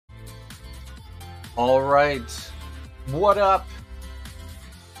All right, what up?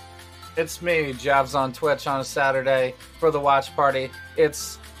 It's me, Javs on Twitch on a Saturday for the watch party.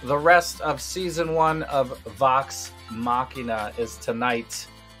 It's the rest of Season 1 of Vox Machina is tonight,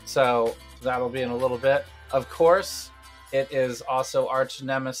 so that'll be in a little bit. Of course, it is also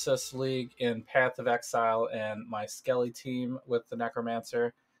Archnemesis League in Path of Exile, and my Skelly team with the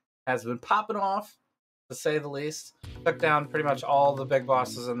Necromancer has been popping off, to say the least. Took down pretty much all the big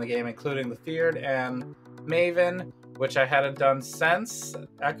bosses in the game, including the Feared and Maven, which I hadn't done since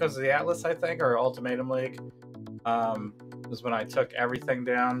Echoes of the Atlas, I think, or Ultimatum League. Was when I took everything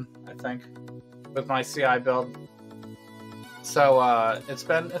down, I think, with my CI build. So it's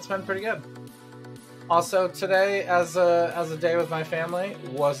been pretty good. Also today, as a day with my family,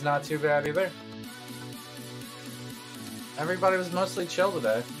 was not too bad either. Everybody was mostly chill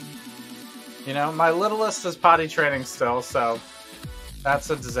today. You know, my littlest is potty training still, so that's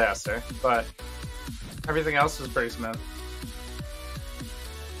a disaster. But everything else was pretty smooth.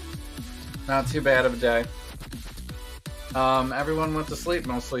 Not too bad of a day. Everyone went to sleep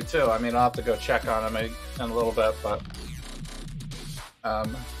mostly too. I mean, I'll have to go check on them in a little bit, but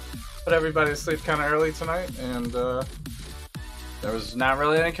everybody slept kind of early tonight, and there was not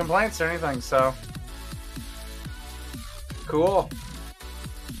really any complaints or anything, so cool.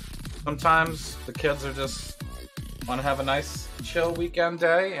 Sometimes the kids are just want to have a nice chill weekend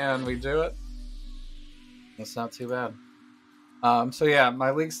day, and we do it. It's not too bad. So yeah, my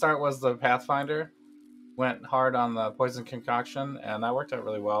league start was the Pathfinder. Went hard on the Poison Concoction, and that worked out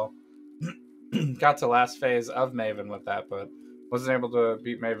really well. Got to last phase of Maven with that, but wasn't able to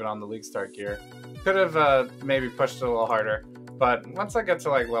beat Maven on the league start gear. Could have maybe pushed it a little harder, but once I get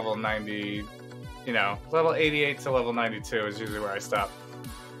to like level 90, you know, level 88 to level 92 is usually where I stop.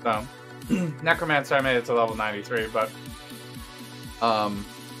 So, Necromancer, I made it to level 93, but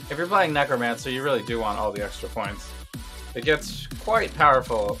if you're playing Necromancer, you really do want all the extra points. It gets quite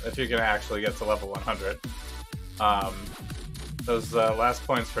powerful if you can actually get to level 100. Those last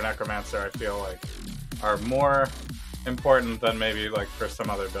points for Necromancer, I feel like, are more important than maybe like for some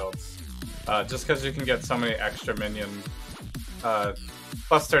other builds. Just because you can get so many extra minion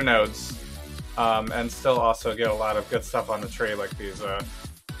cluster nodes, and still also get a lot of good stuff on the tree, like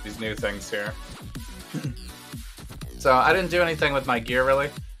these new things here. So I didn't do anything with my gear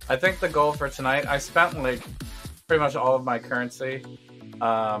really. I think the goal for tonight, I spent like pretty much all of my currency,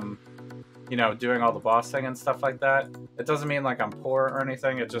 you know, doing all the bossing and stuff like that. It doesn't mean like I'm poor or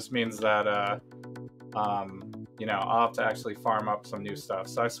anything. It just means that, you know, I'll have to actually farm up some new stuff.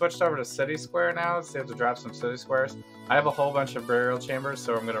 So I switched over to City Square now. So you have to drop some City Squares. I have a whole bunch of burial chambers,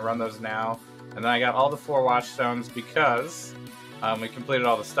 so I'm going to run those now. And then I got all the 4 watchstones because we completed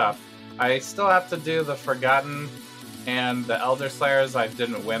all the stuff. I still have to do the Forgotten and the Elder Slayers. I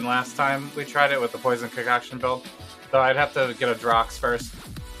didn't win last time we tried it with the Poison Concoction build. So I'd have to get a Drox first.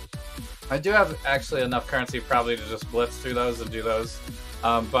 I do have actually enough currency probably to just blitz through those and do those.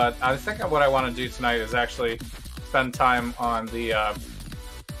 But I think what I want to do tonight is actually spend time on the...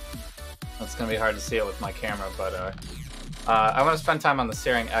 it's going to be hard to see it with my camera, but I want to spend time on the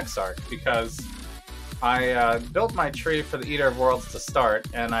Searing Exarch because I built my tree for the Eater of Worlds to start,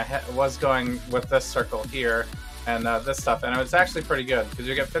 and I was going with this circle here and this stuff, and it was actually pretty good because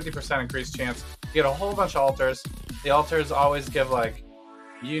you get 50% increased chance. You get a whole bunch of altars. The altars always give like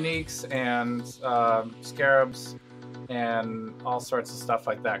uniques and scarabs and all sorts of stuff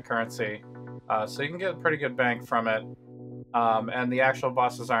like that, currency. So you can get a pretty good bank from it. And the actual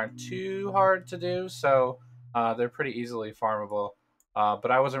bosses aren't too hard to do, so they're pretty easily farmable. But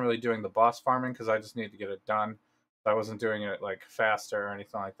I wasn't really doing the boss farming because I just needed to get it done. So I wasn't doing it like faster or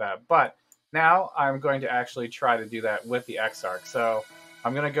anything like that. But now I'm going to actually try to do that with the Exarch. So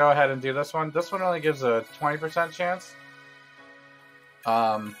I'm going to go ahead and do this one. This one only gives a 20% chance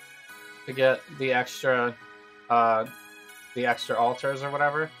to get the extra altars or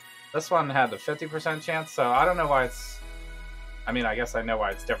whatever. This one had the 50% chance, so I don't know why it's... I mean, I guess I know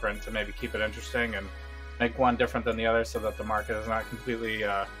why it's different, to maybe keep it interesting and make one different than the other so that the market is not completely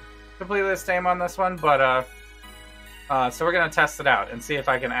the same on this one. But so we're going to test it out and see if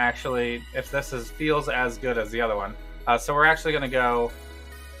I can actually... if this feels as good as the other one. So we're actually going to go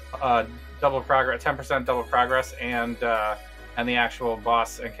double progress, 10% double progress, and the actual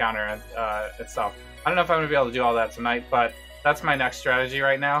boss encounter itself. I don't know if I'm going to be able to do all that tonight, but that's my next strategy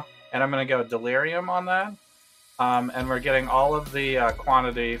right now. And I'm going to go Delirium on that. And we're getting all of the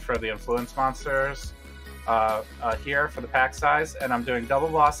quantity for the influence monsters here for the pack size. And I'm doing double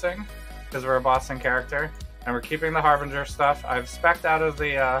bossing because we're a bossing character. And we're keeping the Harbinger stuff. I've spec'd out of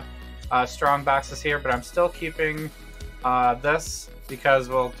the strong boxes here, but I'm still keeping this because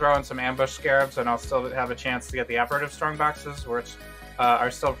we'll throw in some ambush scarabs, and I'll still have a chance to get the operative strong boxes, which are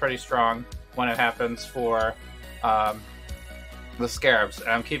still pretty strong when it happens for the scarabs. And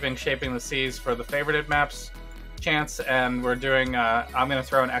I'm keeping Shaping the Seas for the favorited maps chance, and we're doing I'm going to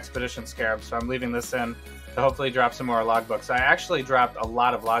throw an expedition scarab, so I'm leaving this in to hopefully drop some more logbooks. I actually dropped a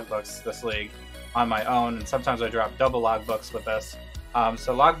lot of logbooks this league on my own, and sometimes I drop double logbooks with this.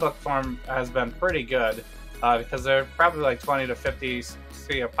 So logbook form has been pretty good because they're probably like 20 to 50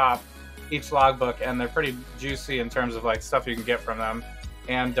 C a pop each logbook, and they're pretty juicy in terms of like stuff you can get from them.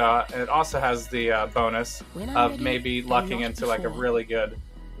 And it also has the bonus of maybe lucking into like a really good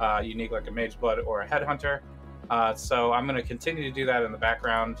unique, like a Mage Blood or a Headhunter. So I'm going to continue to do that in the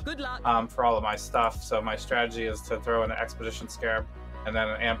background for all of my stuff. So my strategy is to throw in an Expedition Scarab and then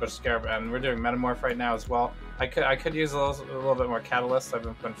an Ambush Scarab, and we're doing Metamorph right now as well. I could use a little bit more Catalyst. I've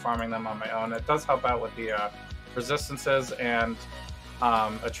been farming them on my own. It does help out with the resistances, and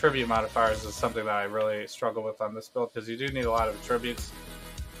attribute modifiers is something that I really struggle with on this build, because you do need a lot of attributes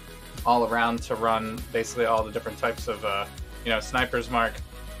all around to run basically all the different types of, Sniper's Mark.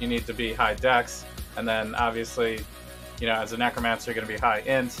 You need to be high dex, and then obviously, as a Necromancer, you're going to be high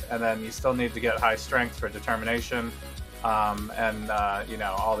int, and then you still need to get high strength for determination, and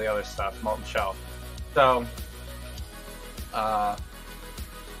all the other stuff, Molten Shell. So, as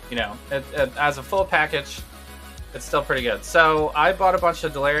a full package, it's still pretty good. So I bought a bunch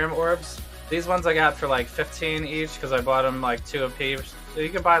of Delirium Orbs. These ones I got for like 15 each because I bought them like 2 apiece. So you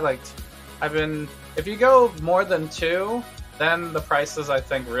can buy like, if you go more than 2, then the prices I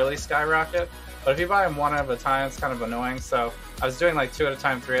think really skyrocket. But if you buy them one at a time, it's kind of annoying. So I was doing like 2 at a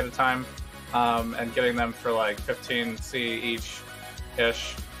time, 3 at a time, and getting them for like 15C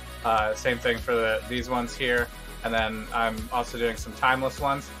each-ish. Same thing for these ones here. And then I'm also doing some timeless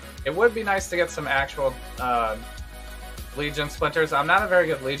ones. It would be nice to get some actual Legion splinters. I'm not a very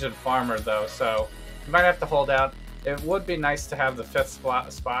good Legion farmer though, so you might have to hold out. It would be nice to have the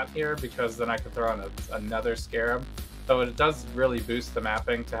 5th spot here, because then I could throw in another Scarab. So it does really boost the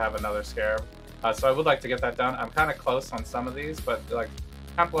mapping to have another Scarab. So I would like to get that done. I'm kind of close on some of these, but like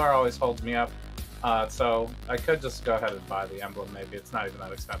Templar always holds me up. So I could just go ahead and buy the emblem. Maybe it's not even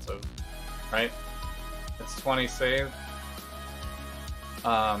that expensive, right? It's 20C.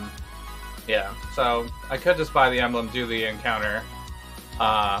 Yeah, so I could just buy the emblem, do the encounter,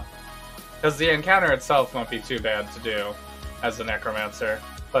 because the encounter itself won't be too bad to do as a Necromancer,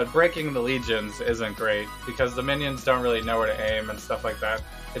 but breaking the Legions isn't great, because the minions don't really know where to aim and stuff like that.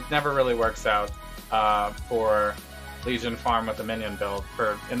 It never really works out for Legion farm with a minion build.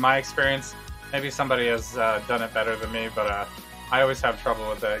 In my experience, maybe somebody has done it better than me, but I always have trouble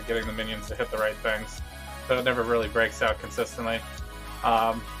with getting the minions to hit the right things, so it never really breaks out consistently.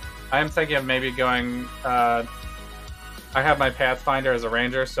 I am thinking of maybe going, I have my Pathfinder as a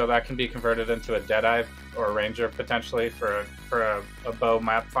Ranger, so that can be converted into a Deadeye or a Ranger potentially for a bow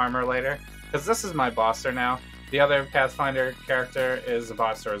map farmer later. Because this is my bosser now. The other Pathfinder character is a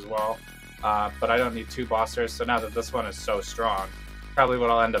bosser as well, but I don't need 2 bossers, so now that this one is so strong, probably what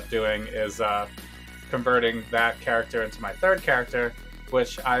I'll end up doing is converting that character into my 3rd character,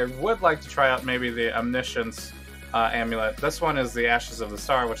 which I would like to try out maybe the Omniscience amulet. This one is the Ashes of the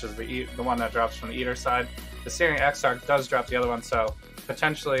Star, which is the one that drops from the Eater side. The Searing Exarch does drop the other one, so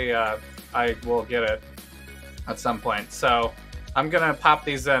potentially I will get it at some point. So I'm gonna pop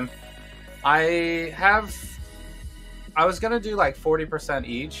these in. I was gonna do like 40%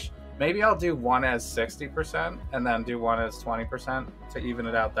 each. Maybe I'll do one as 60% and then do one as 20% to even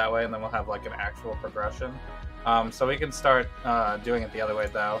it out that way, and then we'll have like an actual progression. So we can start doing it the other way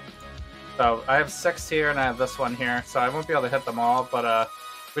though. So I have 6 here, and I have this one here, so I won't be able to hit them all, but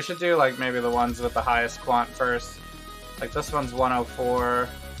we should do like maybe the ones with the highest quant first. Like this one's 104,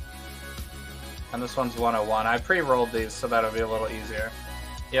 and this one's 101. I pre-rolled these, so that'll be a little easier.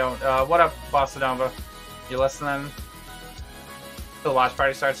 Yo, what up, Bossanova? You listening? The watch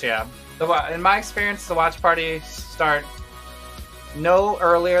party starts? Yeah. In my experience, the watch party start no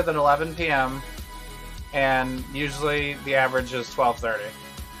earlier than 11 p.m., and usually the average is 12:30.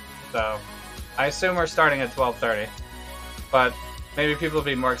 So I assume we're starting at 12:30, but maybe people will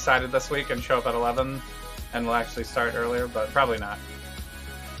be more excited this week and show up at 11, and we'll actually start earlier, but probably not.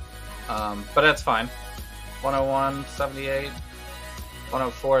 But that's fine. 101, 78,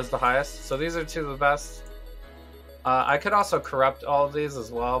 104 is the highest. So these are 2 of the best. I could also corrupt all of these as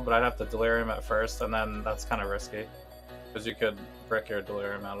well, but I'd have to Delirium at first, and then that's kind of risky, because you could brick your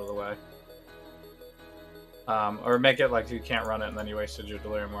Delirium out of the way. Or make it like you can't run it and then you wasted your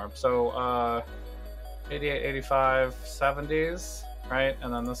Delirium Orb. So, 88, 85, 70s, right?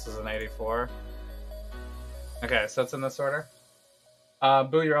 And then this is an 84. Okay, so it's in this order.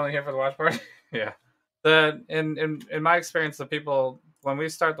 Boo, you're only here for the watch party? Yeah. In my experience, the people, when we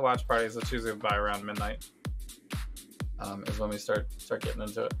start the watch parties, it's usually by around midnight. Is when we start getting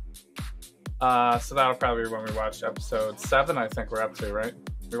into it. So that'll probably be when we watch episode 7, I think we're up to, right?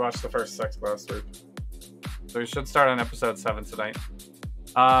 We watched the first 6 last week. So we should start on episode 7 tonight.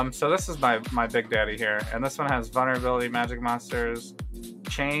 So this is my big daddy here, and this one has vulnerability, magic monsters.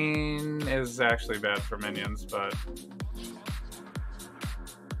 Chain is actually bad for minions, but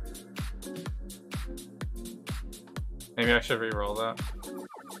maybe I should re-roll that.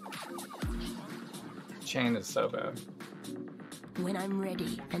 Chain is so bad. When I'm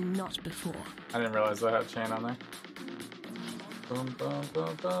ready and not before. I didn't realize I had chain on there. Boom, boom,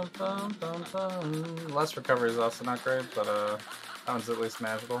 boom, boom, boom, boom, boom. Less recovery is also not great, but that one's at least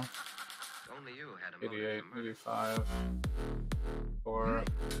manageable. Only you had a 88, 85, 4.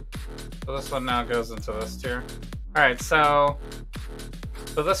 So this one now goes into this tier. Alright, so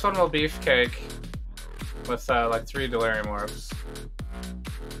this one will beefcake with like 3 delirium orbs.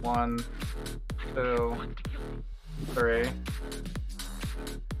 1, 2, 3.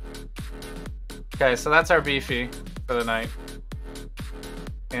 Okay, so that's our beefy for the night.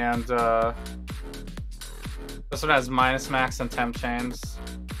 And this one has minus max and temp chains.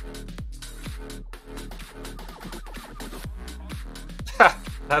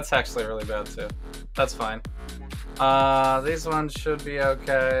 That's actually really bad too. That's fine. These ones should be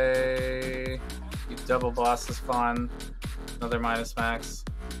okay. Double boss is fun. Another minus max.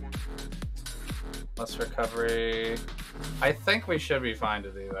 Less recovery. I think we should be fine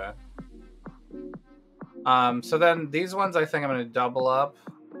to do that. So then these ones I think I'm going to double up.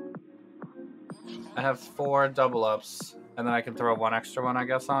 I have 4 double ups, and then I can throw 1 extra one, I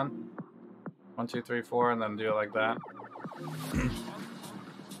guess, on. 1, 2, 3, 4, and then do it like that.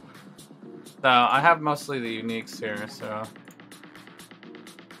 So I have mostly the uniques here, so.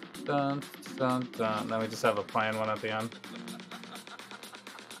 Dun, dun, dun. Then we just have a plain one at the end.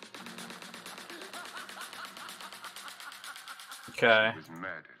 Okay.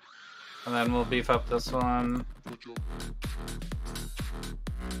 And then we'll beef up this one. And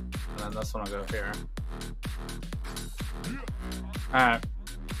then this one will go here. Alright.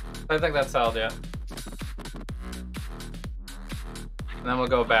 I think that's held yet. And then we'll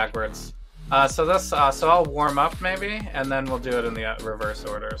go backwards. So I'll warm up maybe, and then we'll do it in the reverse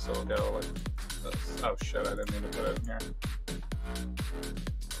order. So we'll go like this. Oh shit, I didn't mean to put it in here.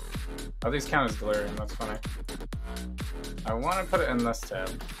 Oh, these count as delirium, that's funny. I want to put it in this tab.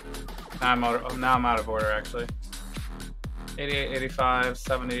 Now I'm out of order, actually. 88, 85,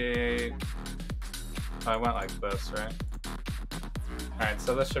 78. Oh, I went like this, right? Alright,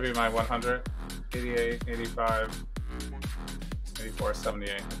 so this should be my 100. 88, 85, 84,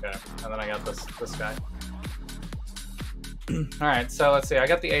 78. Okay, and then I got this guy. Alright, so let's see. I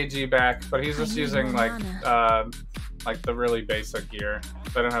got the AG back, but he's just using like the really basic gear.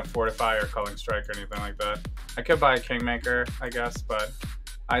 So I don't have Fortify or Culling Strike or anything like that. I could buy a Kingmaker, I guess, but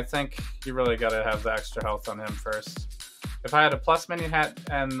I think you really gotta have the extra health on him first. If I had a plus minion hat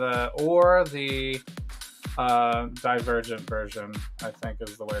and the Divergent version, I think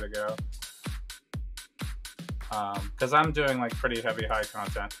is the way to go. Because I'm doing like pretty heavy high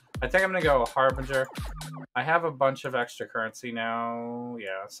content. I think I'm gonna go Harbinger. I have a bunch of extra currency now,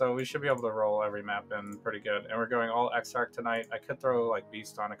 yeah, so we should be able to roll every map in pretty good. And we're going all Exarch tonight. I could throw like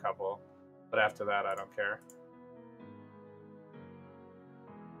Beast on a couple, but after that I don't care.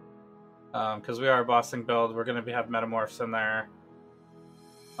 Because we are a bossing build, we're gonna have Metamorphs in there.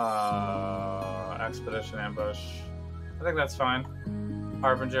 Expedition Ambush. I think that's fine.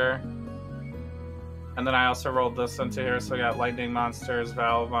 Harbinger. And then I also rolled this into here, so we got Lightning Monsters,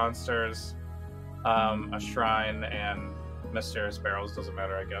 Valve Monsters, a Shrine, and Mysterious Barrels. Doesn't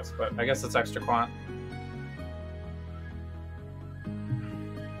matter, I guess. But I guess it's extra quant.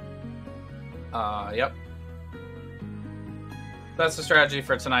 Yep. That's the strategy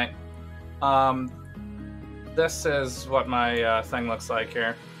for tonight. This is what my thing looks like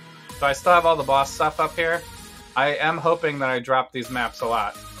here. So I still have all the boss stuff up here. I am hoping that I drop these maps a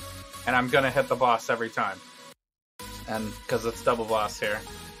lot. And I'm gonna hit the boss every time. And because it's double boss here.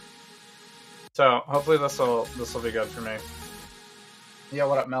 So hopefully this will be good for me. Yo,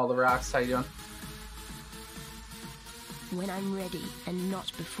 what up, Mel the Rocks? How you doing? When I'm ready and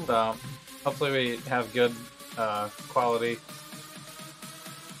not before. So hopefully we have good quality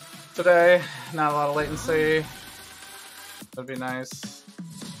today. Not a lot of latency. That'd be nice.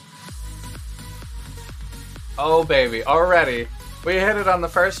 Oh baby, already. We hit it on the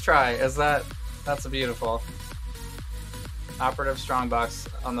first try. That's beautiful. Operative Strongbox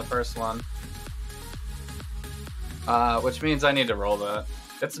on the first one. Which means I need to roll that.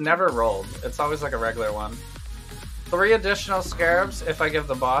 It's never rolled. It's always like a regular one. 3 additional scarabs if I give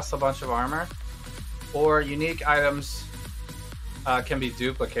the boss a bunch of armor. Or unique items can be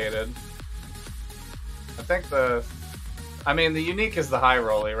duplicated. I think the... I mean, the unique is the high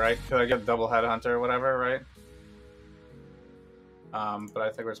rolly, right? Could I get double headhunter or whatever, right? But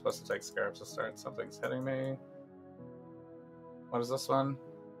I think we're supposed to take scarabs to start. Something's hitting me. What is this one?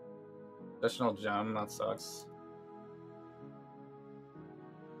 Additional gem, that sucks.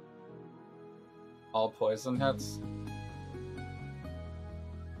 All poison hits.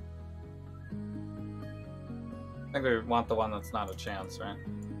 I think we want the one that's not a chance, right?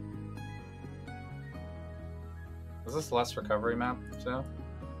 Is this less recovery map too?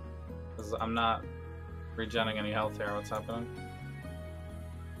 Because I'm not regenning any health here. What's happening?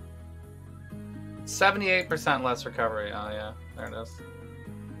 78% less recovery. Oh yeah, there it is.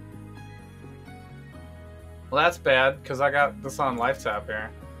 Well, that's bad because I got this on life tap here.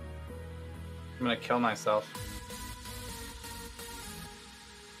 I'm gonna kill myself.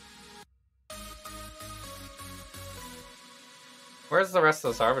 Where's the rest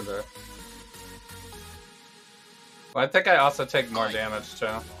of this Harbinger? Well, I think I also take more damage too.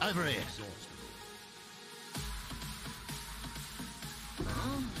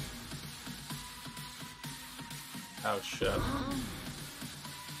 Oh shit.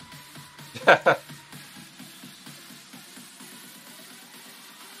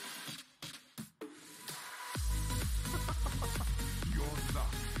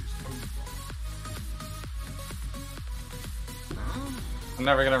 I'm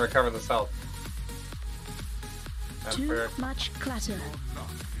never gonna recover this health. Too much clutter.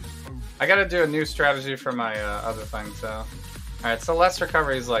 I gotta do a new strategy for my other thing too. Alright, so less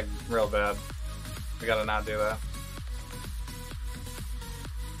recovery is like real bad. We gotta not do that.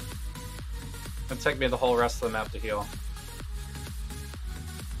 It'll take me the whole rest of the map to heal.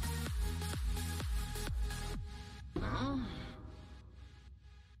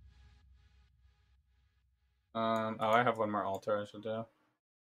 Oh, I have one more altar I should do.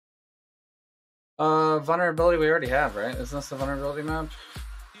 Vulnerability we already have, right? Isn't this the vulnerability map?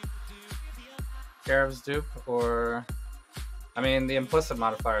 Scarab's dupe, or... I mean, the implicit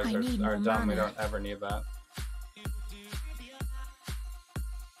modifiers are dumb. We don't ever need that.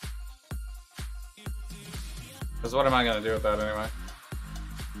 Because what am I going to do with that anyway?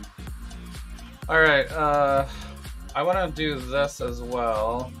 Alright, I want to do this as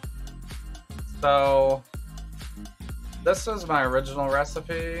well. So... This was my original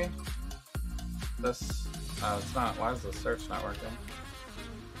recipe. This... Oh, it's not. Why is the search not working?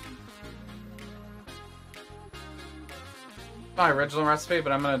 My original recipe,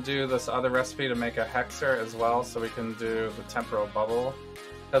 but I'm going to do this other recipe to make a hexer as well, so we can do the temporal bubble.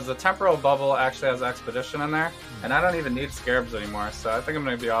 Because the temporal bubble actually has expedition in there, and I don't even need scarabs anymore, so I think I'm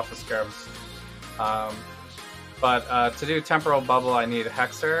going to be off the scarabs. But to do temporal bubble, I need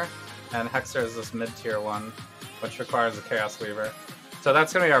hexer, and hexer is this mid-tier one, which requires a chaos weaver. So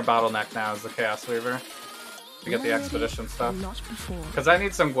that's going to be our bottleneck now, is the chaos weaver. To get the expedition stuff. Because I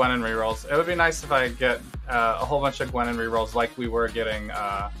need some Gwenin rerolls. It would be nice if I get a whole bunch of Gwenin rerolls like we were getting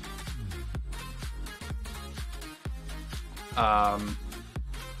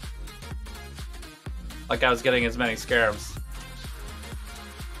like I was getting as many scarabs.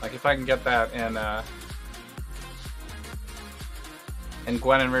 Like if I can get that in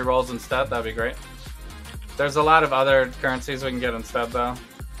Gwenin rerolls instead, that'd be great. There's a lot of other currencies we can get instead though.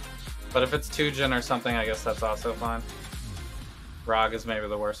 But if it's Tujin or something, I guess that's also fine. Rog is maybe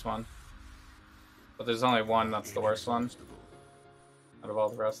the worst one. But there's only one that's the worst one. Out of all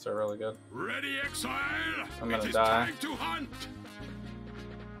the rest, are really good. Ready, Exile! I'm gonna die.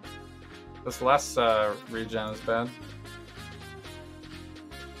 This less regen is bad.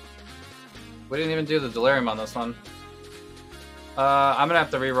 We didn't even do the delirium on this one. I'm gonna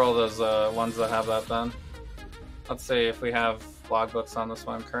have to re-roll those ones that have that then. Let's see if we have logbooks on this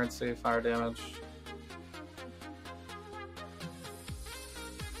one. Currency, fire damage.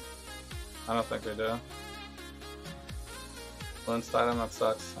 I don't think we do. Blinched item, that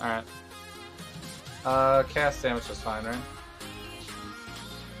sucks. Alright. Cast damage is fine, right?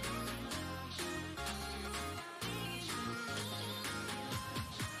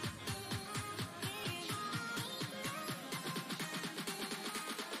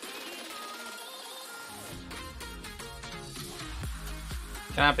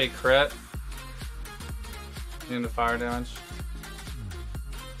 Can't be crit. Need the fire damage.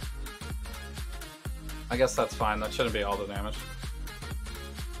 I guess that's fine. That shouldn't be all the damage.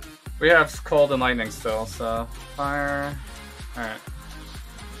 We have cold and lightning still, so fire. Alright.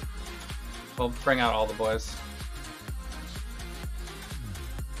 We'll bring out all the boys.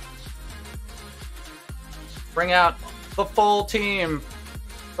 Bring out the full team.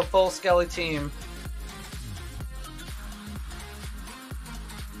 The full Skelly team.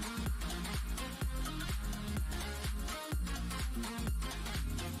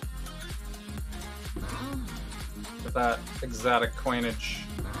 With that exotic coinage.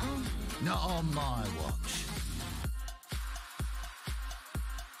 Not on my watch.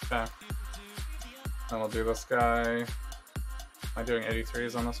 Okay. Then we'll do this guy. Am I doing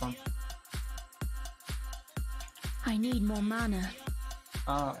 83s on this one? I need more mana.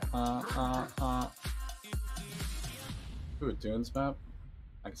 Ooh, a Dunes map?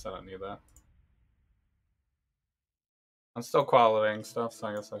 I guess I don't need that. I'm still qualifying stuff, so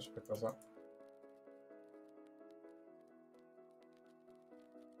I guess I should pick this up.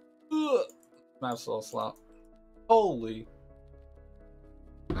 Ugh. Map's a little slow. Holy.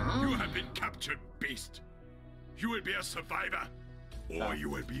 You have been captured, beast. You will be a survivor, or you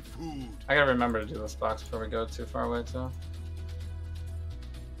will be food. I gotta remember to do this box before we go too far away, too.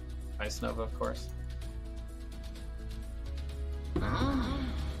 Ice Nova, of course.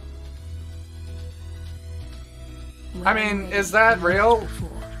 I mean, is that real?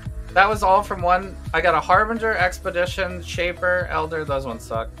 That was all from one. I got a Harbinger, Expedition, Shaper, Elder. Those ones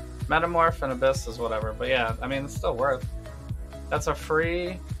suck. Metamorph and Abyss is whatever. But yeah, I mean, it's still worth. That's a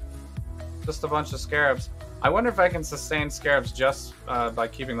free. Just a bunch of Scarabs. I wonder if I can sustain Scarabs just by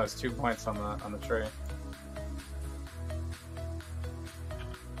keeping those 2 points on the tree.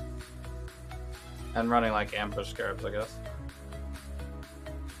 And running like ambush Scarabs, I guess.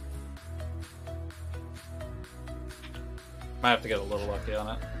 Might have to get a little lucky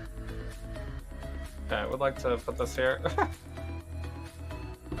on it. Okay, I would like to put this here.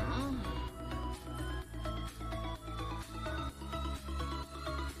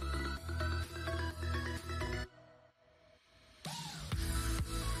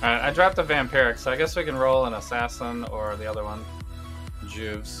 Alright, I dropped a Vampiric, so I guess we can roll an Assassin or the other one.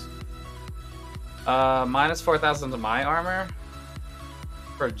 Juves. Minus 4,000 to my armor.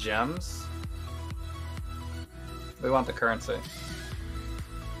 For gems. We want the currency.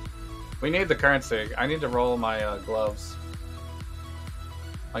 We need the currency. I need to roll my gloves.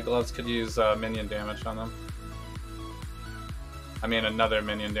 My gloves could use minion damage on them. I mean another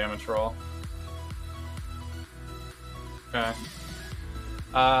minion damage roll. Okay.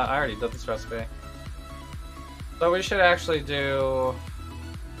 I already did this recipe. So we should actually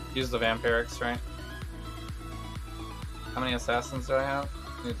use the Vampirics, right? How many assassins do I have?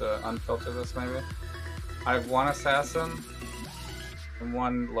 Need to unfilter this maybe. I have one assassin and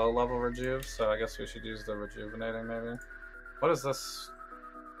one low level rejuve, so I guess we should use the rejuvenating maybe. What is this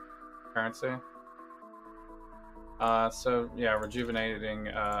currency? So yeah, rejuvenating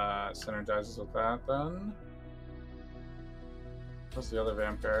synergizes with that then. What's the other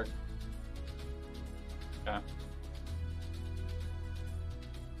vampiric? Yeah.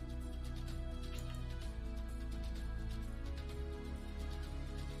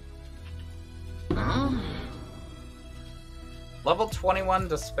 Level 21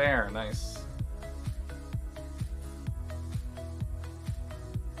 Despair, nice.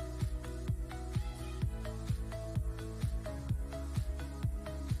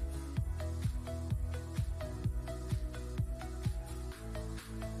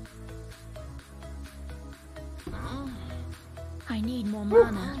 I need more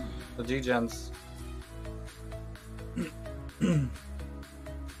mana. The degens.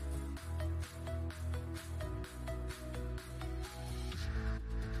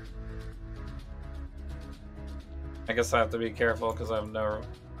 I guess I have to be careful because I have no.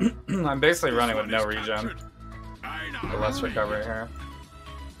 I'm basically running with no regen. But let's recover here.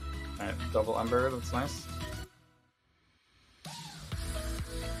 Alright, double Ember, that's nice.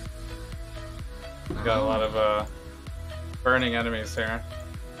 Got a lot of burning enemies here.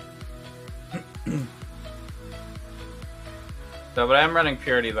 So, but I'm running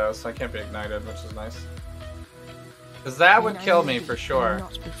Purity though, so I can't be ignited, which is nice. Because that would kill me for sure.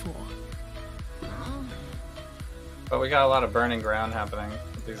 Not before. But we got a lot of burning ground happening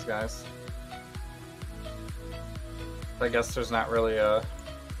with these guys. I guess there's not really a...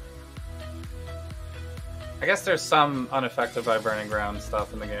 I guess there's some unaffected by burning ground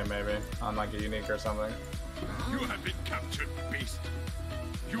stuff in the game, maybe. On like a unique or something. You have been captured, beast.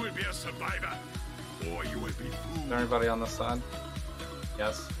 You will be a survivor, or you will be food. Is there anybody on this side?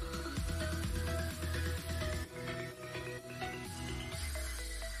 Yes.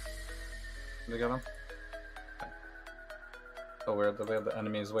 Did they get him? Okay. So weird that they have the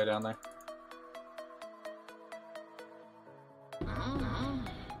enemies way down there.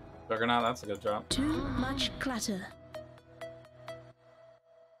 Juggernaut, that's a good drop. Too much clutter.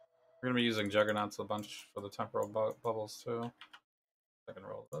 We're gonna be using Juggernauts a bunch for the temporal bubbles too. I can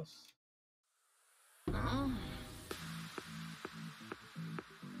roll this.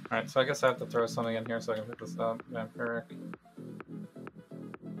 Alright, so I guess I have to throw something in here so I can pick this up. Vampiric.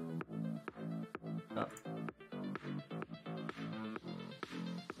 Oh.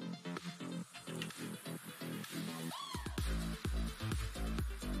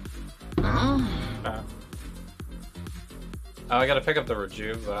 Okay. Oh, I gotta pick up the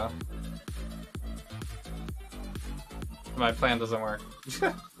Rejuve though. My plan doesn't work.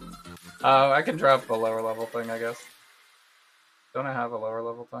 I can drop a lower level thing, I guess. Don't I have a lower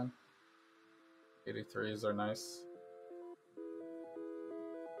level thing? 83s are nice.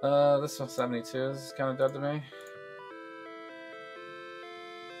 This one 72 is kind of dead to me.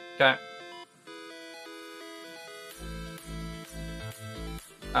 Okay.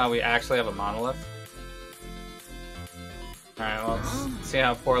 We actually have a monolith. Alright, well, let's see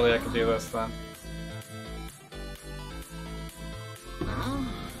how poorly I can do this then.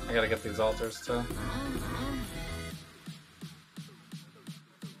 I gotta get these altars too.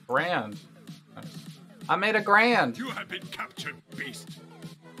 Grand. Nice. I made a grand! You have been captured, beast.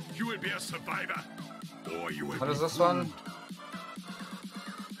 You will be a survivor, or you will What be is this food. one?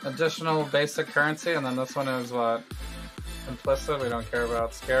 Additional basic currency, and then this one is what? Implicit, we don't care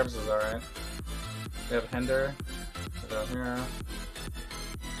about. Scarabs is alright. We have Hinder. Down here.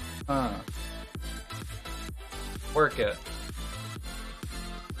 Huh. Work it.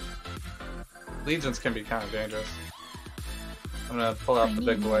 Legions can be kind of dangerous. I'm gonna pull out the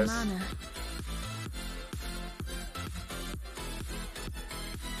big boys.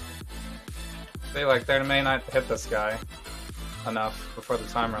 They like they may not hit this guy enough before the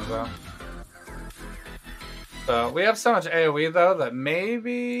time runs out. So we have so much AoE though that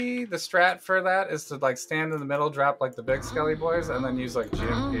maybe the strat for that is to like stand in the middle, drop like the big Skelly boys, and then use like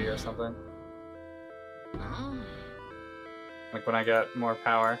GMP or something. Like when I get more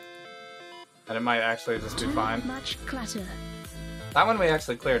power. And it might actually just be fine. Much clutter. That one we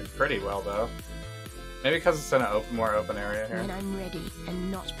actually cleared pretty well though. Maybe because it's in an more open area here. When I'm ready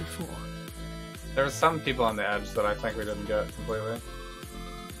and not before. There was some people on the edge that I think we didn't get completely.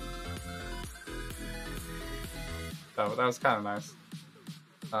 So that was kind of nice.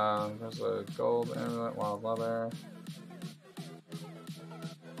 There's a gold amulet, wild leather.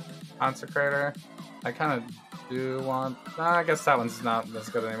 Consecrator. I kind of do want... I guess that one's not as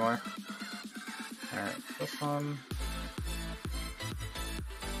good anymore. Alright, this one.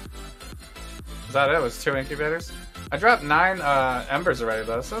 Is that it? It was 2 incubators? I dropped 9 embers already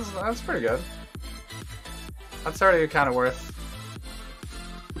though, so that's pretty good. That's already kind of worth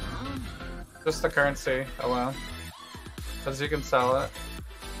just the currency alone. Because you can sell it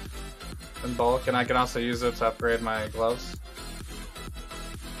in bulk, and I can also use it to upgrade my gloves.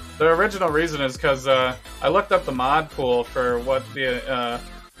 The original reason is because I looked up the mod pool for what the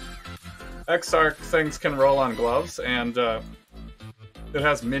Exarch things can roll on gloves, and it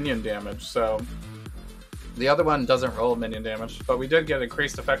has minion damage, so the other one doesn't roll minion damage, but we did get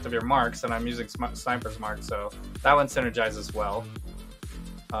increased effect of your marks, and I'm using Sniper's Mark, so that one synergizes well.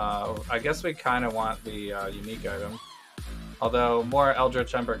 I guess we kind of want the unique item, although more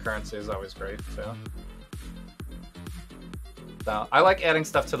Eldritch Ember currency is always great, too. So, I like adding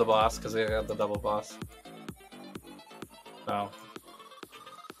stuff to the boss, because they have the double boss. So...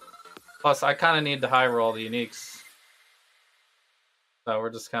 Plus, I kind of need to high roll the uniques. So we're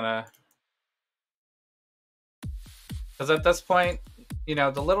just kind of... Because at this point, you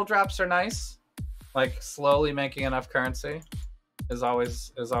know, the little drops are nice. Like, slowly making enough currency is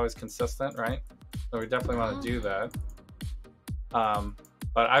always consistent, right? So we definitely want to do that.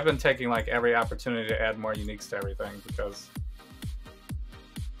 But I've been taking, like, every opportunity to add more uniques to everything because...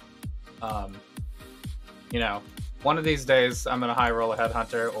 you know, one of these days I'm going to high roll a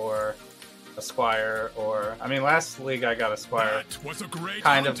Headhunter or... a Squire, or I mean, last league I got a Squire. That was a great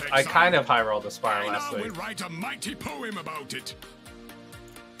kind of, hunt, I Exile. kind of high rolled a Squire last I league. will write a mighty poem about it.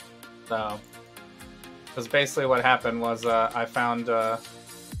 So, because basically what happened was I found a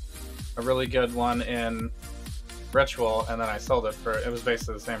really good one in Ritual, and then I sold it for. It was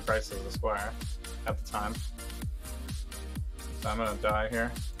basically the same price as the Squire at the time. So I'm gonna die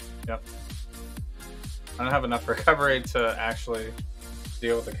here. Yep. I don't have enough recovery to actually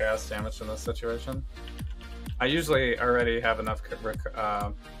deal with the chaos damage in this situation. I usually already have enough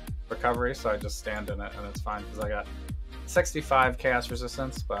recovery, so I just stand in it and it's fine because I got 65 chaos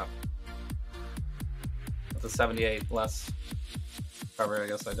resistance, but with the 78 less recovery, I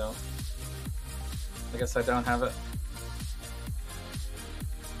guess I don't. I guess I don't have it.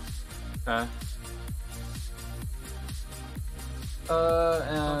 Okay.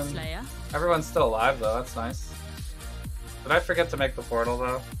 And Slayer. everyone's still alive though, that's nice. Did I forget to make the portal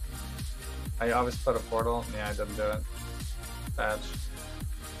though? I always put a portal. Yeah, I didn't do it. Badge.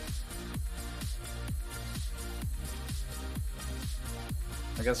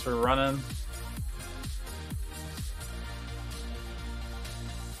 I guess we're running.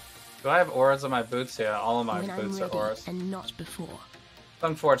 Do I have auras on my boots? Yeah, all of my boots are auras. And not before. It's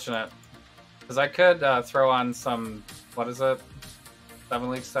unfortunate. Because I could throw on some, what is it? 7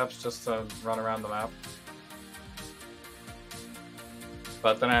 league steps just to run around the map.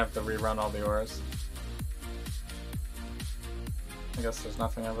 But then I have to rerun all the auras. I guess there's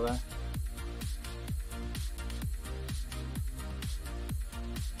nothing over there.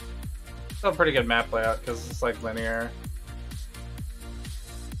 Still a pretty good map layout because it's like linear.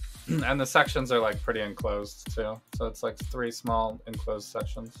 And the sections are like pretty enclosed too. So it's like 3 small enclosed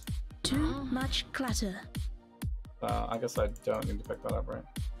sections. Too much clutter. I guess I don't need to pick that up, right?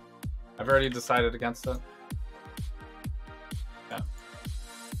 I've already decided against it. Yeah.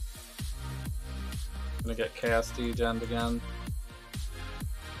 I'm gonna get Chaos Degen again.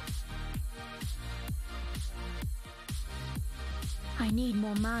 I need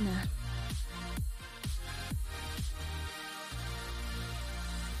more mana.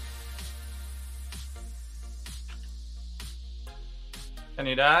 Can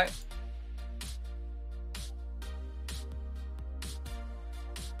you die?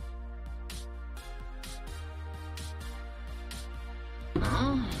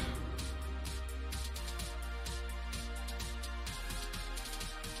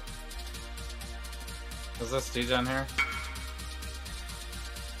 Is this Degen here?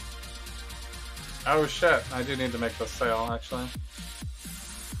 Oh shit, I do need to make this sale actually.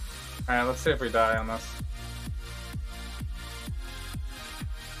 Alright, let's see if we die on this.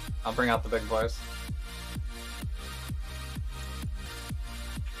 I'll bring out the big boys.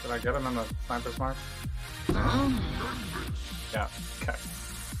 Did I get him in the sniper's mark? Yeah, okay.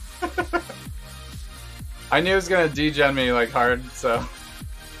 I knew he was gonna degen me like hard, so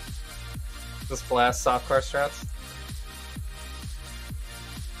just blast softcore strats.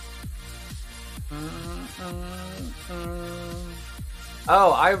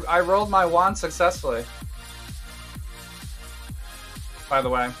 Oh, I rolled my wand successfully. By the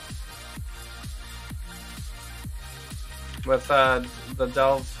way. With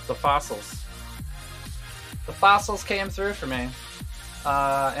the fossils. The fossils came through for me.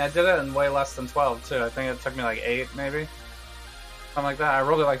 And I did it in way less than 12 too. I think it took me like 8 maybe. Something like that. I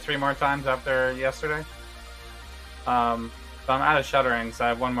rolled it like 3 more times after yesterday. So I'm out of shuddering, so I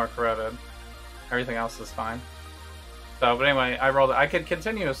have 1 more corroded. Everything else is fine. So, but anyway, I rolled it. I could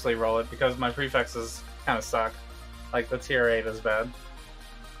continuously roll it because my prefixes kind of suck. Like the tier 8 is bad.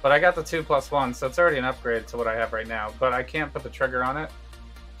 But I got the 2+1, so it's already an upgrade to what I have right now. But I can't put the trigger on it.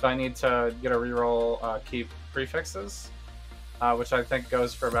 So I need to get a reroll keep prefixes. Which I think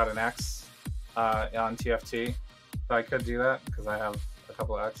goes for about an X on TFT. So I could do that because I have a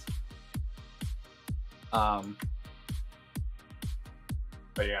couple of X.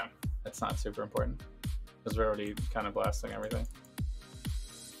 But yeah, it's not super important because we're already kind of blasting everything.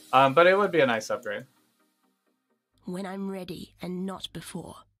 But it would be a nice upgrade. When I'm ready and not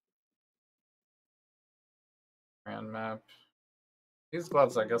before. Grand map. These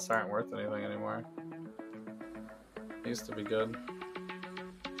gloves, I guess, aren't worth anything anymore. They used to be good.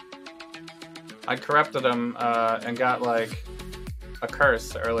 I corrupted them and got like a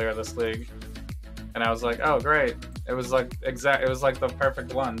curse earlier this league, and I was like, "Oh, great!" It was like It was like the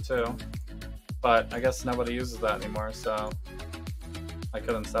perfect one too. But I guess nobody uses that anymore, so I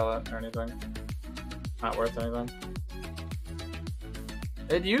couldn't sell it or anything. Not worth anything.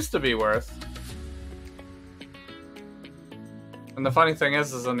 It used to be worth. And the funny thing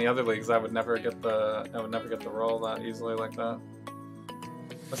is in the other leagues, I would never get the roll that easily like that.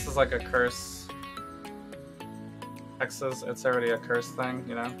 This is like a curse. Hexes, it's already a curse thing,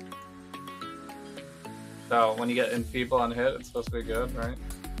 you know? So when you get enfeeble on hit, it's supposed to be good, right?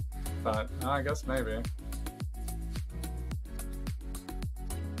 But I guess maybe.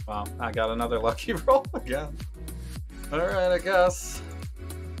 Wow, I got another lucky roll again. Alright, I guess.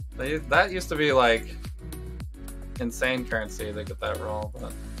 That used to be like insane currency to get that roll,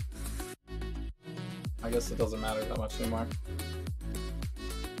 but I guess it doesn't matter that much anymore.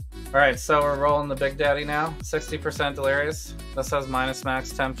 Alright, so we're rolling the Big Daddy now. 60% Delirious. This has minus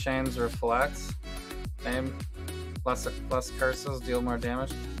max temp chains reflect. Aim less curses, deal more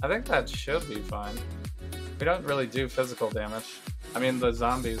damage. I think that should be fine. We don't really do physical damage. I mean the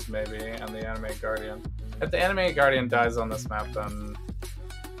zombies maybe and the Animate Guardian. If the Animate Guardian dies on this map, then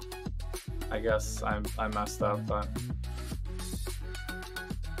I guess I messed up, but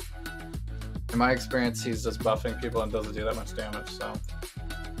In my experience, he's just buffing people and doesn't do that much damage, so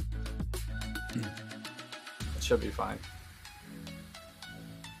it should be fine.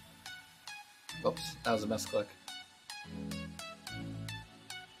 Oops, that was a misclick.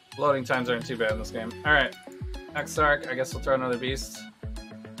 Loading times aren't too bad in this game. Alright, Exarch, I guess we'll throw another beast.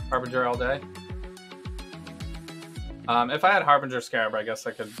 Harbinger all day. If I had Harbinger Scarab, I guess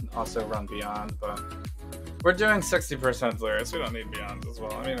I could also run Beyond, but we're doing 60% Lyris. We don't need Beyond as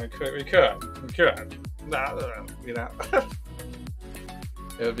well. I mean, we could. Nah, you know.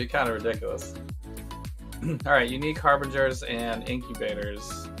 It would be kind of ridiculous. Alright, unique Harbingers and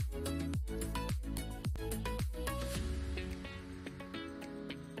Incubators.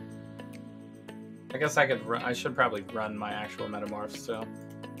 I guess I could run, I should probably run my actual Metamorphs too.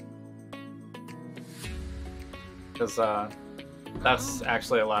 Because that's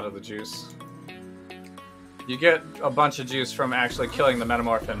actually a lot of the juice. You get a bunch of juice from actually killing the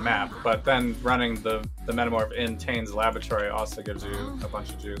Metamorph in map, but then running the Metamorph in Tane's laboratory also gives you a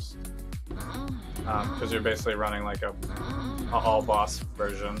bunch of juice. Because you're basically running like a all boss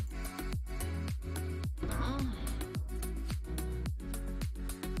version.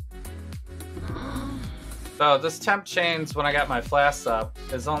 So this temp chains, when I got my flasks up,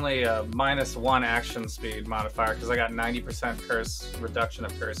 is only a -1 action speed modifier because I got 90% curse reduction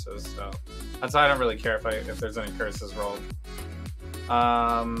of curses. So that's why I don't really care if there's any curses rolled.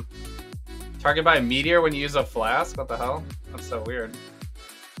 Target by a meteor when you use a flask? What the hell? That's so weird.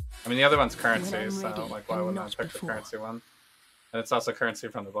 I mean, the other one's currency, so like, why wouldn't I pick the currency one? And it's also currency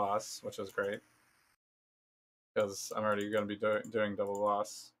from the boss, which is great because I'm already going to be doing double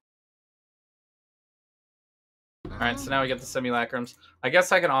boss. Alright, so now we get the simulacrums. I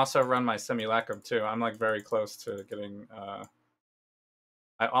guess I can also run my simulacrum too. I'm like very close to getting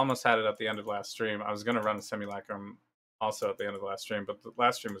I almost had it at the end of last stream. I was gonna run a simulacrum also at the end of the last stream, but the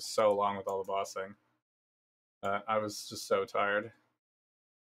last stream was so long with all the bossing. I was just so tired.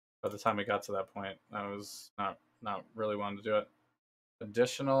 By the time we got to that point, I was not really wanting to do it.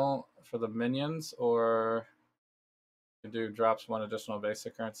 Additional for the minions, or you do drops 1 additional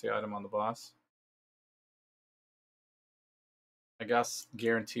basic currency item on the boss. I guess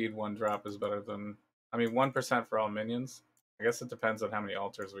guaranteed 1 drop is better than... I mean, 1% for all minions. I guess it depends on how many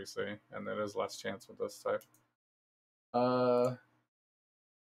altars we see, and there is less chance with this type.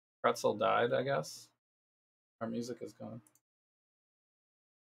 Pretzel died, I guess. Our music is gone.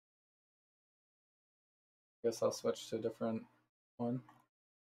 I guess I'll switch to a different one.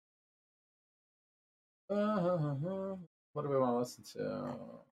 What do we want to listen to?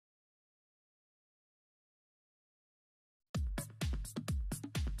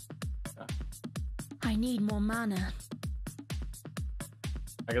 I need more mana.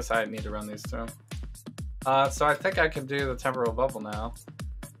 I guess I need to run these through. So I think I can do the temporal bubble now.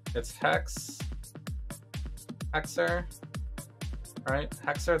 It's Hex, Hexer, right?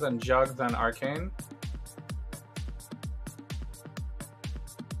 Hexer, then Jug, then Arcane.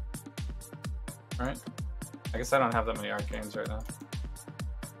 Right? I guess I don't have that many Arcanes right now.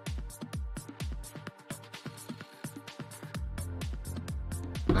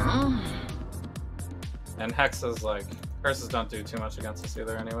 And Hex is like, curses don't do too much against us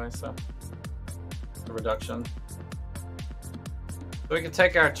either anyway, so the reduction. So we can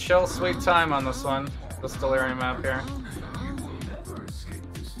take our chill sweet time on this one, this delirium map here.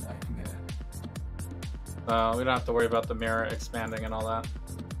 We don't have to worry about the mirror expanding and all that.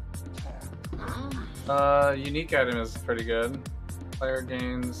 Unique item is pretty good. Player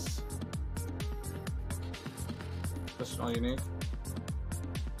gains additional unique.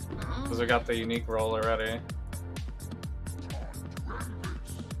 Because we got the unique roll already.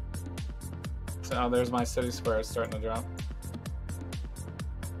 So there's my city square starting to drop.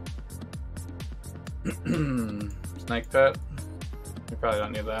 Snake Pit. We probably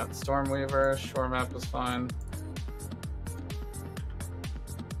don't need that. Stormweaver, shore map is fine.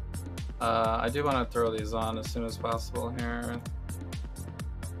 I do want to throw these on as soon as possible here.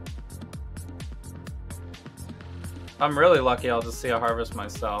 I'm really lucky I'll just see a harvest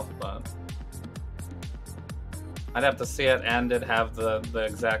myself, but I'd have to see it and it have the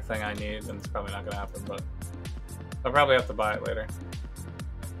exact thing I need, and it's probably not going to happen, but I'll probably have to buy it later.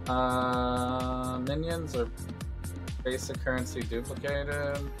 Minions are basic currency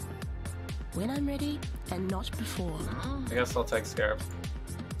duplicated. When I'm ready, and not before. I guess I'll take Scarab.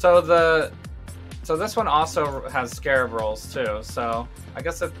 So this one also has Scarab rolls too, so I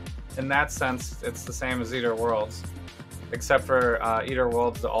guess in that sense it's the same as Eater Worlds. Except for Eater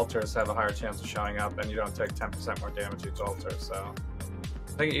Worlds, the altars have a higher chance of showing up, and you don't take 10% more damage each altar, so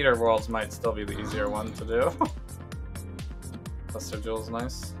I think Eater Worlds might still be the easier one to do. Buster Jewel's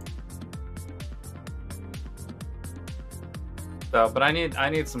nice. So, but I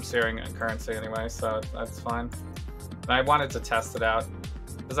need some searing currency anyway, so that's fine. And I wanted to test it out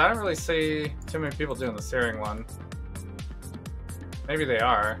because I don't really see too many people doing the searing one. Maybe they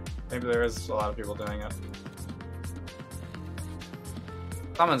are. Maybe there is a lot of people doing it.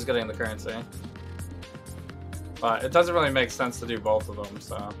 Someone's getting the currency, but it doesn't really make sense to do both of them.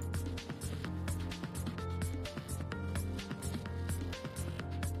 So.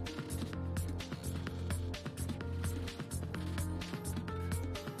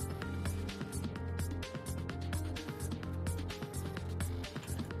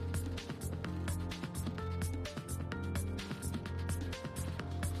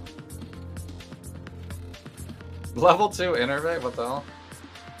 Level 2 Innervate? What the hell?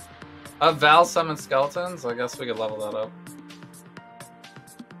 Val summon skeletons? I guess we could level that up.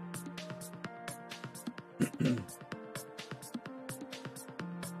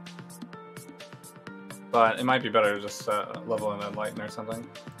 But it might be better to just level an Enlighten or something.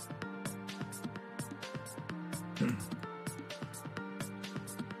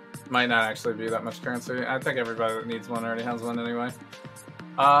 Might not actually be that much currency. I think everybody that needs one already has one anyway.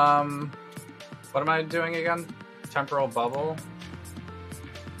 What am I doing again? Temporal Bubble.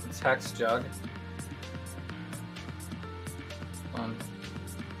 Hex Jug. Fun.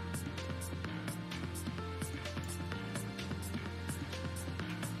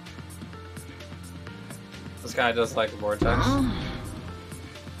 This guy does like Vortex.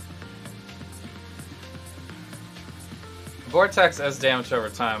 Vortex is damage over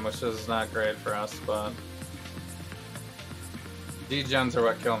time, which is not great for us, but degens are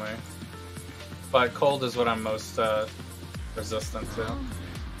what kill me. But cold is what I'm most resistant to.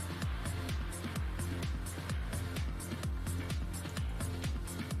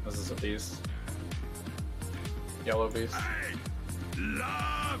 This is a beast. Yellow beast. I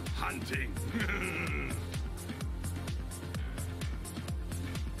love hunting.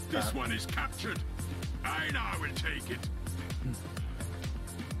 This one is captured. I now will take it.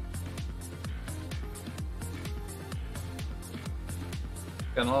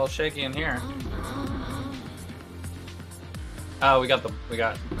 Getting a little shaky in here. Oh, we got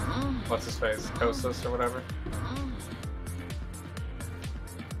what's his face? Kosis or whatever.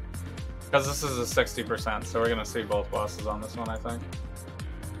 Because this is a 60%, so we're gonna see both bosses on this one, I think.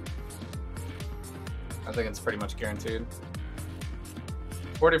 I think it's pretty much guaranteed.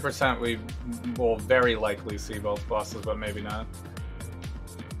 40% we will very likely see both bosses, but maybe not.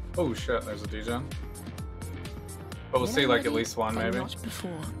 Oh shit, there's a degen. But we'll see like at least one, maybe.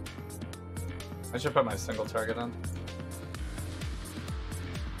 I should put my single target in.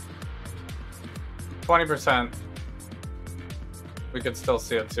 20%. We could still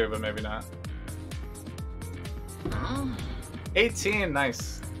see it too, but maybe not. 18,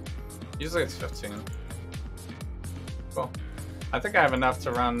 nice. Usually it's 15. Cool. I think I have enough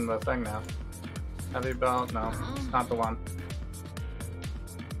to run the thing now. Heavy belt? No, it's not the one.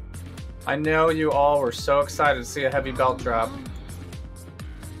 I know you all were so excited to see a heavy belt drop.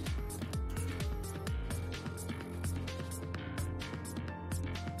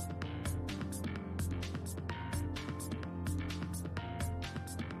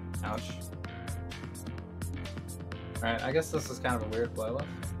 Ouch. Alright, I guess this is kind of a weird playlist.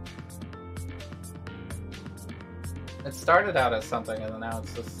 It started out as something and then now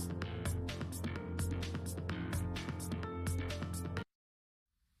it's just...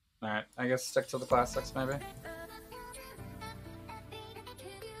 Alright, I guess stick to the classics maybe.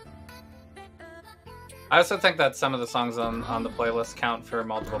 I also think that some of the songs on the playlist count for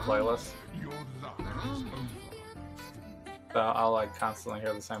multiple playlists. So I'll like constantly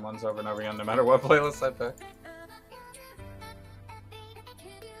hear the same ones over and over again no matter what playlist I pick.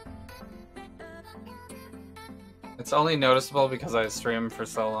 It's only noticeable because I stream for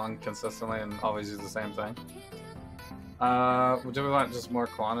so long consistently and always use the same thing. Do we want just more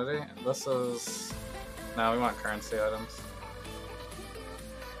quantity? This is... No, we want currency items.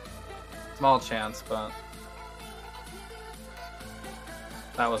 Small chance, but...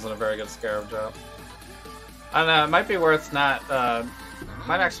 That wasn't a very good scarab drop. I don't know, it might be worth not...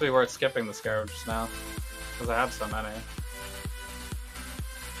 might actually be worth skipping the scarab just now. Because I have so many.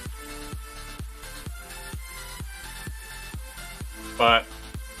 But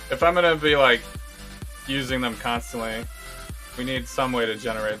if I'm gonna be like using them constantly, we need some way to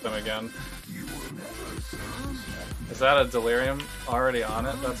generate them again. Is that a delirium already on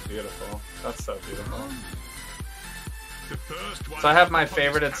it? That's beautiful. That's so beautiful. So I have my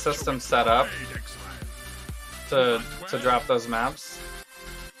favorited system set up to drop those maps.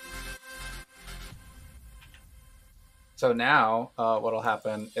 So now what'll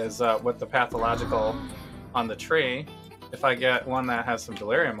happen is with the pathological on the tree, if I get one that has some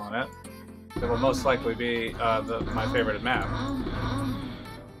delirium on it, it will most likely be my favorited map.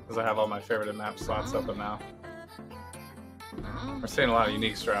 Because I have all my favorited map slots open now. We're seeing a lot of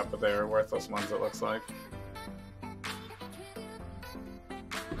unique strap, but they're worthless ones, it looks like.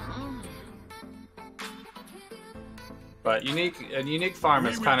 But unique farm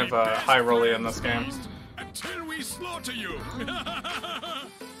is kind of a high rolly in this game. Until we slaughter you.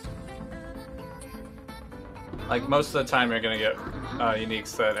 Like most of the time, you're gonna get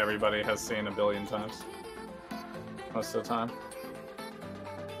uniques that everybody has seen a billion times. Most of the time.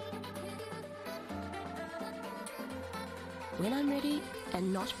 When I'm ready,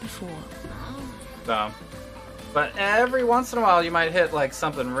 and not before. So, but every once in a while, you might hit like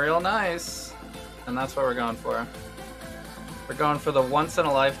something real nice, and that's what we're going for. We're going for the once in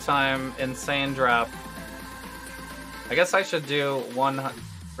a lifetime insane drop. I guess I should do 1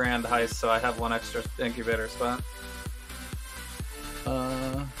 grand heist so I have 1 extra incubator spot. Do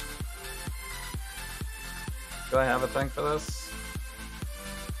I have a thing for this?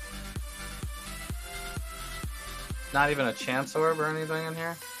 Not even a chance orb or anything in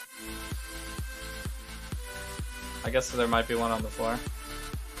here? I guess there might be one on the floor.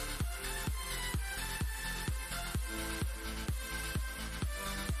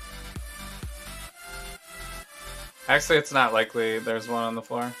 Actually, it's not likely there's one on the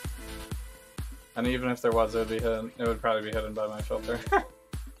floor. And even if there was, it would be hidden. It would probably be hidden by my filter.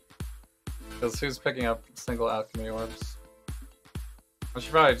 Because who's picking up single alchemy orbs? I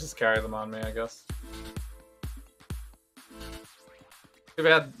should probably just carry them on me, I guess. Too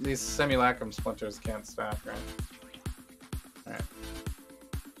bad these simulacrum splinters can't stack, right? Alright.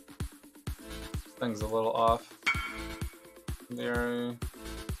 This thing's a little off. The area.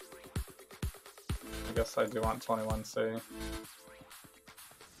 I guess I do want 21C.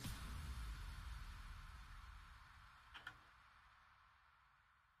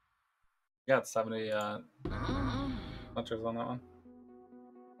 Got 70 splinters on that one.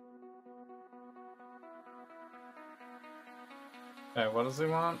 Okay, what does he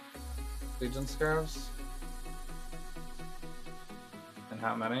want? Legion Scarabs? And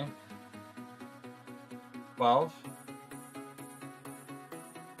how many? 12?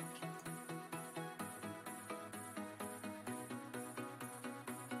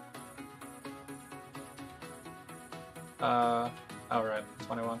 Oh right,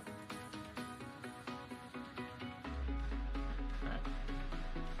 21.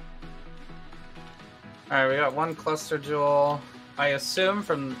 Alright, we got 1 cluster jewel. I assume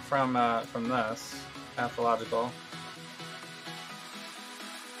from this pathological.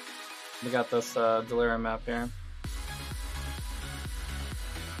 We got this delirium map here.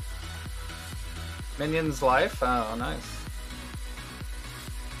 Minion's life? Oh, nice.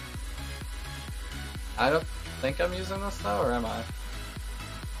 I don't think I'm using this though, or am I?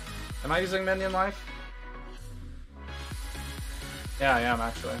 Am I using minion life? Yeah, I am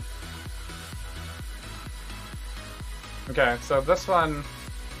actually. Okay, so this one,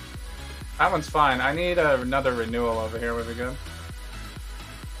 that one's fine. I need another renewal over here would be good.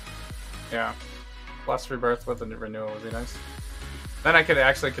 Yeah, plus rebirth with a renewal would be nice. Then I could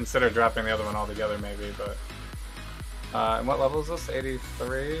actually consider dropping the other one altogether maybe, but... and what level is this?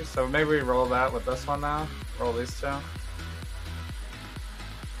 83? So maybe we roll that with this one now? Roll these two. And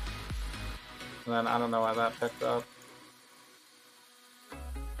then I don't know why that picked up.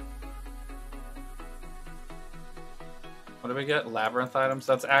 What do we get? Labyrinth items?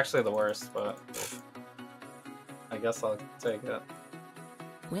 That's actually the worst, but... I guess I'll take it.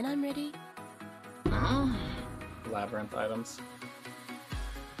 When I'm ready. Labyrinth items.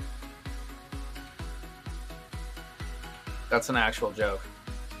 That's an actual joke.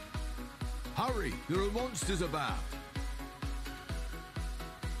 Hurry, there are monsters about.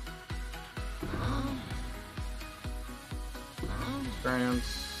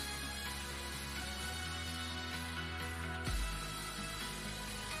 Experience.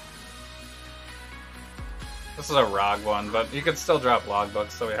 This is a ROG one, but you could still drop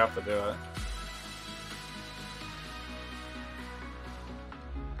logbooks, so we have to do it.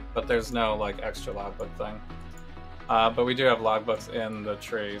 But there's no, like, extra logbook thing. But we do have logbooks in the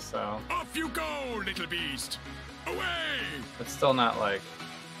tree, so... Off you go, little beast! Away! It's still not, like,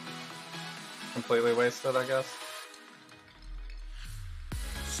 completely wasted, I guess.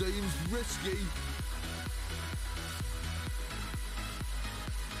 Seems risky.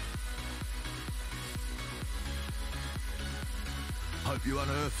 Hope you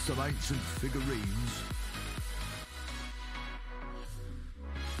unearth some ancient figurines.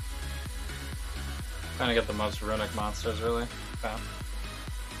 Trying to get the most runic monsters, really. Okay.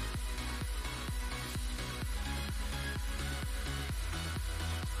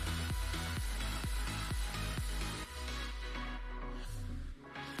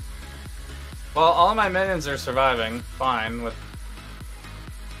 Well, all of my minions are surviving fine with,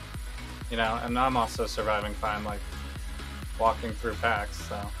 you know, and I'm also surviving fine, like, walking through packs,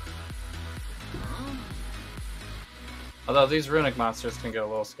 so. Although these runic monsters can get a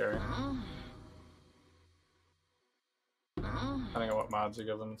little scary. Depending on what mods you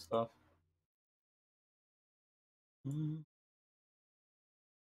give them and stuff.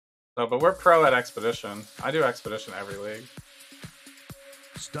 So, but we're pro at Expedition. I do Expedition every league.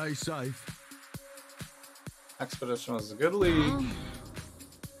 Stay safe. Expedition was a good league.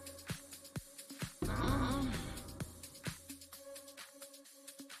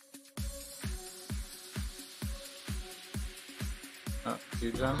 Oh,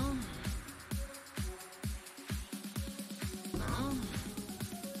 Q-Gen.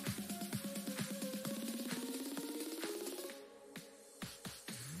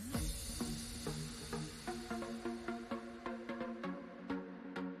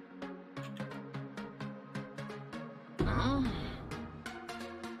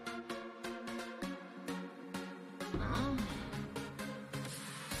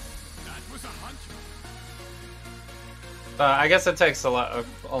 I guess it takes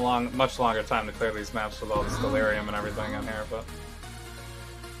much longer time to clear these maps with all this delirium and everything in here, but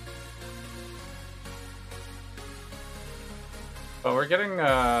we're getting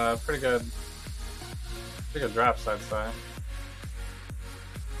pretty good drops, I'd say.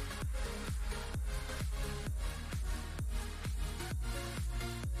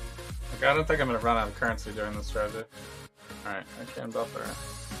 Like, I don't think I'm gonna run out of currency during this strategy. All right, I can buffer.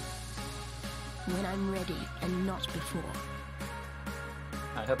 When I'm ready and not before.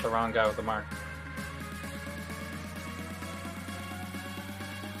 I hit the wrong guy with the mark.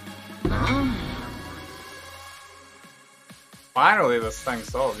 Finally, this thing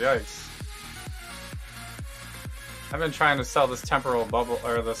sold. Yikes. I've been trying to sell this temporal bubble,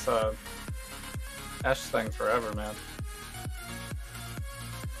 or this Esh thing forever, man.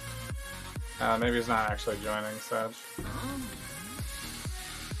 Maybe he's not actually joining, Sag.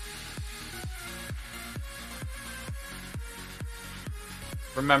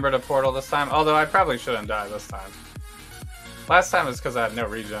 Remember to portal this time, although I probably shouldn't die this time. Last time was because I had no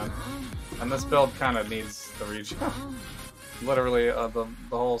regen, and this build kind of needs the regen. Literally, the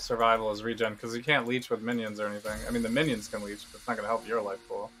whole survival is regen, because you can't leech with minions or anything. I mean, the minions can leech, but it's not going to help your life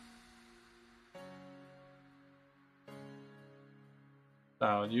pool.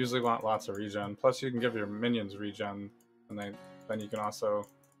 So, you usually want lots of regen. Plus, you can give your minions regen, and then you can also...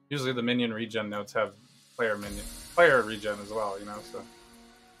 Usually the minion regen nodes have player regen as well, you know, so...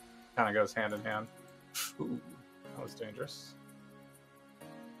 Kind of goes hand in hand. Ooh, that was dangerous.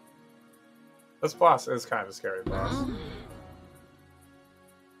 This boss is kind of a scary boss.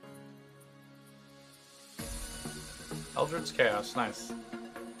 Eldritch Chaos, nice.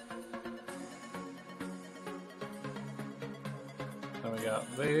 Then we got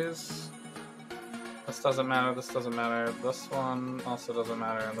these. This doesn't matter, this doesn't matter. This one also doesn't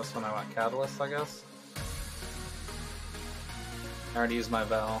matter, and this one I want Catalyst, I guess. I already used my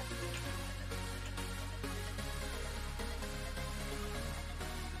Val.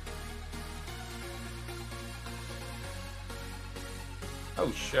 Oh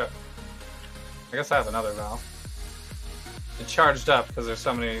shit. I guess I have another Val. It charged up because there's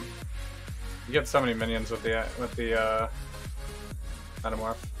so many... You get so many minions with the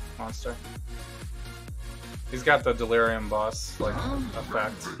Metamorph monster. He's got the Delirium boss, like,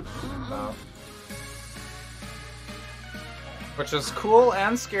 effect. Which is cool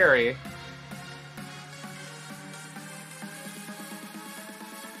and scary.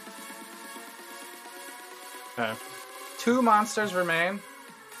 Okay. 2 monsters remain.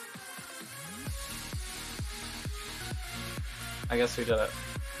 I guess we did it.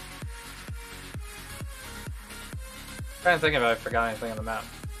 Trying to think if I forgot anything on the map.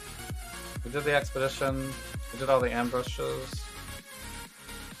 We did the expedition. We did all the ambushes.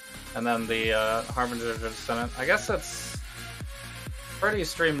 And then the Harbinger Descendant. I guess it's pretty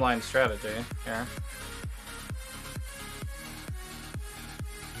streamlined strategy here.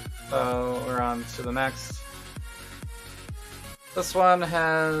 So we're on to the next. This one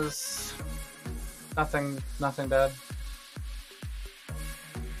has nothing bad.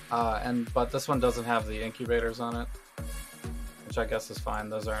 But this one doesn't have the incubators on it, which I guess is fine.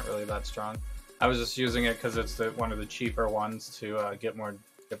 Those aren't really that strong. I was just using it because it's one of the cheaper ones to get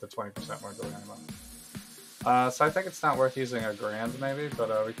the 20% more delirium on. So I think it's not worth using a grand maybe,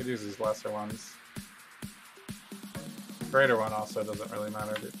 but we could use these lesser ones. Greater one also doesn't really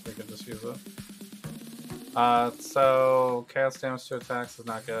matter. We could just use it. So chaos damage to attacks is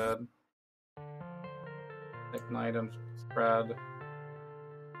not good. Ignite and spread.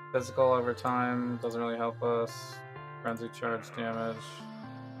 Physical over time doesn't really help us. Frenzy charge damage.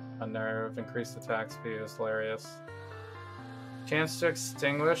 Unnerve. Increased attack speed is hilarious. Chance to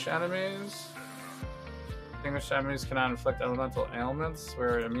extinguish enemies. Extinguished enemies cannot inflict elemental ailments.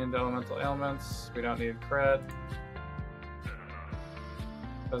 We're immune to elemental ailments. We don't need crit.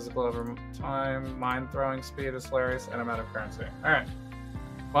 Physical over time. Mind throwing speed is hilarious. And amount of currency. Alright.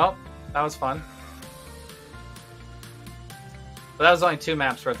 Well, that was fun. But that was only 2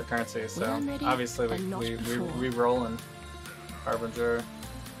 maps worth of currency, so obviously we roll in Harbinger.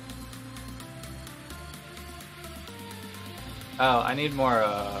 Oh, I need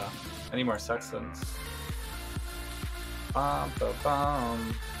more sextons. Bum, bum,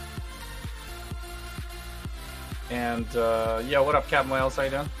 bum. And yo, what up, Captain Wales? How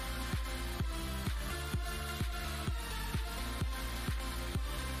you doing?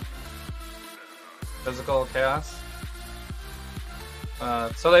 Physical chaos.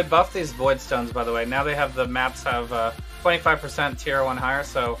 So they buffed these void stones, by the way. Now they have the maps have 25% tier 1 higher,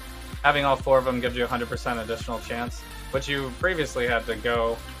 so having all 4 of them gives you 100% additional chance, which you previously had to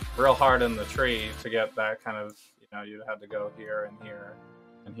go real hard in the tree to get that kind of, you know, you had to go here and here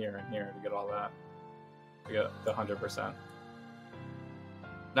and here and here to get all that, to get the 100%.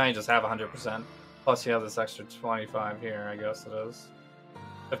 Now you just have 100%, plus you have this extra 25 here, I guess it is.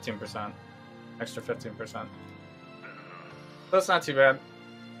 15%. Extra 15%. That's not too bad.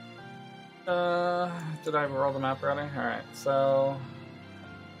 Did I roll the map already? Alright, so...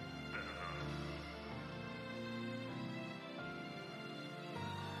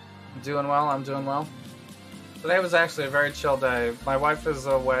 Doing well, I'm doing well. Today was actually a very chill day. My wife is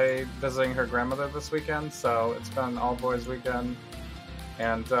away visiting her grandmother this weekend, so it's been all boys weekend.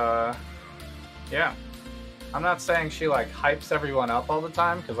 And, yeah. I'm not saying she, like, hypes everyone up all the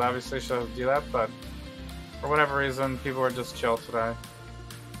time, because obviously she doesn't do that, but for whatever reason, people were just chill today.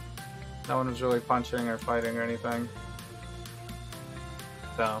 No one was really punching or fighting or anything.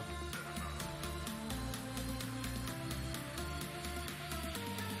 So.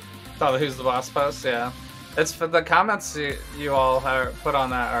 Oh, who's the boss post? Yeah. It's for the comments you all put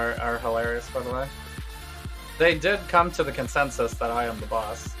on that are hilarious, by the way. They did come to the consensus that I am the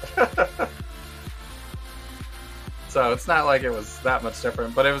boss. So it's not like it was that much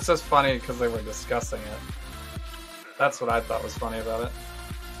different, but it was just funny because they were discussing it. That's what I thought was funny about it.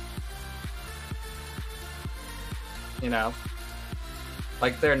 You know?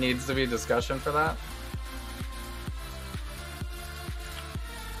 Like, there needs to be discussion for that.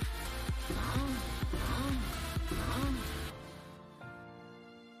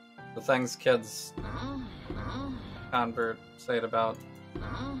 The things kids conversate about.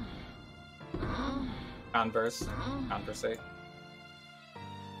 Conversate.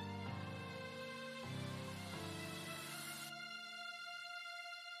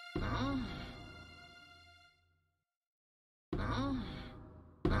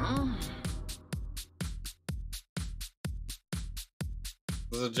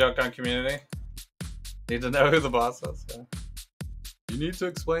 This is a joke on community. Need to know who the boss is. Yeah. You need to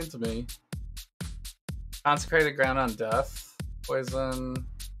explain to me. Consecrated ground on death. Poison.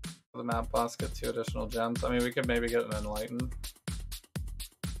 The map boss get 2 additional gems. I mean, we could maybe get an enlighten.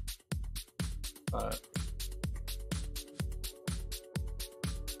 But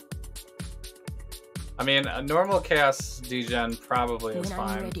I mean, a normal chaos degen probably is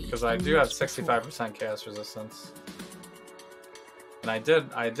fine because I do have 65% chaos resistance. And I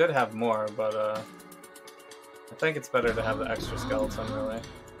did have more, but I think it's better to have the extra skeleton, really.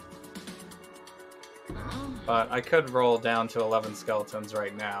 But I could roll down to 11 skeletons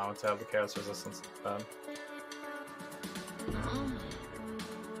right now to have the chaos resistance instead.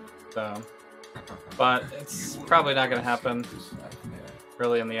 So, but it's probably not going to happen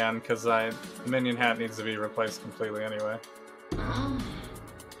really in the end because the minion hat needs to be replaced completely anyway.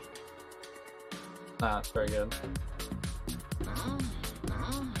 Ah, it's very good.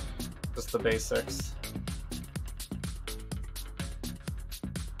 Just the basics.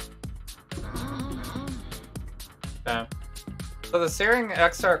 Okay. So the Searing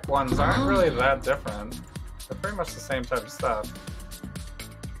Exarch ones aren't really that different. They're pretty much the same type of stuff.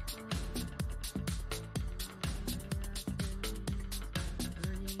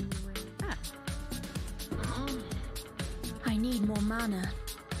 I need more mana.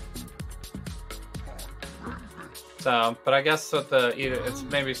 So, but I guess with the it's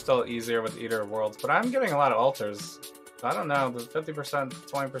maybe still easier with Eater of Worlds, but I'm getting a lot of altars. So I don't know, the 50%,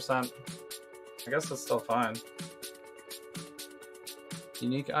 20%, I guess it's still fine.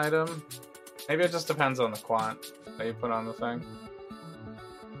 Unique item? Maybe it just depends on the quant that you put on the thing.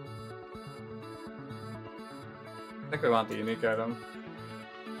 I think we want the unique item.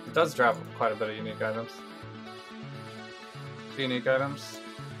 It does drop quite a bit of unique items. Unique items.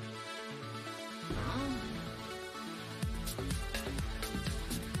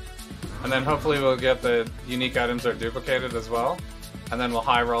 And then hopefully we'll get the unique items are duplicated as well. And then we'll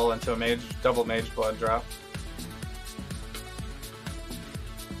high roll into a mage, double mage blood drop.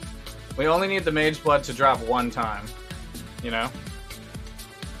 We only need the mage blood to drop one time, you know?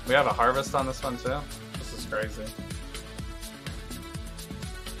 We have a harvest on this one too. This is crazy.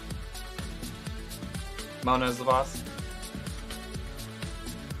 Mona is the boss.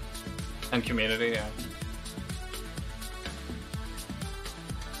 And community, yeah.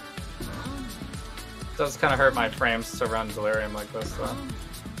 It does kind of hurt my frames to run Delirium like this though.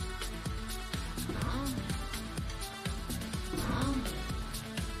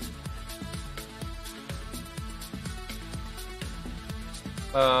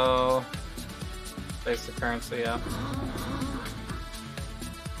 Oh, basic currency, yeah.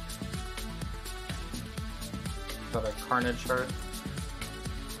 Got a carnage heart.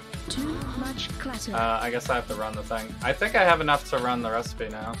 Too much clutter. I guess I have to run the thing. I think I have enough to run the recipe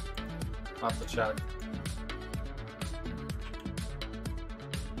now. I'll have to check.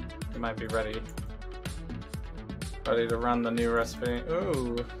 You might be ready. Ready to run the new recipe.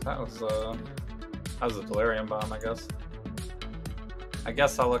 Ooh, that was a delirium bomb, I guess. I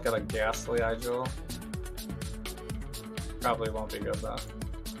guess I'll look at a ghastly eye jewel. Probably won't be good though.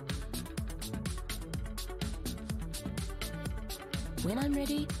 When I'm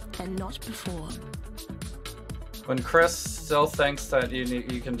ready, and not before. When Chris still thinks that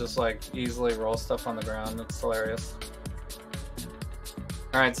you can just like easily roll stuff on the ground, it's hilarious.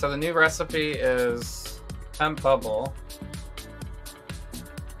 Alright, so the new recipe is temp bubble.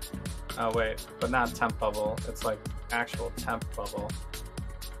 Oh wait, but not temp bubble, it's like actual temp bubble.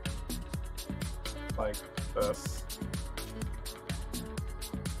 Like this.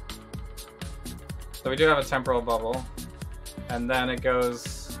 So we do have a temporal bubble. And then it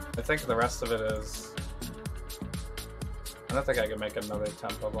goes, I think the rest of it is, I don't think I can make another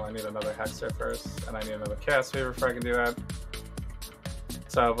temp bubble. I need another hexer first, and I need another chaos fever before I can do that.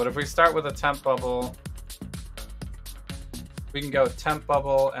 So, but if we start with a temp bubble, we can go temp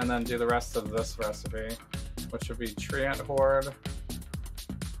bubble and then do the rest of this recipe, which would be Treant Horde,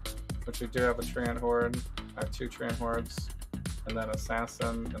 which we do have a Treant Horde. I have 2 Treant Hordes, and then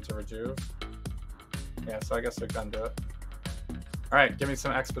Assassin into Rejuve. Yeah, so I guess we can do it. Alright, give me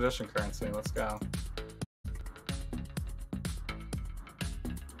some expedition currency, let's go.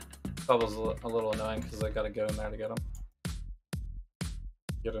 Bubble's a little annoying because I gotta go in there to get him.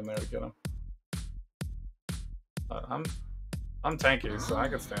 Get in there to get him. I'm tanky, so I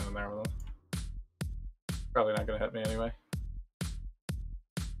could stand in there with him. Probably not gonna hit me anyway.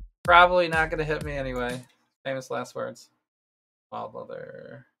 Probably not gonna hit me anyway. Famous last words. Wild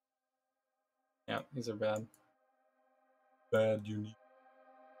leather. Yeah, these are bad. Bad unique.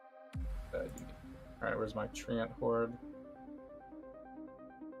 Bad unique. Alright, where's my Treant Horde?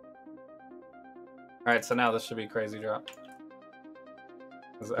 Alright, so now this should be crazy drop.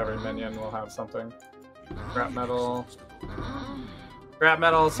 Because every minion will have something. Scrap metal. Scrap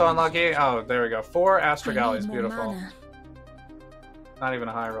metal is so unlucky. Oh, there we go. 4 Astrogalies, beautiful. Not even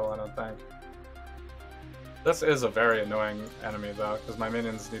a high roll, I don't think. This is a very annoying enemy though, because my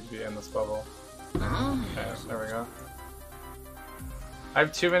minions need to be in this bubble. Okay, there we go. I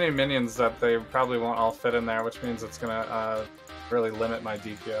have too many minions that they probably won't all fit in there, which means it's gonna really limit my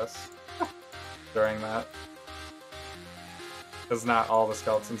DPS during that. Because not all the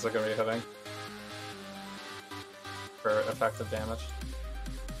skeletons are gonna be hitting for effective damage.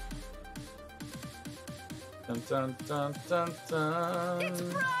 Dun dun dun dun dun. It's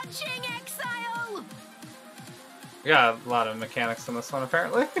branching, Exile! We got a lot of mechanics in this one,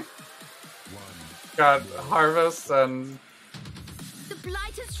 apparently. Got harvest and The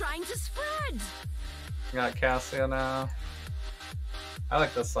blight is trying to spread! got Cassia now. I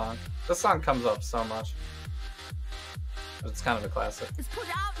like this song. This song comes up so much. But it's kind of a classic. Let's put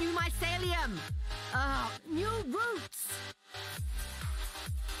out new mycelium! New roots!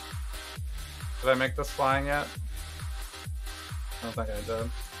 Did I make this flying yet? I don't think I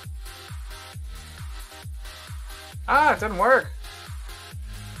did. Ah, it didn't work!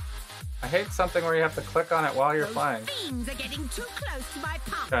 I hate something where you have to click on it while you're flying. Fiends are getting too close to my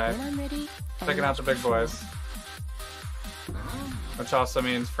pump. Okay. When I'm ready, Taking out the big boys. Which also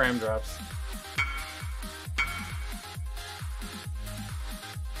means frame drops.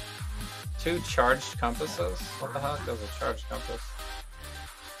 Two charged compasses? What the heck is a charged compass?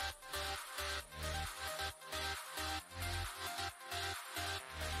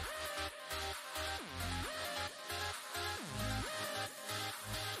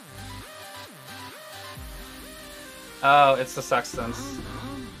 Oh, it's the Sextants.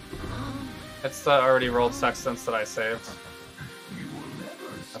 It's the already rolled Sextants that I saved.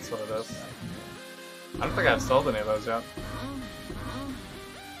 That's what it is. I don't think I've sold any of those yet.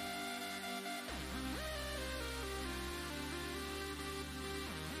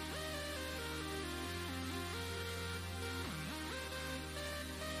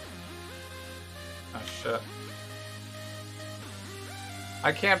 Oh shit.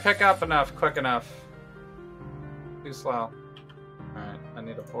 I can't pick up enough, quick enough. Too slow. Alright, I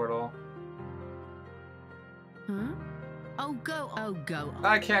need a portal. Hmm? Oh, go. Oh, go.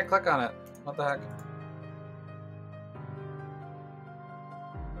 I can't click on it. What the heck?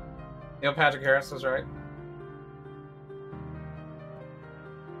 Neil Patrick Harris was right.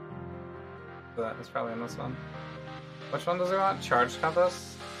 That's probably in this one. Which one does he want? Charge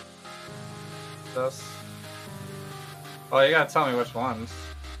compass? This? Oh, you gotta tell me which ones.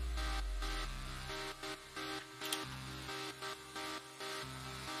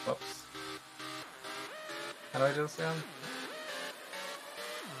 Whoops. How do I do this again?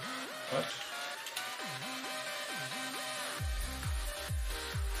 Which?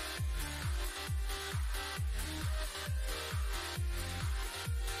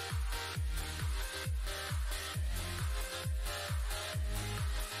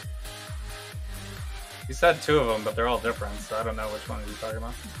 You said two of them, but they're all different, so I don't know which one you're talking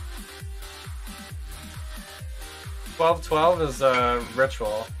about. 1212 is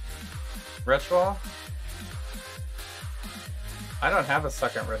ritual. Ritual? I don't have a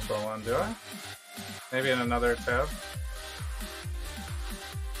second ritual one, do I? Maybe in another tab?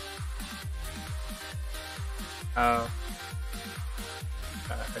 Oh.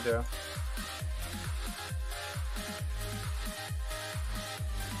 I do.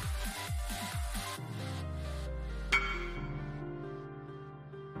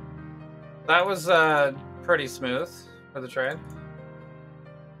 That was pretty smooth for the trade.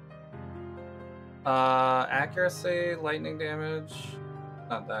 Accuracy, lightning damage,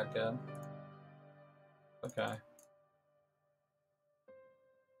 not that good. Okay.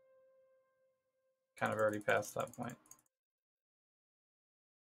 Kind of already past that point.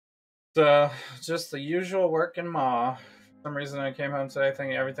 So, just the usual work in Maw. For some reason I came home today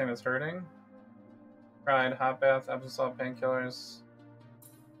thinking everything was hurting. Tried hot bath, Epsom salt, painkillers.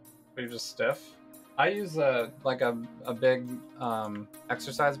 But you're just stiff. I use a big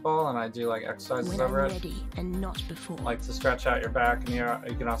exercise ball, and I do like exercises over it. Ready and not before. Like to stretch out your back, and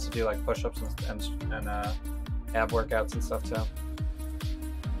you can also do like push-ups and ab workouts and stuff too.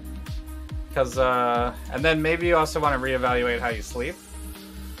 Because and then maybe you also want to reevaluate how you sleep.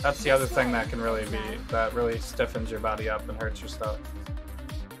 That's the other thing that can really really stiffens your body up and hurts your stuff.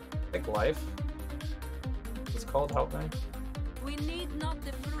 I think life. Does cold help me? We need not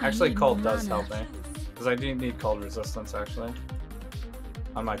Actually, cold does help me. Because I do need cold resistance, actually.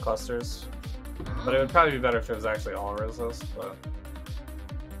 On my clusters. But it would probably be better if it was actually all resist, but...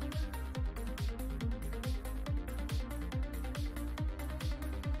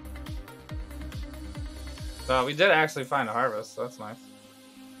 So we did actually find a harvest, so that's nice.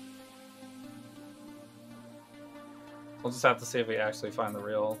 We'll just have to see if we actually find the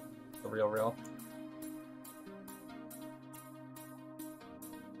real.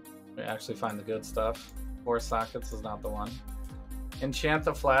 We actually find the good stuff. 4 sockets is not the one. Enchant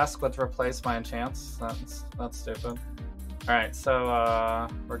the flask with replace my enchants. That's stupid. Alright, so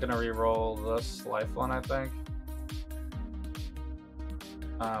we're gonna re-roll this life one, I think.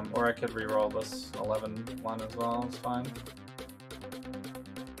 Or I could re-roll this 11 one as well, it's fine.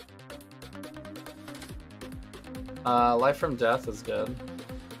 Life from death is good.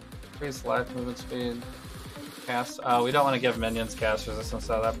 Increase life, movement speed. Cast. We don't want to give minions cast resistance,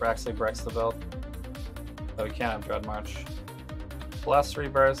 so that actually breaks the build. So we can't have Dread March. Bless,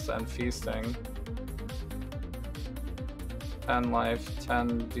 Rebirth, and Feasting. 10 life,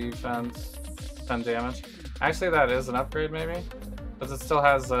 10 defense, 10 damage. Actually, that is an upgrade, maybe? Because it still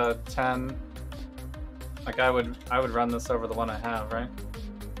has 10. Like, I would run this over the one I have, right?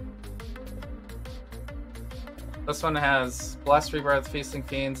 This one has Bless, Rebirth, Feasting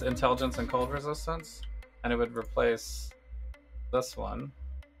Fiends, Intelligence, and Cold Resistance. And it would replace this one.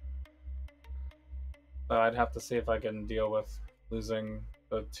 So I'd have to see if I can deal with losing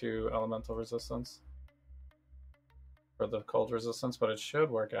the 2 elemental resistance for the cold resistance, but it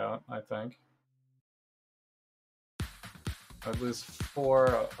should work out, I think. I'd lose 4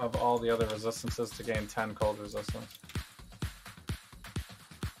 of all the other resistances to gain 10 cold resistance.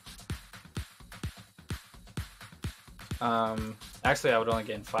 Actually, I would only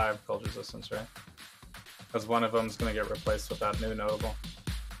gain 5 cold resistance, right? Because one of them is going to get replaced with that new notable.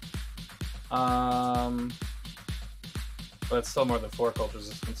 but it's still more than 4 cold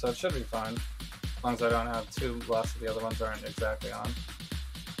resistance, so it should be fine. As long as I don't have 2 less of the other ones aren't exactly on.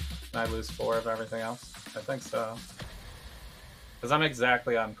 And I lose 4 of everything else. I think so. Because I'm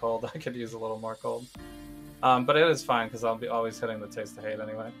exactly on cold. I could use a little more cold. But it is fine because I'll be always hitting the taste of hate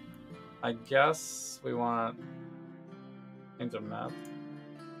anyway. I guess we want change of map.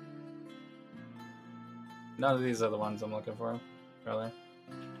 None of these are the ones I'm looking for, really.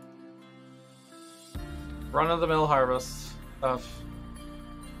 Run-of-the-mill harvest stuff.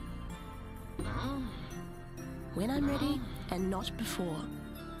 When I'm ready and not before.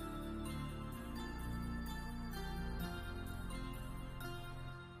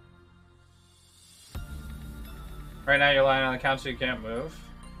 Right now you're lying on the couch so you can't move.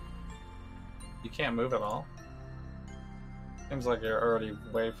 You can't move at all. Seems like you're already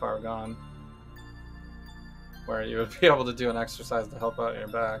way far gone. Where you would be able to do an exercise to help out your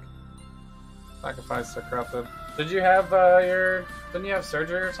back. Sacrifice to corrupted. Did you have didn't you have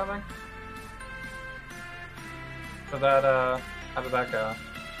surgery or something? For that, how did that go?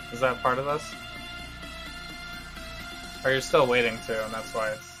 Is that part of this? Or you're still waiting to, and that's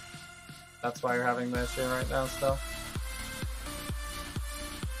why you're having the issue right now still?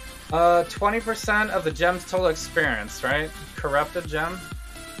 20% of the gem's total experience, right? Corrupted gem?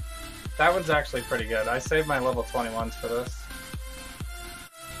 That one's actually pretty good. I saved my level 21s for this.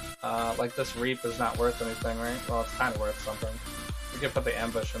 Like this reap is not worth anything, right? Well, it's kind of worth something. We could put the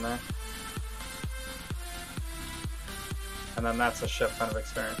ambush in there. And then that's a ship kind of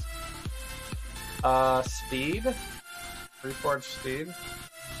experience. Speed? Reforged speed?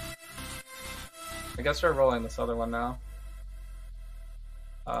 I guess we're rolling this other one now.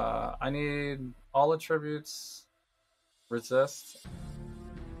 I need all attributes, resist.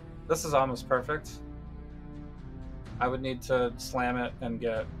 This is almost perfect. I would need to slam it and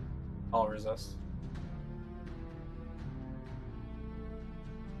get all resist.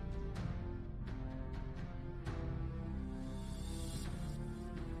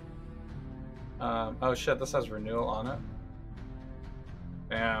 Oh shit, this has renewal on it.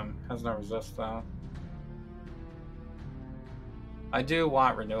 Damn, has no resist though. I do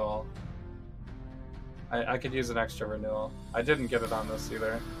want renewal. I could use an extra renewal. I didn't get it on this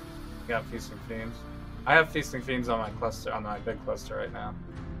either. I got Feasting Fiends. I have Feasting Fiends on my cluster, on my big cluster right now.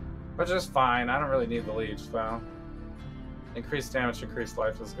 Which is fine, I don't really need the leech though. Increased damage, increased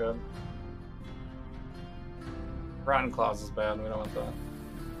life is good. Rotten Claws is bad, we don't want that.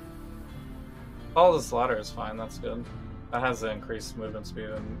 All the Slaughter is fine, that's good. That has the increased movement speed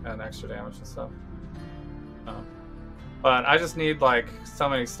and extra damage and stuff. But I just need like so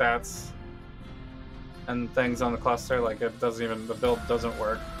many stats and things on the cluster, like it doesn't even, the build doesn't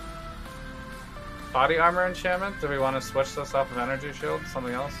work. Body armor enchantment? Do we want to switch this off of energy shield?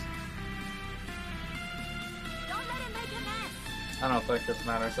 Something else? Don't let him make a mess. I don't think it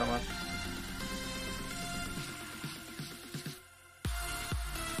matters so much.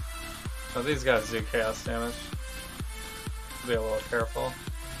 So these guys do chaos damage. Be a little careful.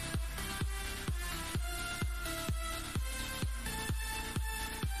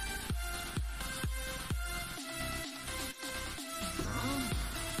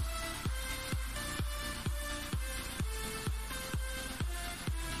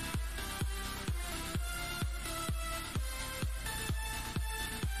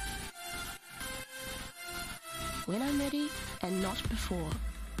 When I'm ready and not before.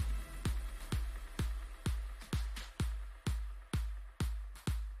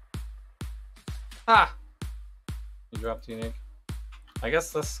 Ah! You dropped unique. I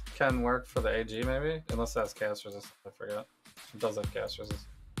guess this can work for the AG maybe? Unless it has chaos resist, I forget. It does have chaos resist.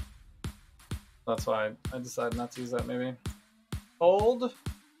 That's why I decided not to use that maybe. Hold!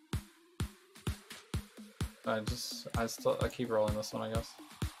 I keep rolling this one, I guess.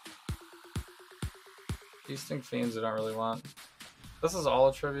 Feasting Fiends I don't really want. This is all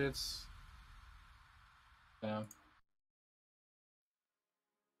attributes. Damn.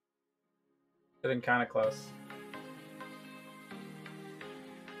 Getting kind of close.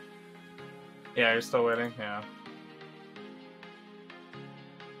 Yeah, you're still waiting? Yeah.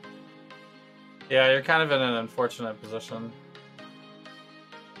 Yeah, you're kind of in an unfortunate position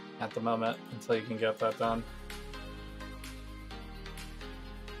at the moment until you can get that done.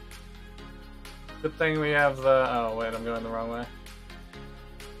 Good thing we have the... Oh, wait, I'm going the wrong way.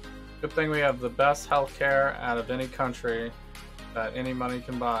 Good thing we have the best healthcare out of any country that any money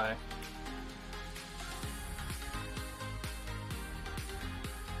can buy.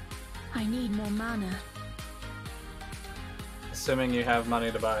 I need more mana. Assuming you have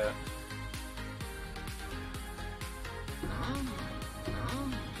money to buy it.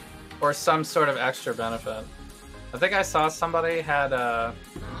 Or some sort of extra benefit. I think I saw somebody had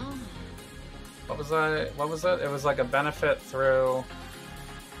what was it? It was like a benefit through,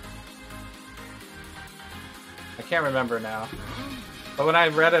 I can't remember now. But when I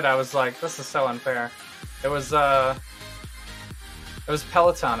read it, I was like, this is so unfair. It was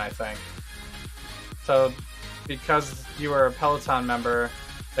Peloton, I think. So because you were a Peloton member,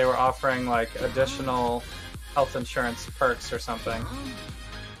 they were offering like additional health insurance perks or something,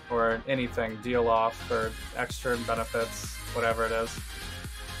 or anything, deal off or extra benefits, whatever it is.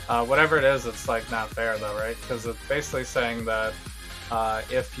 Whatever it is, it's like not fair though, right? Because it's basically saying that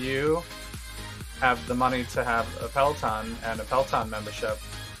if you have the money to have a Peloton and a Peloton membership,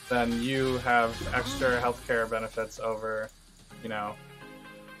 then you have extra healthcare benefits over, you know,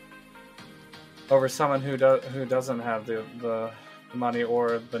 over someone who doesn't have the money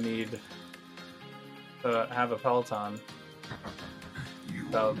or the need to have a Peloton.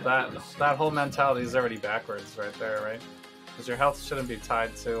 So that whole mentality is already backwards right there, right? Because your health shouldn't be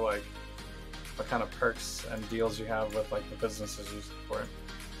tied to like what kind of perks and deals you have with like the businesses you support.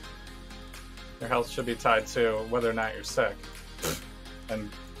 Your health should be tied to whether or not you're sick, and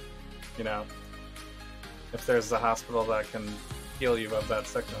you know, if there's a hospital that can heal you of that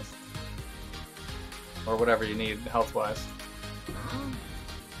sickness or whatever you need health-wise.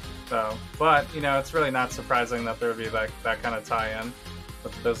 So, but you know, it's really not surprising that there would be that kind of tie-in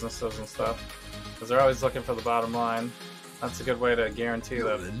with the businesses and stuff, because they're always looking for the bottom line. That's a good way to guarantee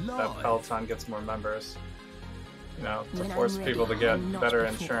that Peloton gets more members. You know, to force people to get better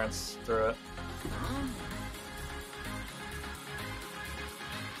insurance through it.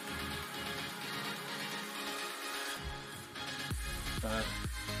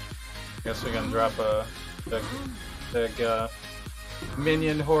 Guess we can drop a big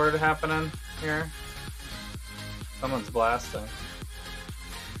minion horde happening here. Someone's blasting.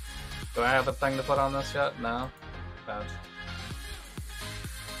 Do I have a thing to put on this yet? No. Bad.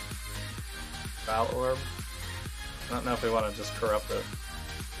 Foul orb. I don't know if we want to just corrupt it.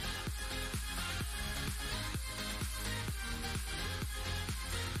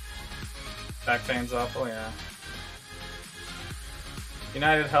 Back pain's awful, yeah.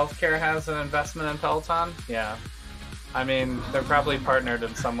 United Healthcare has an investment in Peloton? Yeah. I mean, they're probably partnered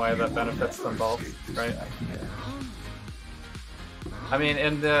in some way that benefits them both, right? I mean,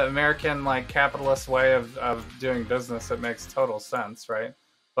 in the American, like, capitalist way of doing business, it makes total sense, right?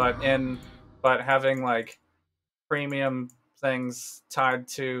 But having, like, premium things tied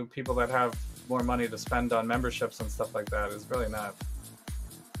to people that have more money to spend on memberships and stuff like that is really not...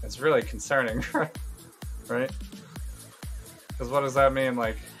 It's really concerning, right? Because what does that mean?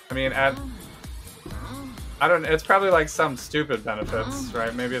 Like, I mean, I don't. It's probably like some stupid benefits,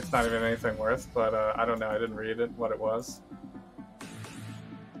 right? Maybe it's not even anything worth, but I don't know. I didn't read it what it was.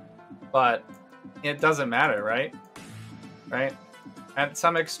 But it doesn't matter, right? Right? At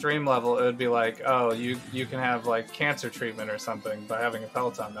some extreme level, it would be like, oh, you can have like cancer treatment or something by having a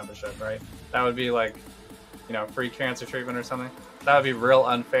Peloton membership, right? That would be like, you know, free cancer treatment or something. That would be real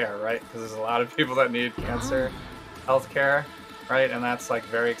unfair, right? Because there's a lot of people that need cancer healthcare, right? And that's like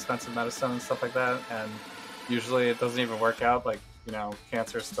very expensive medicine and stuff like that. And usually it doesn't even work out. Like, you know,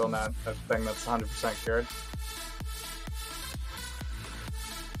 cancer is still not a thing that's 100% cured.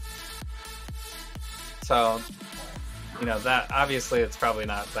 So, you know, that obviously it's probably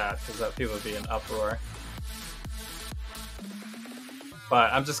not that, because that people would be in uproar.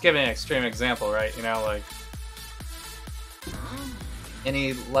 But I'm just giving an extreme example, right? You know, like,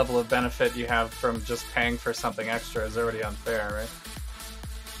 any level of benefit you have from just paying for something extra is already unfair, right?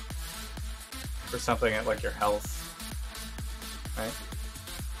 For something at like your health, right?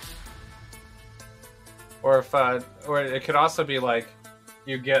 Or if, or it could also be like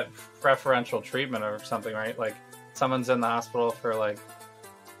you get preferential treatment or something, right? Like someone's in the hospital for like,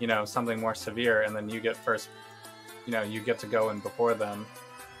 you know, something more severe, and then you get first, you know, you get to go in before them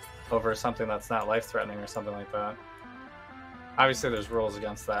over something that's not life-threatening or something like that. Obviously, there's rules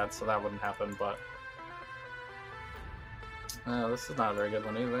against that, so that wouldn't happen, but... Oh, this is not a very good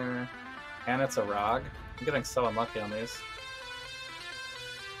one either. And it's a Rog. I'm getting so unlucky on these.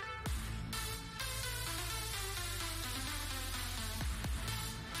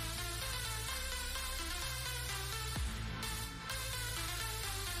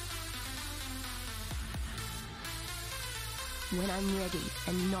 When I'm ready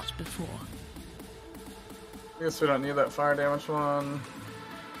and not before. I guess we don't need that fire damage one.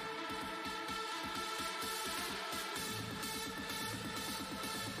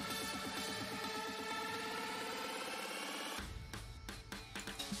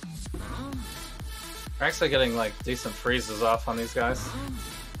 We're actually getting like decent freezes off on these guys,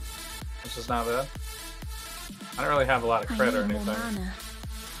 which is not bad. I don't really have a lot of I crit or need more anything. mana.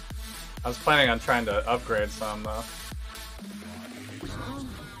 I was planning on trying to upgrade some though.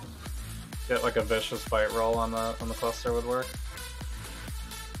 Get like a vicious bite roll on the cluster would work.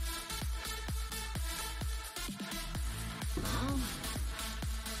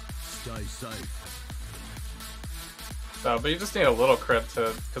 Stay safe. So, but you just need a little crit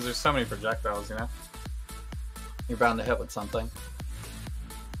to, because there's so many projectiles, you know? You're bound to hit with something.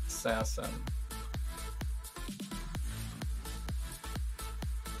 Assassin.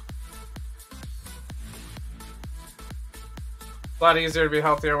 A lot easier to be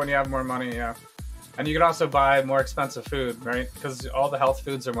healthier when you have more money, yeah. And you can also buy more expensive food, right? Because all the health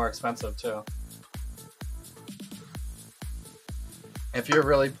foods are more expensive too. If you're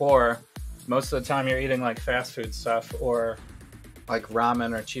really poor, most of the time you're eating like fast food stuff or like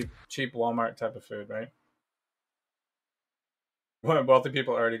ramen or cheap Walmart type of food, right? When wealthy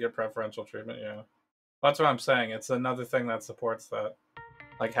people already get preferential treatment, yeah. That's what I'm saying. It's another thing that supports that,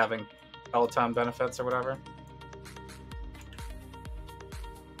 like having Peloton benefits or whatever.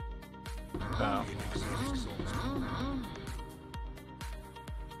 So.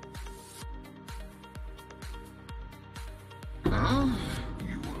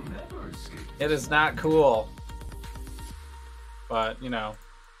 It is not cool. But, you know.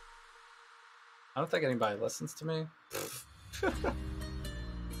 I don't think anybody listens to me.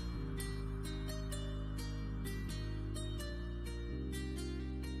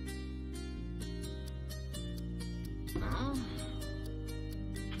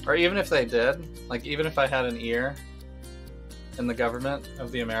 Or even if they did, like even if I had an ear in the government,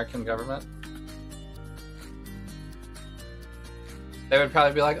 of the American government, they would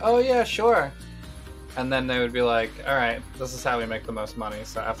probably be like, oh yeah, sure. And then they would be like, alright, this is how we make the most money,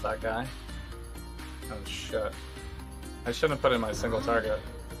 so F that guy. Oh shit. I shouldn't have put in my single target.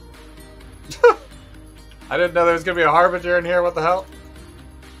 I didn't know there was gonna be a Harbinger in here, what the hell?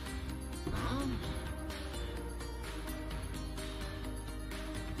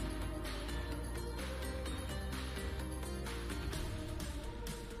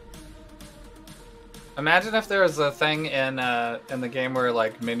 Imagine if there was a thing in the game where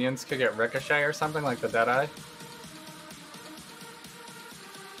like minions could get ricochet or something, like the Deadeye.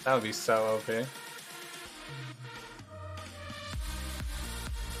 That would be so OP.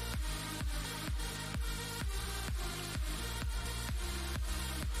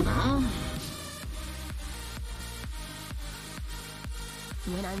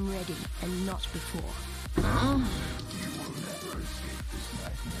 When I'm ready and not before.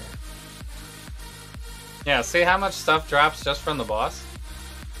 Yeah, see how much stuff drops just from the boss?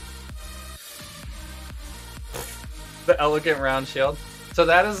 The elegant round shield. So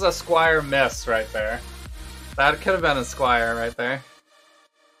that is a Squire miss right there. That could have been a Squire right there.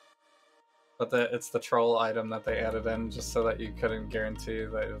 But it's the troll item that they added in just so that you couldn't guarantee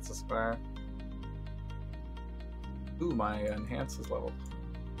that it's a Squire. Ooh, my enhance is leveled.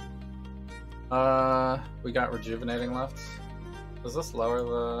 We got rejuvenating left. Does this lower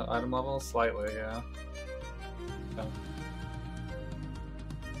the item level? Slightly, yeah. Okay.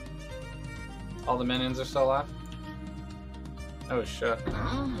 All the minions are still alive? Oh shit.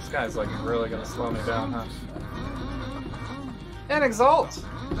 This guy's like really gonna slow me down, huh? And Exalt!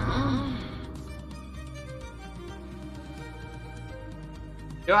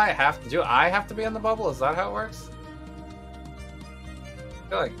 Do I have to be in the bubble? Is that how it works? I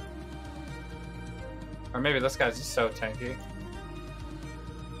feel like... Or maybe this guy's just so tanky.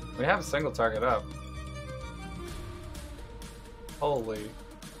 We have a single target up. Holy.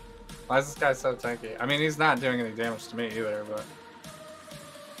 Why is this guy so tanky? I mean, he's not doing any damage to me either, but...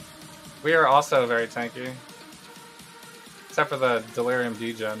 We are also very tanky. Except for the Delirium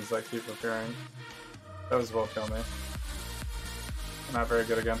degens that keep appearing. Those will kill me. I'm not very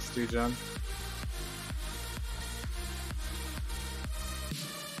good against degen.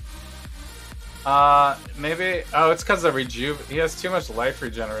 Maybe... Oh, it's because of he has too much life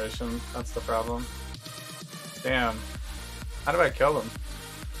regeneration. That's the problem. Damn. How do I kill him?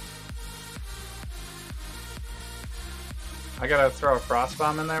 I gotta throw a frost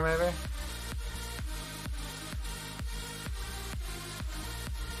bomb in there, maybe?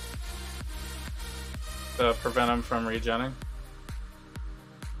 To prevent him from regenning.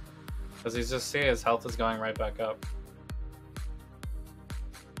 Because he's just, see, his health is going right back up.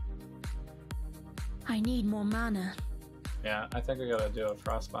 I need more mana. Yeah, I think we gotta do a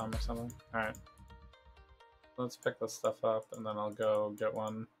frost bomb or something. Alright. Let's pick this stuff up, and then I'll go get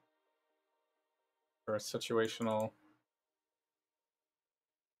one for a situational.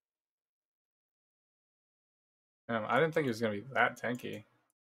 Damn, I didn't think he was gonna be that tanky.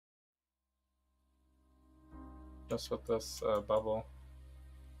 just with this bubble.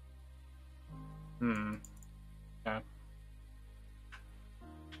 Okay.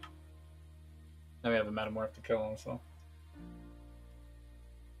 Now we have the metamorph to kill him, so.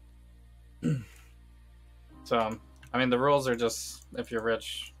 So, I mean, the rules are just, if you're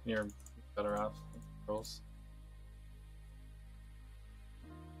rich, you're better off. Rules.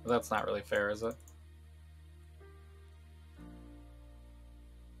 But that's not really fair, is it?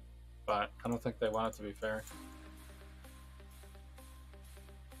 But I don't think they want it to be fair.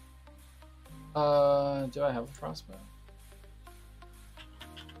 Do I have a frostbite?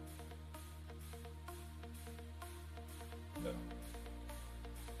 No.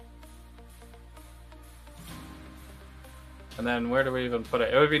 And then where do we even put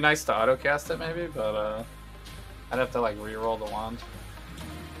it? It would be nice to autocast it maybe, but I'd have to like re-roll the wand.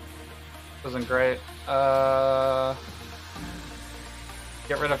 Wasn't great.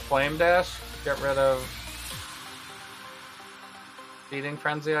 Get rid of Flame Dash. Get rid of Feeding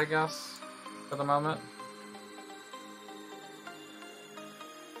Frenzy, I guess, for the moment.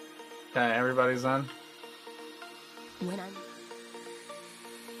 Okay, everybody's in. When I'm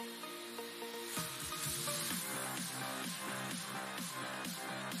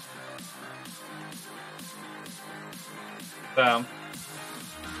So,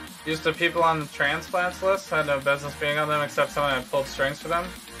 used to people on the transplants list had no business being on them except someone had pulled strings for them.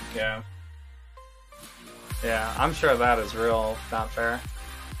 Yeah. Yeah, I'm sure that is real not fair.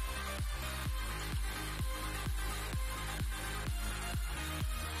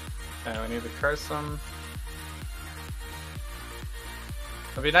 Okay, we need to curse them.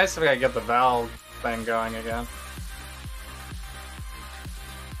 It'd be nice if I could get the Val thing going again.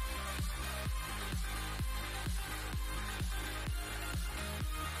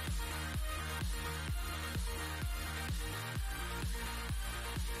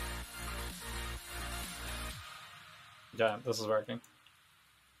 Yeah, this is working.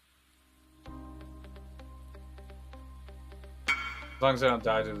 As long as I don't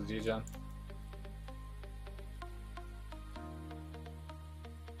die to the degen.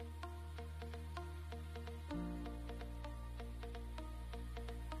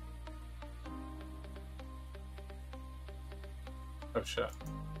 Oh shit.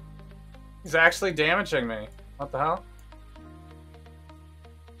 He's actually damaging me. What the hell?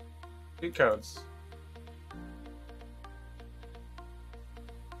 Cheat codes.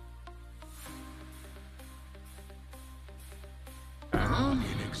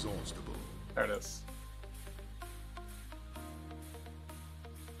 Inexhaustible. There it is.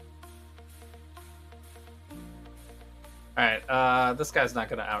 Alright, this guy's not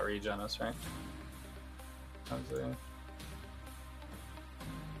gonna out-regen us, right?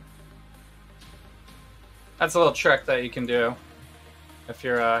 That's a little trick that you can do if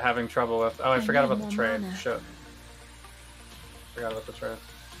you're having trouble with... Oh, I forgot about the trade. Shit. Forgot about the trade.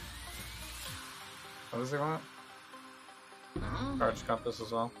 What does he want? Charge compass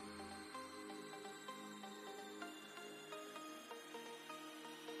as well.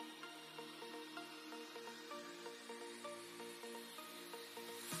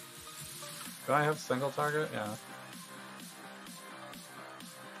 Do I have single target? Yeah.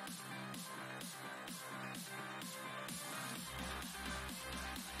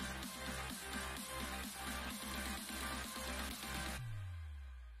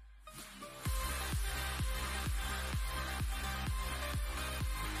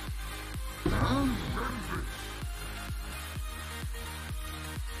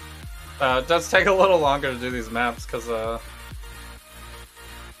 It does take a little longer to do these maps because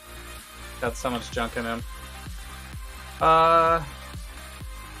got so much junk in him. I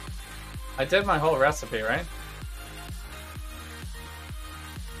did my whole recipe, right?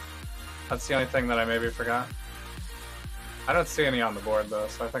 That's the only thing that I maybe forgot. I don't see any on the board though,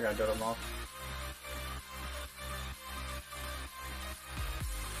 so I think I did them all.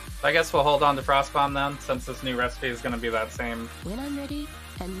 I guess we'll hold on to Frostbomb then, since this new recipe is going to be that same. when I'm ready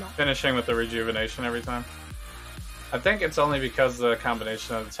and not Finishing with the rejuvenation every time. I think it's only because the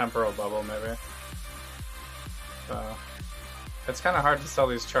combination of the temporal bubble, maybe. So it's kind of hard to sell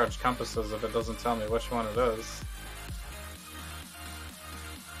these charged compasses if it doesn't tell me which one it is.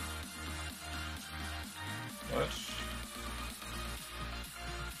 Which?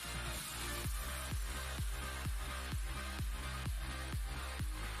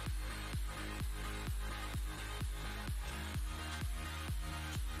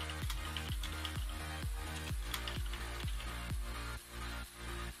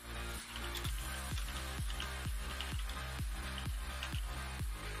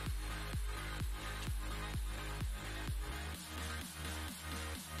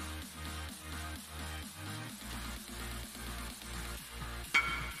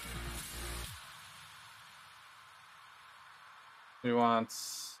 We want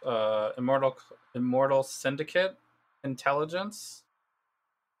Immortal Syndicate Intelligence.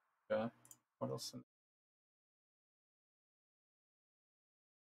 Okay. Immortal Syndicate.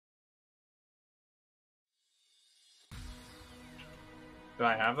 Do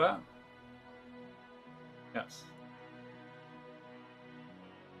I have that? Yes.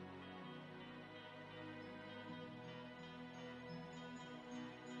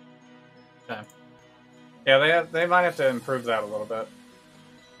 Okay. Yeah, they might have to improve that a little bit.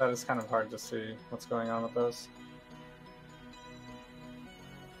 That is kind of hard to see what's going on with those.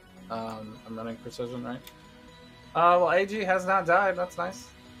 I'm running precision, right? Well, AG has not died. That's nice.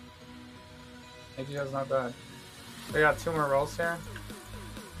 AG has not died. We got 2 more rolls here.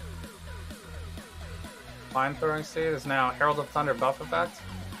 Fine Throwing Seed is now Herald of Thunder buff effect.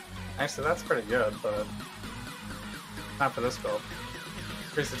 Actually, that's pretty good, but not for this build.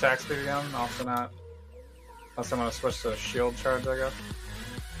 Increased attack speed again, also not. Unless I want to switch to shield charge, I guess.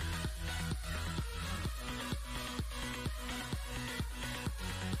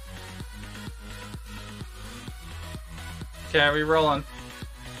 Okay, re-rolling.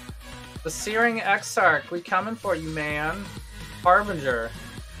 The Searing Exarch, we coming for you, man. Harbinger.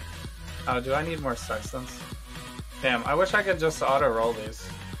 Oh, do I need more Sextants? Damn, I wish I could just auto-roll these.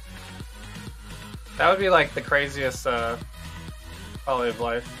 That would be like the craziest quality of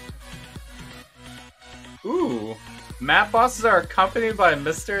life. Ooh. Map bosses are accompanied by a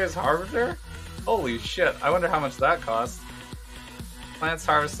mysterious harbinger? Holy shit, I wonder how much that costs. Plants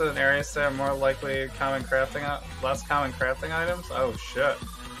harvested in areas that are more likely common crafting less common crafting items? Oh shit.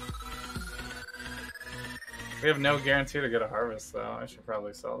 We have no guarantee to get a harvest though. I should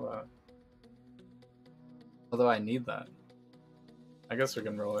probably sell that. Although I need that. I guess we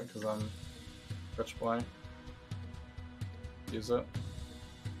can roll it because I'm rich boy. Use it.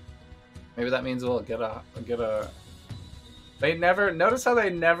 Maybe that means we'll get a They never notice how they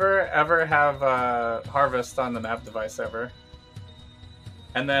never ever have harvest on the map device ever.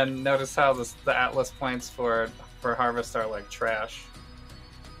 And then notice how the Atlas points for harvest are like trash.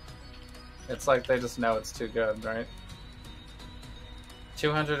 It's like they just know it's too good, right?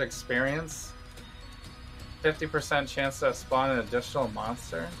 200 experience, 50% chance to spawn an additional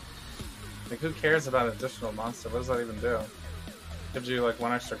monster. Like, who cares about an additional monster? What does that even do? Gives you like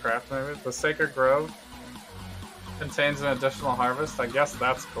 1 extra craft maybe? The Sacred Grove contains an additional harvest. I guess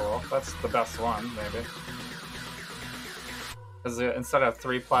that's cool. That's the best one, maybe. Because instead of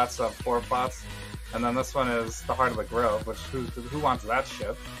 3 plots, you have 4 plots. And then this one is the Heart of the Grove, which who wants that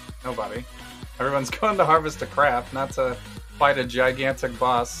shit? Nobody. Everyone's going to harvest to craft, not to fight a gigantic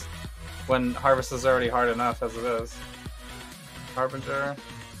boss when harvest is already hard enough as it is. Harbinger.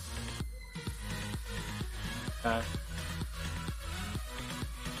 Okay.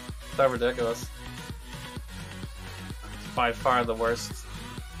 So ridiculous. By far the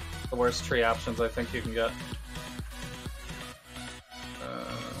worst tree options I think you can get.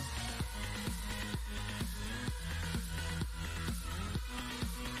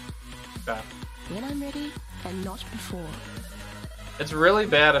 Okay. When I'm ready, and not before. It's really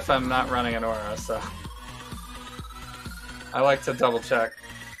bad if I'm not running an aura, so I like to double check.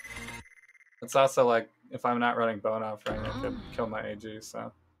 It's also like if I'm not running bone offering, it could kill my AG,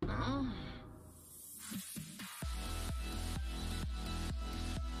 so.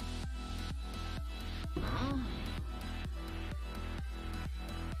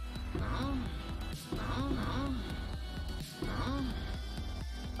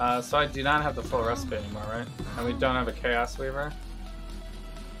 So I do not have the full recipe anymore, right? And we don't have a Chaos Weaver.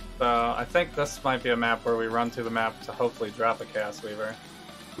 So I think this might be a map where we run through the map to hopefully drop a Chaos Weaver.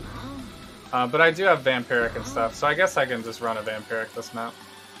 But I do have Vampiric and stuff, so I guess I can just run a Vampiric this map.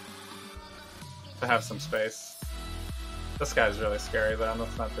 To have some space. This guy's really scary though,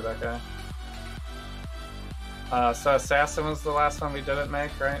 let's not do that guy. So Assassin was the last one we didn't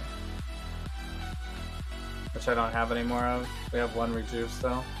make, right? Which I don't have any more of. We have 1 rejuve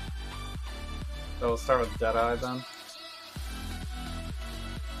still. So we'll start with Deadeye then.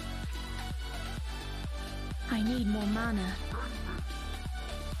 I need more mana.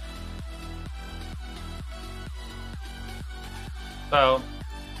 So,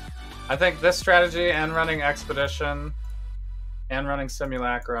 I think this strategy and running Expedition and running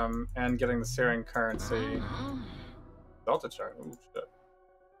Simulacrum and getting the Searing Currency. Delta chart. Ooh, shit.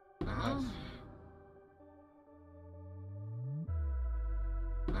 Nice.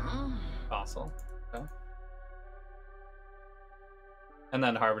 Fossil. Okay. And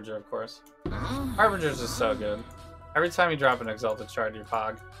then Harbinger, of course. Harbinger's just so good. Every time you drop an Exalted Shard, you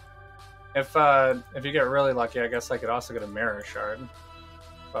pog. If you get really lucky, I guess I could also get a Mirror Shard.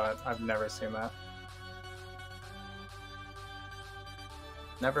 But I've never seen that.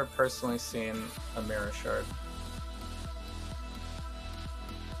 Never personally seen a mirror shard.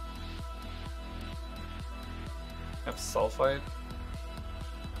 Have sulfite.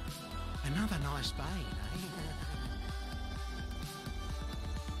 Another nice bane, eh?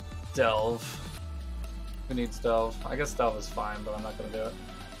 Delve. Who needs delve? I guess delve is fine, but I'm not gonna do it.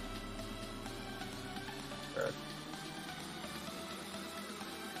 Sure.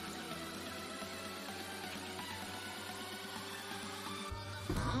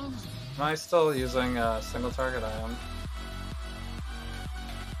 Am I still using single target? I am.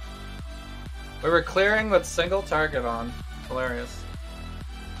 We were clearing with single target on. Hilarious.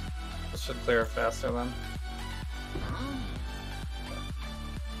 This should clear faster then.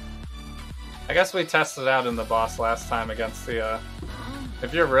 I guess we tested out in the boss last time against the,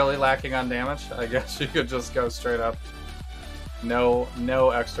 if you're really lacking on damage, I guess you could just go straight up. No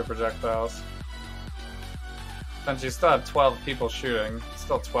extra projectiles. Since you still have 12 people shooting,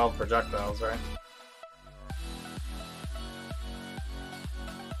 still 12 projectiles, right?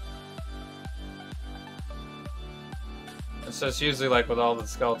 It's just usually like with all the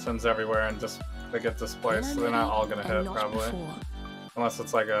skeletons everywhere and just they get displaced, so they're not all gonna hit probably. Unless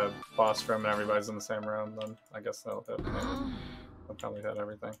it's like a boss room and everybody's in the same room, then I guess they'll hit. Maybe. They'll probably hit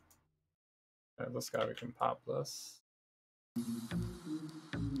everything. Okay, this guy we can pop this.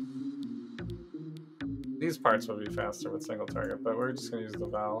 These parts would be faster with single target, but we're just gonna use the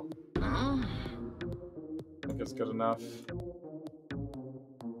Val. I think it's good enough.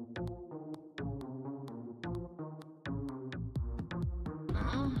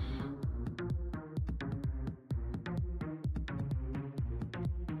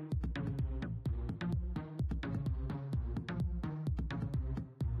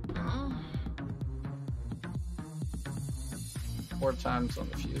 Four times on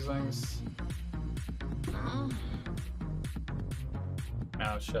the fusings.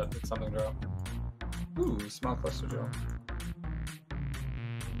 Oh shit, did something drop? Ooh, small cluster drill.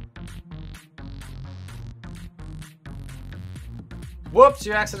 Whoops,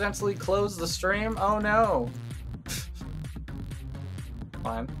 you accidentally closed the stream? Oh no!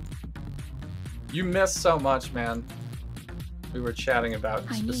 Fine. You missed so much, man. We were chatting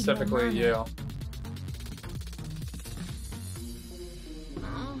about specifically you.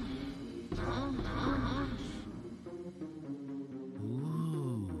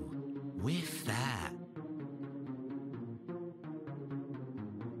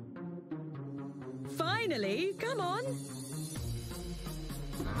 Finally, come on.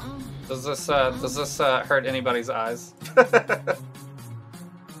 Does this hurt anybody's eyes?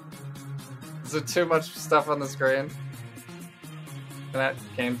 Is it too much stuff on the screen? Can that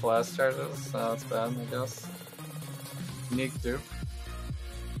gain flash charges? Oh, that's bad, I guess. Unique dupe.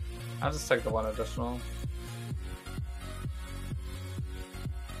 I'll just take the one additional.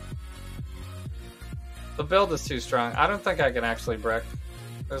 The build is too strong. I don't think I can actually brick.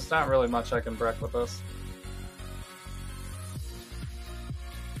 There's not really much I can brick with this.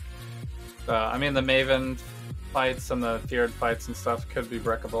 I mean, the Maven fights and the Feared fights and stuff could be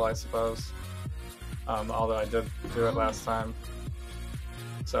brickable, I suppose. Although I did do it last time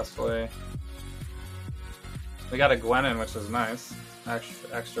successfully. We got a Gwenin, which is nice.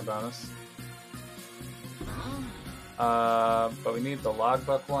 Extra bonus. But we need the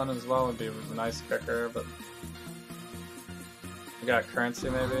logbook one as well. Would be a nice kicker, but we got currency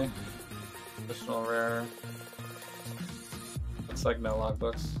maybe. Additional rare. Looks like no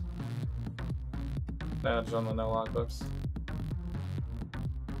logbooks. Badge on the no logbooks.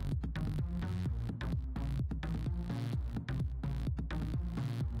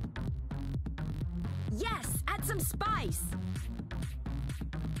 Yes, add some spice.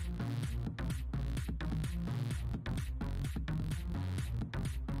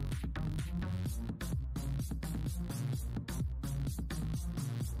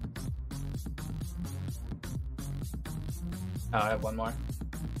 Oh, I have one more.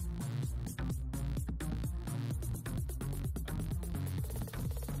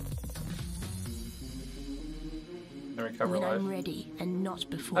 Recover when life. I'm ready and not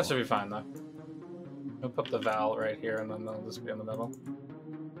before. That should be fine though. We'll put the Val right here and then they'll just be in the middle.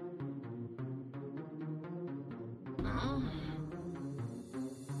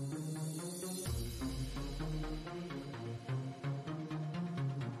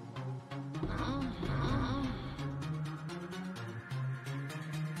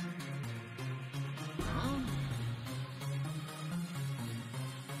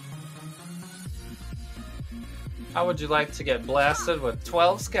 How would you like to get blasted with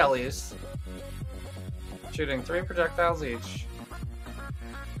 12 Skellys? Shooting 3 projectiles each.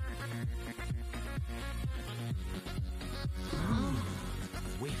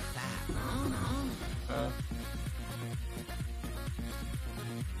 whiff that.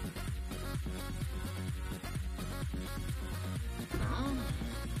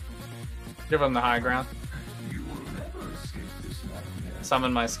 Give him the high ground.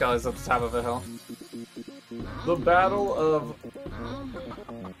 Summon my Skellies at the top of a hill. The Battle of...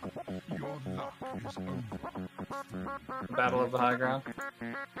 Battle of the High Ground.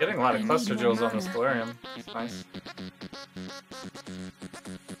 Getting a lot of cluster jewels on this Delirium. Nice.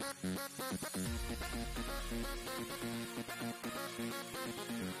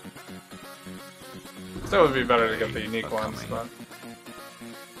 Still would be better to get the unique ones, but...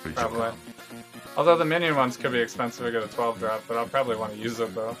 Probably. Although the minion ones could be expensive to get a 12 drop, but I'll probably want to use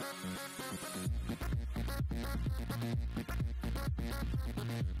it though.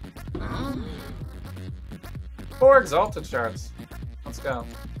 Four exalted shards. Let's go.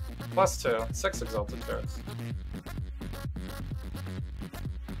 +2. 6 exalted shards.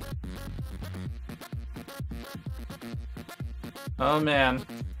 Oh man.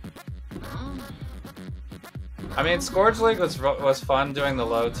 I mean, Scourge League was fun doing the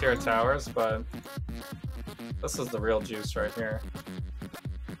low tier towers, but this is the real juice right here.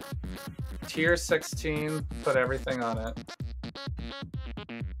 Tier 16, put everything on it.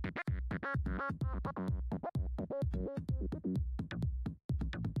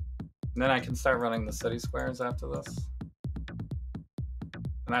 And then I can start running the city squares after this.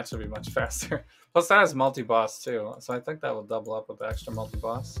 And that should be much faster. Plus that has multi-boss too, so I think that will double up with the extra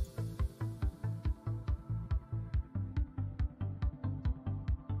multi-boss.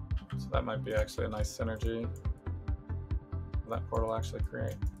 So that might be actually a nice synergy that portal actually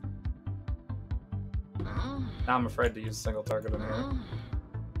create. Now I'm afraid to use single target in here.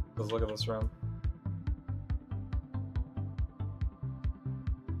 Because look at this room.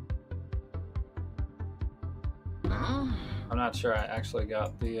 I'm not sure I actually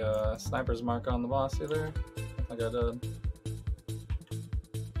got the sniper's mark on the boss either. I think I did.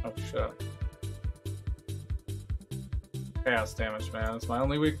 Oh shit. Chaos damage, man. It's my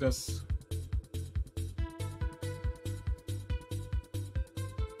only weakness.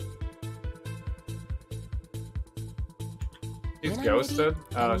 She's ghosted?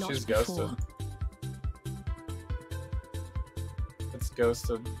 Oh, she's ghosted. It's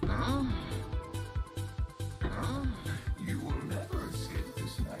ghosted. You will never escape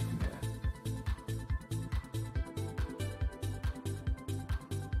this nightmare.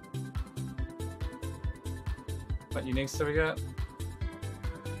 What uniques do we get?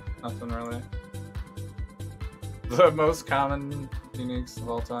 Nothing really. The most common uniques of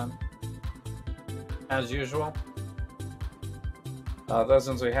all time. As usual. Those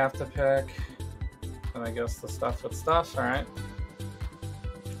ones we have to pick. And I guess the stuff with stuff, alright.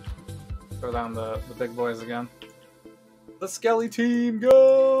 Throw down the big boys again. The Skelly team,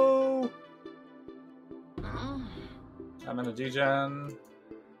 go! I'm in a degen.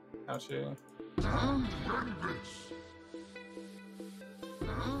 Ouchie.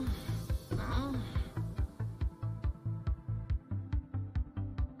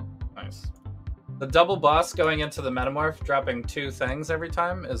 Nice. The double boss going into the metamorph, dropping 2 things every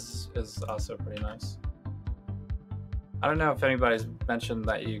time is also pretty nice. I don't know if anybody's mentioned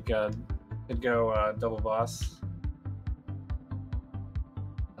that you could go double boss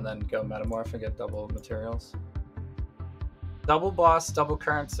and then go metamorph and get double materials. Double boss, double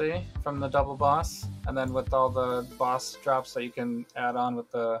currency from the double boss, and then with all the boss drops that you can add on with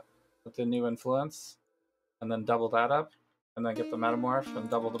the new influence, and then double that up, and then get the metamorph and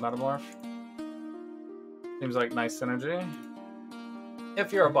double the metamorph. Seems like nice synergy.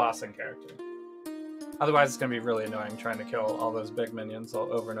 If you're a bossing character. Otherwise it's gonna be really annoying trying to kill all those big minions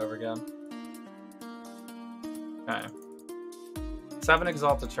all over and over again. Okay. 7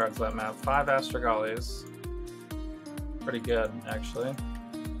 exalted shards that map, 5 Astragalis. Pretty good, actually.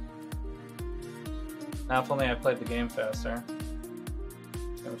 Now if only I played the game faster.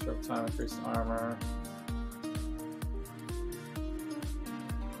 Damage over time, increased armor.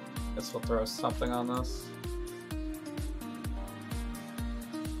 Guess we'll throw something on this.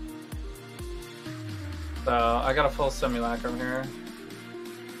 So I got a full simulacrum here.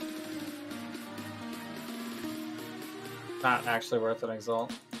 Not actually worth an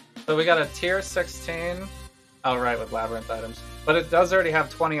exalt. So we got a tier 16. Oh right, with labyrinth items. But it does already have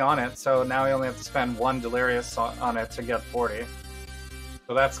 20 on it, so now we only have to spend 1 delirious on it to get 40.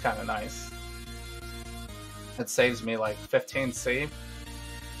 So that's kind of nice. It saves me like 15C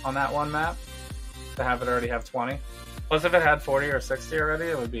on that one map to have it already have 20. Plus, if it had 40 or 60 already,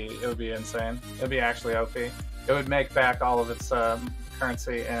 it would be insane. It would be actually OP. It would make back all of its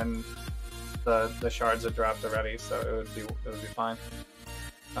currency and the shards it dropped already, so it would be fine.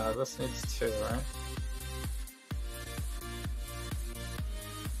 This needs 2, right?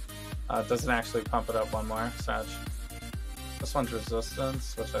 It doesn't actually pump it up one more, Sag. This one's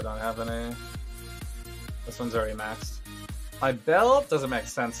resistance, which I don't have any. This one's already maxed. My belt doesn't make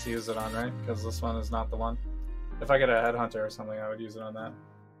sense to use it on, right? Because this one is not the one. If I get a headhunter or something, I would use it on that.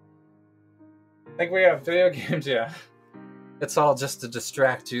 I think we have video games, yeah. It's all just to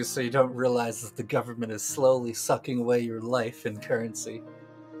distract you so you don't realize that the government is slowly sucking away your life in currency.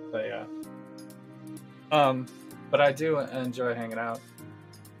 But yeah. But I do enjoy hanging out.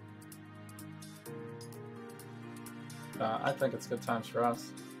 I think it's good times for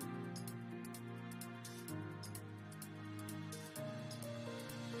us.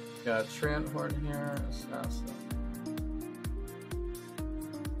 Got Treant Horn here, Assassin.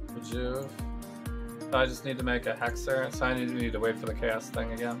 Rejuve. I just need to make a Hexer, so I need to wait for the Chaos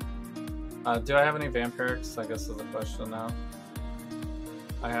thing again. Do I have any Vampirics? I guess is the question now.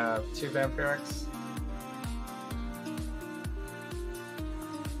 I have 2 Vampirics.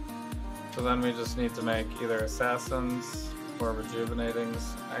 So then we just need to make either Assassins or Rejuvenatings.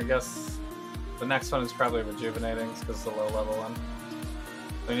 I guess the next one is probably Rejuvenatings because it's the low level one.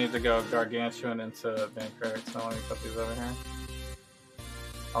 We need to go Gargantuan into Vampirics. Now let me put these over here.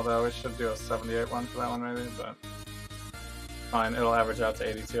 Although we should do a 78 one for that one maybe, but fine, it'll average out to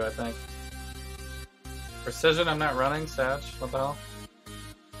 82 I think. Precision I'm not running, Sag, what the hell?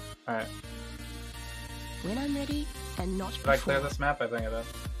 Alright. When I'm ready and not Did I clear this map? I think I did.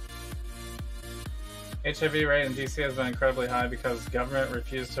 HIV rate in DC has been incredibly high because government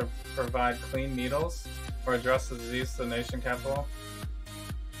refused to provide clean needles or address the disease to the nation capital.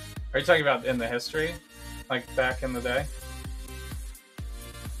 Are you talking about in the history? Like back in the day?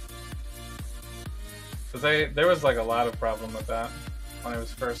 Because there was like a lot of problem with that when it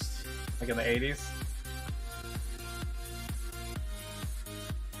was first, like in the 80s.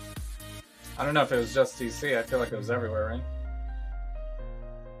 I don't know if it was just DC, I feel like it was everywhere, right?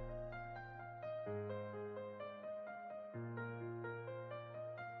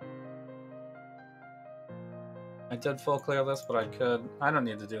 I did full clear this, but I don't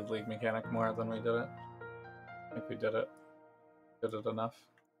need to do League Mechanic more than we did it. I think we did it enough.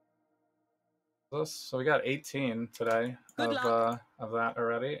 So we got 18 today of that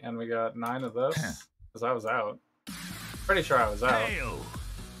already, and we got 9 of this because I was out. Pretty sure I was out.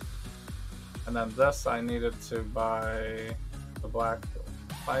 And then this I needed to buy the black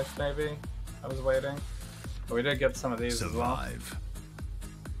life maybe. I was waiting, but we did get some of these as well. I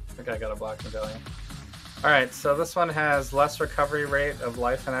think I got a black medallion. All right, so this one has less recovery rate of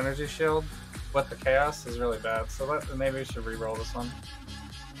life and energy shield. With the chaos is really bad, so maybe we should re-roll this one.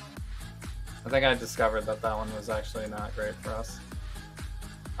 I think I discovered that one was actually not great for us.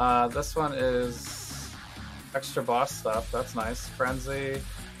 This one is extra boss stuff. That's nice. Frenzy.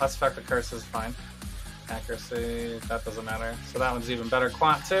 Less effective curse is fine. Accuracy. That doesn't matter. So that one's even better.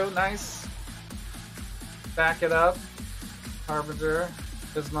 Quant 2. Nice. Back it up. Harbinger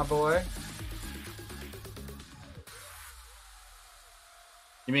is my boy.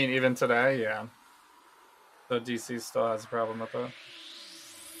 You mean even today? Yeah. So DC still has a problem with it.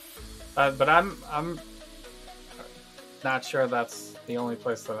 But I'm not sure that's the only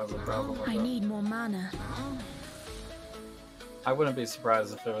place that has a problem with it. I need more mana. I wouldn't be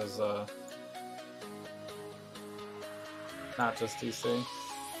surprised if it was not just DC.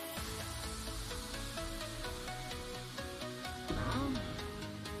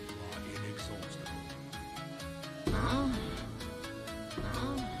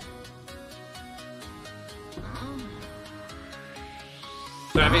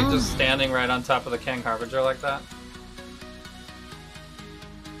 Should I be just standing right on top of the King Harbinger like that?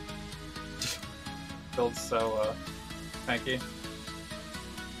 Builds so tanky.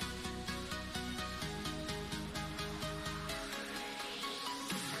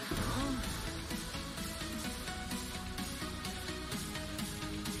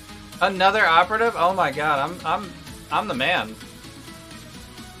 Another operative? Oh my god, I'm the man.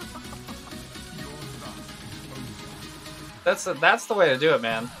 That's the way to do it,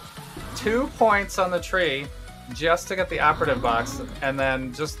 man. 2 points on the tree just to get the operative box, and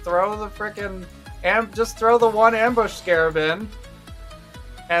then just throw the frickin' just throw the one ambush scarab in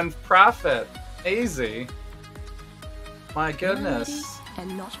and profit. Easy. My goodness.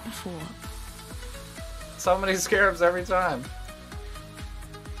 And not before. So many scarabs every time.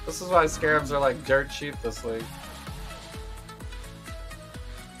 This is why scarabs are like dirt cheap this league.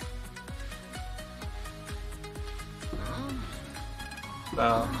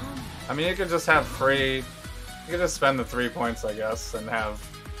 So, I mean, you could just have free. You could just spend the 3 points, I guess, and have.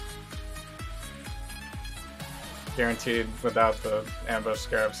 guaranteed without the ambush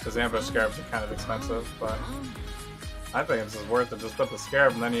scarabs, because ambush scarabs are kind of expensive, but I think it's just worth it. Just put the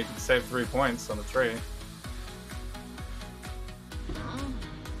scarab and then you can save 3 points on the tree.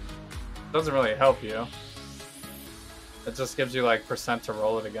 Doesn't really help you. It just gives you like % to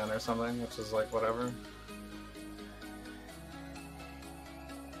roll it again or something, which is like whatever.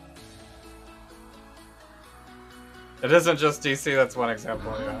 It isn't just DC, that's one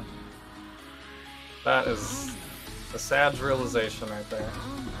example, yeah. That is a sad realization right there.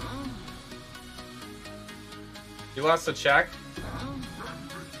 You lost a check?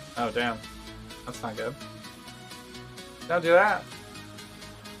 Oh, damn. That's not good. Don't do that.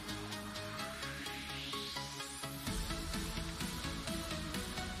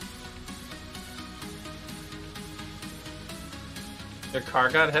 Your car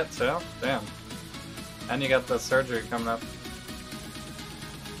got hit too? Damn. And you got the surgery coming up.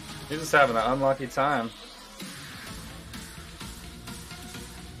 You're just having an unlucky time.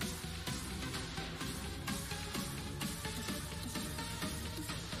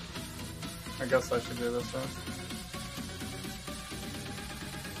 I guess I should do this one.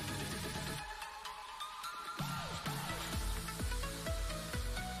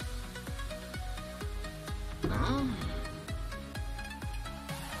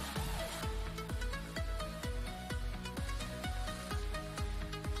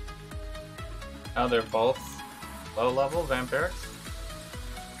 Oh, they're both low-level vampirics?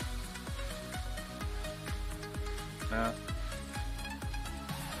 Yeah.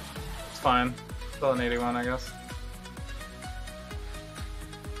 It's fine. Still an 81, I guess.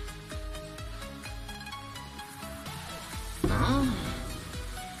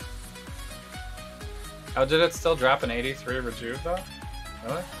 Oh, did it still drop an 83 rejuve, though?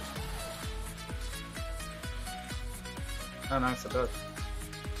 Really? Oh, nice, it did.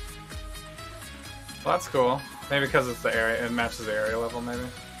 Well, that's cool. Maybe because it's the area, it matches the area level, maybe.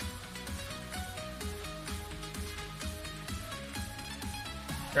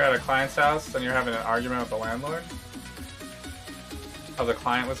 You're at a client's house and you're having an argument with the landlord? Oh, the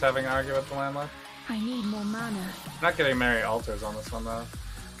client was having an argument with the landlord? I need more mana. I'm not getting Mary Altars on this one, though.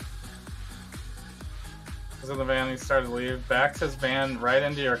 Was in the van, he started to leave. Backed his van right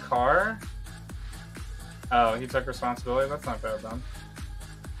into your car? Oh, he took responsibility? That's not bad, then.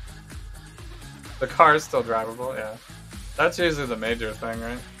 The car is still drivable, yeah. That's usually the major thing,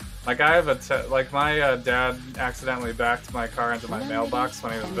 right? Like I have like my dad accidentally backed my car into my mailbox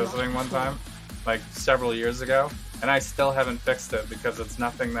when he was visiting one time, like several years ago, and I still haven't fixed it because it's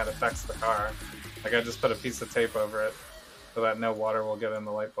nothing that affects the car. Like I just put a piece of tape over it so that no water will get in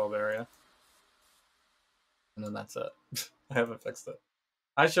the light bulb area. And then that's it. I haven't fixed it.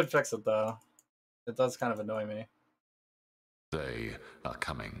 I should fix it though. It does kind of annoy me. They are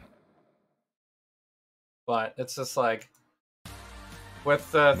coming. But it's just like, with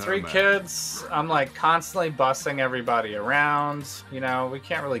the three kids, I'm like constantly bussing everybody around. You know, we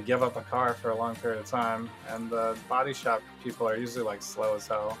can't really give up a car for a long period of time. And the body shop people are usually like slow as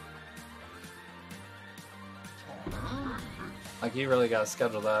hell. Like you really gotta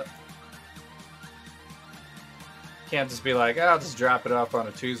schedule that. Can't just be like, oh, I'll just drop it off on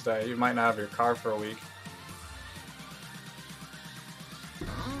a Tuesday. You might not have your car for a week.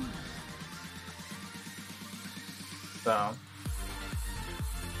 So.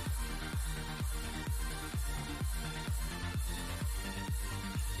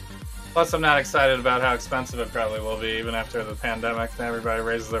 Plus, I'm not excited about how expensive it probably will be, even after the pandemic. Everybody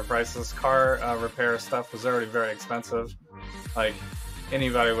raises their prices. Car repair stuff was already very expensive. Like,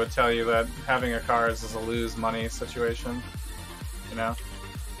 anybody would tell you that having a car is a lose money situation, you know?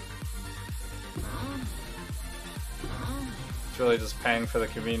 It's really just paying for the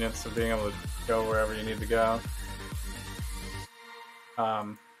convenience of being able to go wherever you need to go.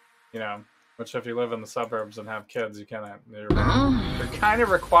 You know, which if you live in the suburbs and have kids, you can't. You're kind of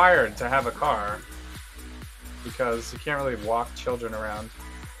required to have a car because you can't really walk children around,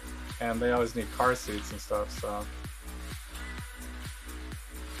 and they always need car seats and stuff. So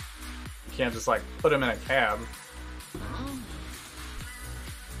you can't just like put them in a cab.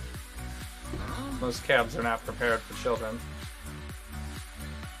 Most cabs are not prepared for children,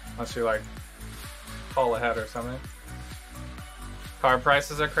 unless you like call ahead or something. Car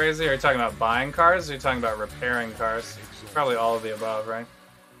prices are crazy. Are you talking about buying cars or are you talking about repairing cars? Probably all of the above, right?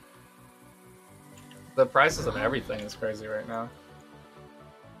 The prices of everything is crazy right now.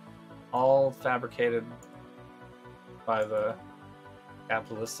 All fabricated by the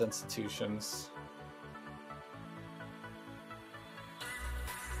capitalist institutions.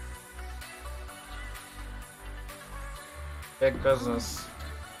 Big business.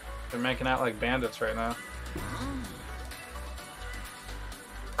 They're making out like bandits right now.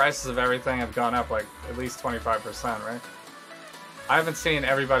 prices of everything have gone up like at least 25%, right? I haven't seen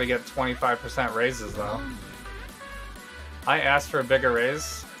everybody get 25% raises though. I asked for a bigger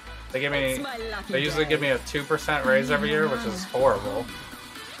raise. They usually give me a 2% raise every year, which is horrible.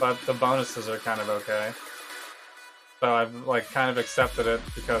 But the bonuses are kind of okay. So I've like kind of accepted it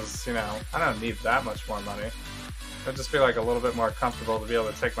because, you know, I don't need that much more money. I'd just be like a little bit more comfortable to be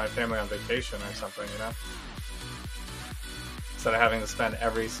able to take my family on vacation or something, you know? Instead of having to spend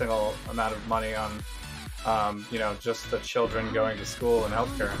every single amount of money on, you know, just the children going to school and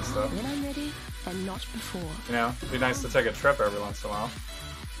healthcare and stuff. When I'm ready, and not before. You know, it'd be nice to take a trip every once in a while.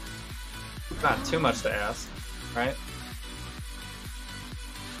 Not too much to ask, right?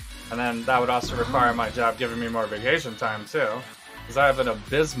 And then that would also require my job giving me more vacation time too, because I have an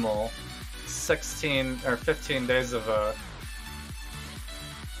abysmal 16 or 15 days of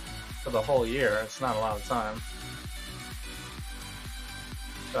for the whole year. It's not a lot of time.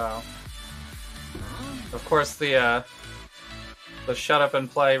 So, of course, the shut up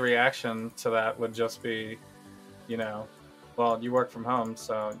and play reaction to that would just be, you know, well, you work from home,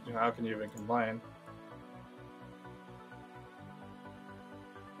 so you know, how can you even complain?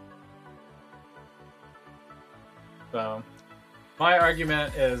 So, my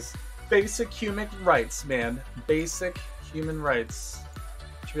argument is basic human rights, man. Basic human rights.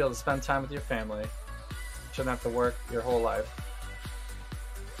 You should be able to spend time with your family. You shouldn't have to work your whole life.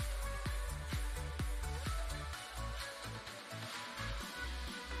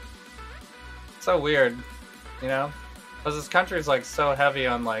 So weird, you know? Because this country is like so heavy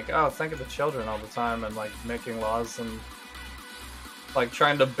on like, oh, think of the children all the time and like making laws and like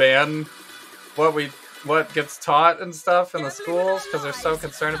trying to ban what gets taught and stuff in the schools because they're so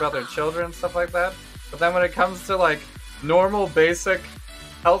concerned about their children and stuff like that. But then when it comes to like normal basic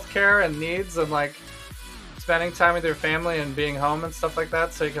healthcare and needs and like spending time with your family and being home and stuff like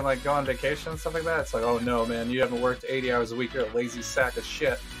that so you can like go on vacation and stuff like that, it's like, oh no man, you haven't worked 80 hours a week, you're a lazy sack of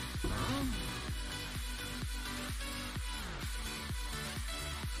shit.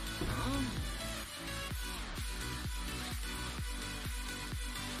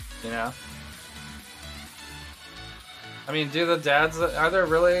 You know? I mean, do the dads, are there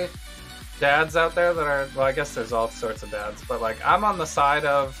really dads out there that are, well, I guess there's all sorts of dads, but like, I'm on the side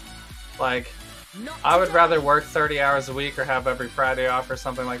of, like, I would rather work 30 hours a week or have every Friday off or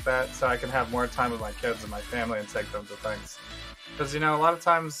something like that so I can have more time with my kids and my family and take them to things. Because, you know, a lot of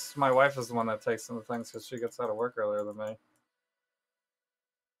times my wife is the one that takes them to things because she gets out of work earlier than me.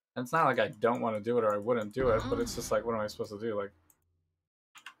 And it's not like I don't want to do it or I wouldn't do it, but it's just like, what am I supposed to do? Like,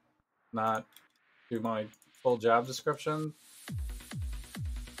 not do my full job description?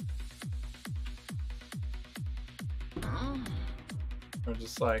 Or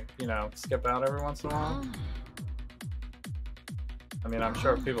just like, you know, skip out every once in a while? I mean, I'm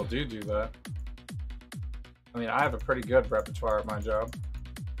sure people do that. I mean, I have a pretty good repertoire at my job.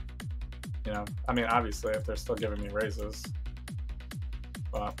 You know, I mean, obviously, if they're still giving me raises.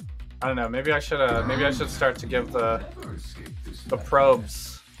 But, I don't know, maybe I should start to give the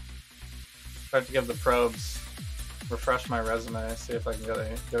probes. Start to give the probes, refresh my resume, see if I can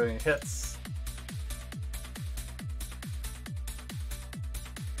get any hits.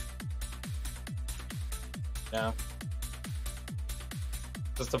 Yeah.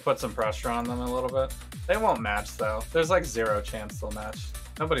 Just to put some pressure on them a little bit. They won't match though. There's like 0 chance they'll match.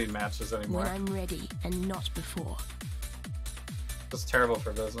 Nobody matches anymore. When I'm ready and not before. It's terrible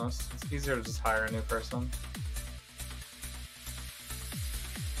for business. It's easier to just hire a new person.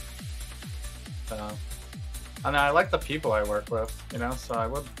 I mean, I like the people I work with, you know, so I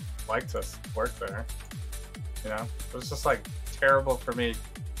would like to work there, you know. It was just like terrible for me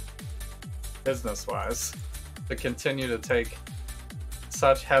business-wise to continue to take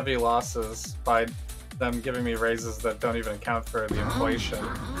such heavy losses by them giving me raises that don't even account for the inflation.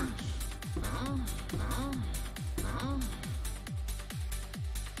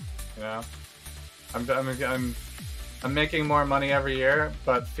 You know, I'm making more money every year,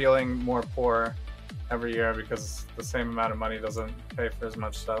 but feeling more poor every year because the same amount of money doesn't pay for as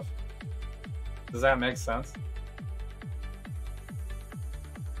much stuff. Does that make sense?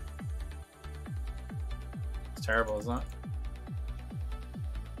 It's terrible, isn't it?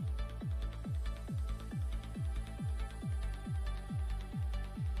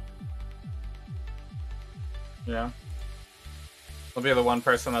 Yeah. I'll be the one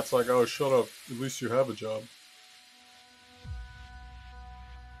person that's like, oh, shut up. At least you have a job.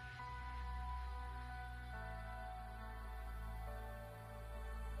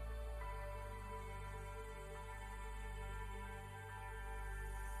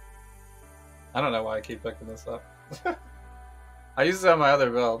 I don't know why I keep picking this up. I use it on my other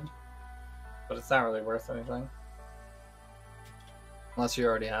build, but it's not really worth anything. Unless you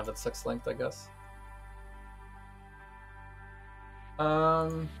already have it 6 linked, I guess.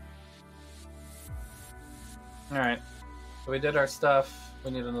 Alright. So we did our stuff.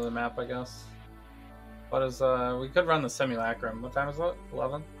 We need another map, I guess. What is, we could run the simulacrum. What time is it?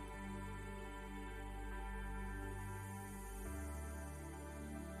 11?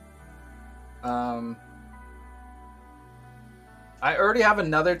 I already have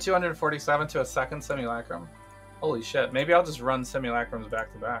another 247 to a second simulacrum. Holy shit. Maybe I'll just run simulacrums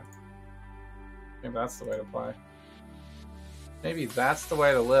back to back. Maybe that's the way to play. Maybe that's the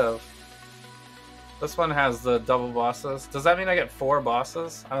way to live. This one has the double bosses. Does that mean I get 4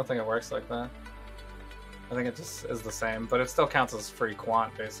 bosses? I don't think it works like that. I think it just is the same, but it still counts as free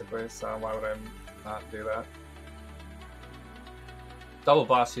quant, basically, so why would I not do that? Double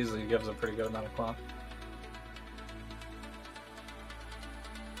boss usually gives a pretty good amount of quant.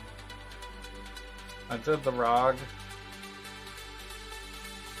 I did the ROG.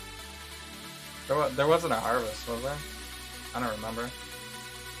 There wasn't a harvest, was there? I don't remember.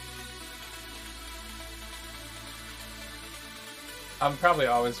 I'm probably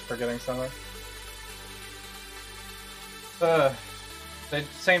always forgetting something.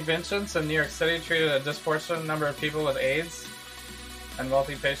 St. Vincent's in New York City treated a disproportionate number of people with AIDS, and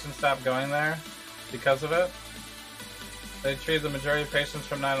wealthy patients stopped going there because of it. They treated the majority of patients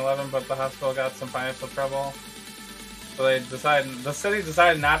from 9/11, but the hospital got some financial trouble. So the city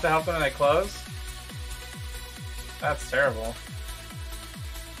decided not to help them and they closed? That's terrible.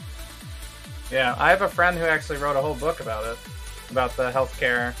 Yeah, I have a friend who actually wrote a whole book about it. About the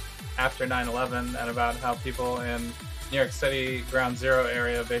healthcare after 9/11 and about how people in New York City Ground Zero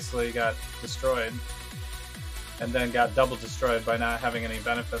area basically got destroyed. And then got double destroyed by not having any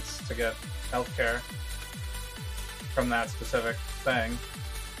benefits to get healthcare from that specific thing,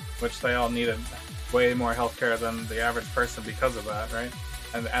 which they all needed way more healthcare than the average person because of that, right?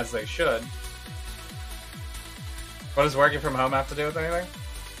 And as they should. What does working from home have to do with anything?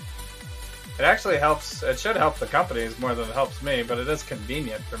 It actually helps, it should help the companies more than it helps me, but it is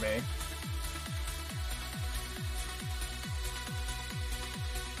convenient for me.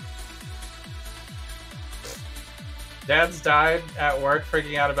 Dad's died at work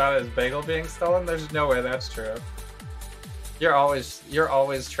freaking out about his bagel being stolen? There's no way that's true. You're always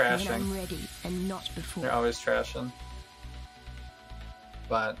trashing. When I'm ready and not before. You're always trashing.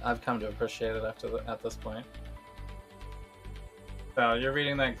 But I've come to appreciate it at this point. So you're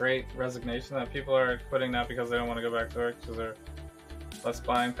reading that great resignation that people are quitting not because they don't want to go back to work because they're less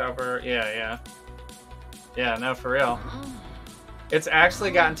buying power. Yeah, no, for real. It's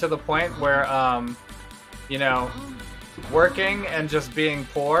actually gotten to the point where, you know, working and just being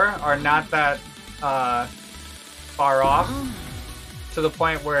poor are not that far off to the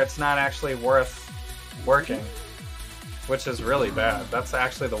point where it's not actually worth working, which is really bad. That's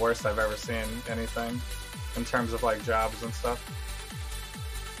actually the worst I've ever seen anything in terms of like jobs and stuff.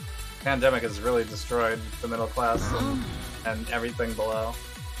 Pandemic has really destroyed the middle class and everything below.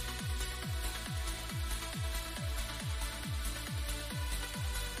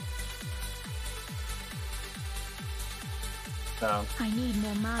 So, I need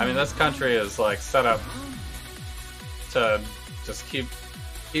more money. I mean, this country is like set up to just keep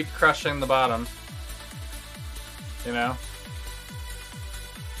crushing the bottom. You know?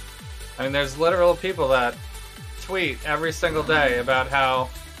 I mean, there's literal people that tweet every single day about how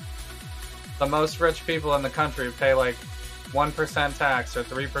the most rich people in the country pay like 1% tax or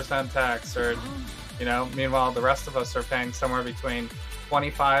 3% tax, or, you know, meanwhile the rest of us are paying somewhere between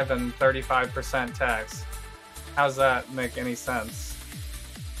 25 and 35% tax. How's that make any sense?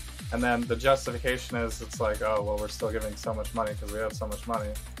 And then the justification is, it's like, oh, well, we're still giving so much money because we have so much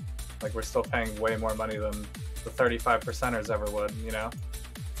money. Like, we're still paying way more money than the 35%ers ever would, you know?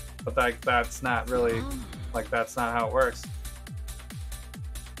 But that's not really, like, that's not how it works.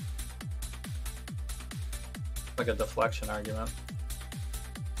 Like a deflection argument.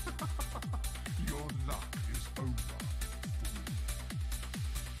 Your luck is over.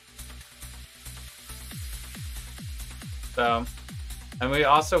 So, and we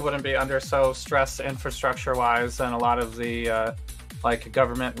also wouldn't be under so stressed infrastructure-wise and a lot of the like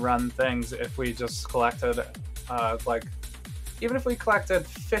government-run things if we just collected, like, even if we collected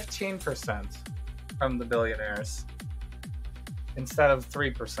 15% from the billionaires instead of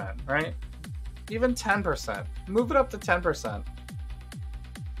 3%, right? Even 10%. Move it up to 10%.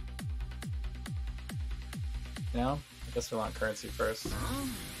 You know? I guess we want currency first.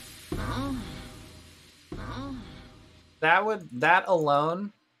 That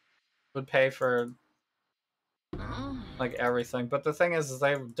alone would pay for like everything. But the thing is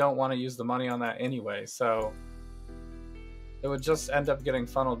they don't want to use the money on that anyway, so it would just end up getting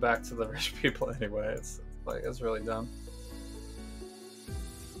funneled back to the rich people anyway. It's like, it's really dumb.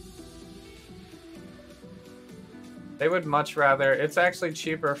 They would much rather, it's actually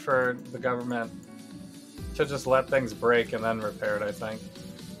cheaper for the government to just let things break and then repair it, I think.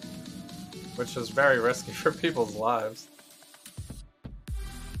 Which is very risky for people's lives.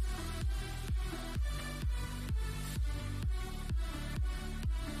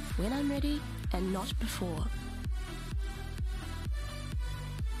 When I'm ready, and not before.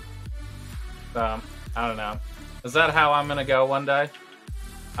 I don't know. Is that how I'm gonna go one day?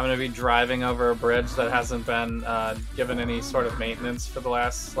 I'm gonna be driving over a bridge that hasn't been given any sort of maintenance for the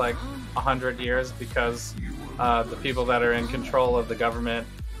last like 100 years because the people that are in control of the government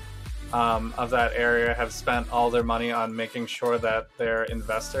of that area have spent all their money on making sure that their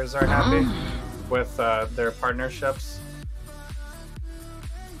investors are happy with their partnerships.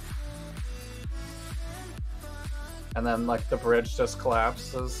 And then like the bridge just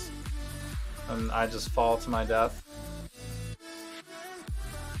collapses and I just fall to my death.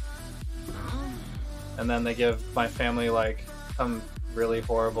 And then they give my family like some really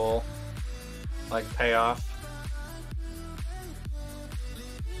horrible like payoff.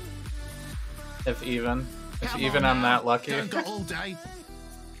 If even I'm that lucky. If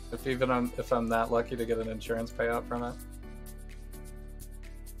I'm that lucky to get an insurance payout from it.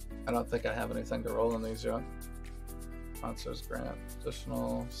 I don't think I have anything to roll in these yet. Sponsors grant,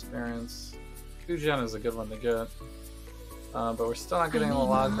 additional experience. 2 gen is a good one to get. But we're still not getting a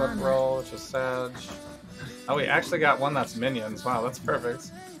logbook roll, which is sad. Oh, we actually got one that's minions. Wow, that's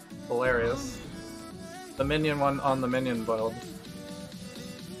perfect. Hilarious. The minion one on the minion build.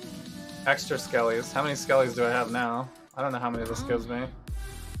 Extra Skellys. How many Skellys do I have now? I don't know how many this gives me.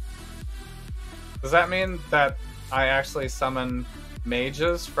 Does that mean that I actually summon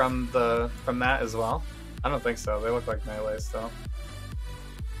mages from that as well? I don't think so. They look like melee still.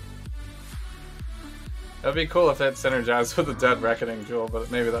 It would be cool if it synergized with the Dead Reckoning Jewel, but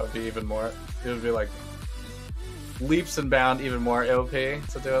maybe that would be even more. It would be like leaps and bound even more OP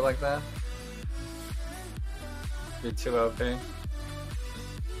to do it like that. Be too OP.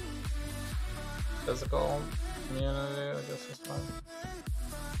 Physical immunity, I guess is fine.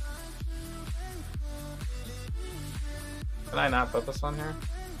 Can I not put this one here?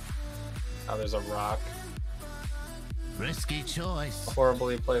 Oh, there's a rock. Risky choice. A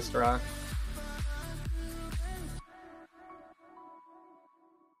horribly placed rock.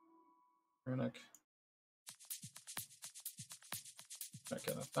 Runic. That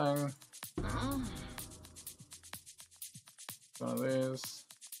kind of thing. One of these.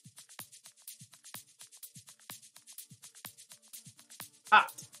 Ah!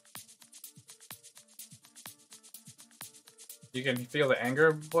 You can feel the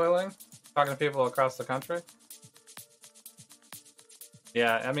anger boiling? Talking to people across the country?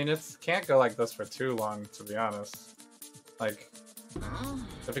 Yeah, I mean, it can't go like this for too long, to be honest. Like,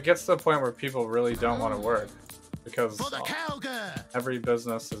 if it gets to the point where people really don't want to work, because every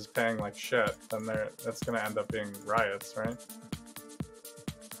business is paying like shit, then it's going to end up being riots, right?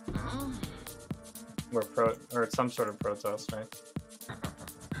 Or some sort of protest, right?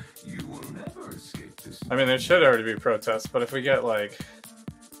 You will never escape this. I mean, there should already be protests, but if we get like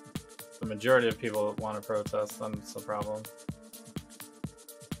the majority of people that want to protest, then it's a problem.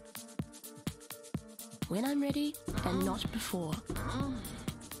 When I'm ready, and not before.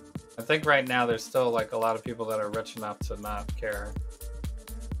 I think right now there's still like a lot of people that are rich enough to not care.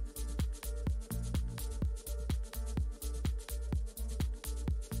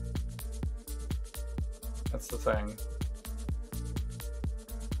 That's the thing.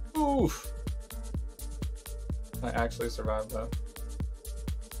 Oof! I actually survived though.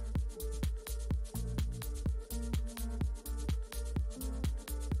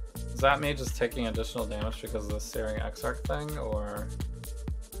 Is that me just taking additional damage because of the Searing Exarch thing, or...?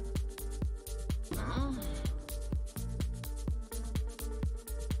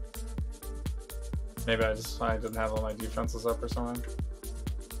 Maybe I didn't have all my defenses up or something.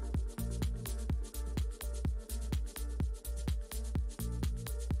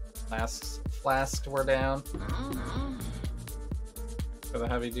 Flasks were down. For the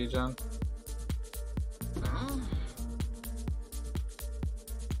heavy degen.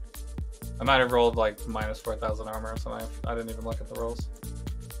 I might have rolled like minus 4,000 armor or something. I didn't even look at the rolls.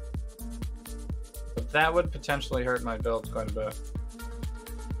 But that would potentially hurt my build quite a bit.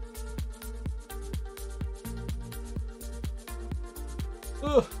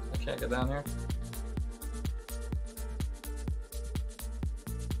 Ooh, I can't get down here.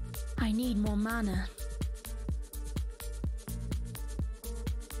 I need more mana.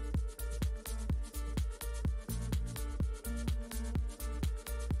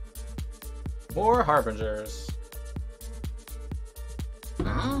 More Harbingers.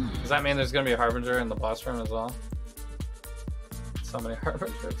 Does that mean there's gonna be a Harbinger in the boss room as well? So many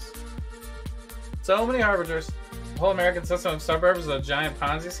Harbingers. So many Harbingers. The whole American system of suburbs is a giant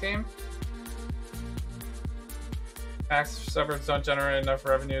Ponzi scheme. Tax suburbs don't generate enough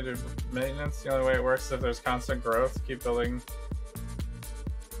revenue to maintenance. The only way it works is if there's constant growth. Keep building.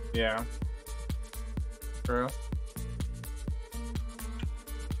 Yeah. True.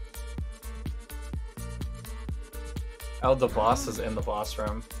 Oh, the boss is in the boss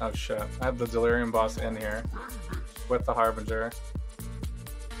room. Oh shit. I have the Delirium boss in here. With the Harbinger.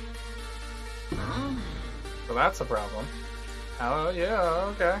 So that's a problem. Oh yeah,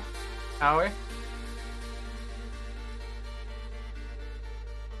 okay. Howie?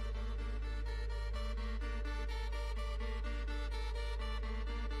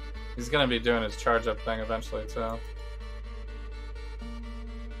 He's gonna be doing his charge up thing eventually too.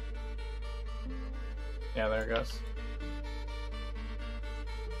 Yeah, there it goes.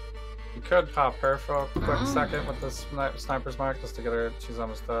 You could pop her for a quick second with this sniper's mark just to get her. She's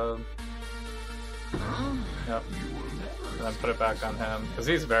almost dead. Yep. And then put it back on him because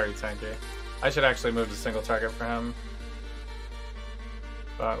he's very tanky. I should actually move to single target for him.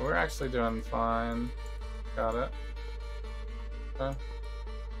 But we're actually doing fine. Got it. Okay.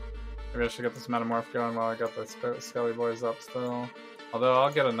 Maybe I should get this metamorph going while I got the Skelly boys up still. Although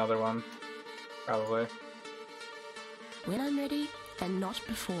I'll get another one. Probably. When I'm ready, and not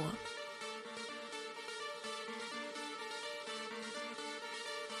before.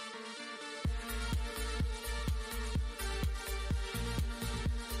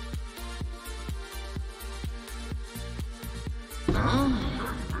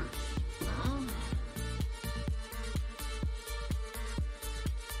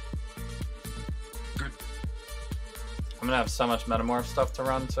 I'm gonna have so much metamorph stuff to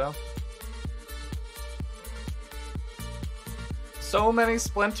run too. So many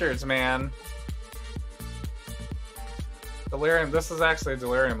splinters, man. Delirium. This is actually a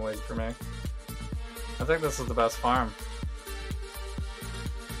Delirium league for me. I think this is the best farm.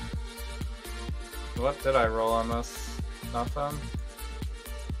 What did I roll on this? Nothing.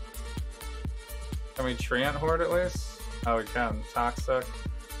 Can we Treant Horde at least? Oh, we can. Toxic.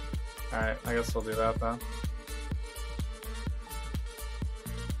 Alright, I guess we'll do that then.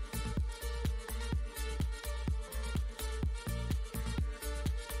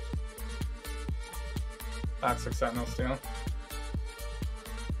 Toxic Sentinel Steel.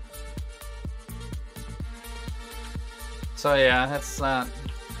 So yeah, it's not...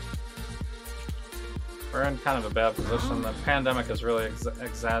 We're in kind of a bad position. The pandemic has really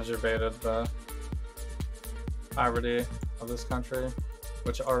exacerbated the poverty of this country,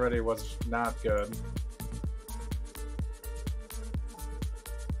 which already was not good.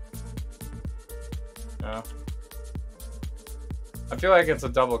 Yeah. I feel like it's a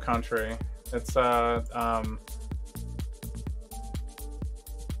double country. It's the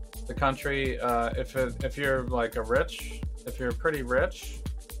country, if you're like if you're pretty rich,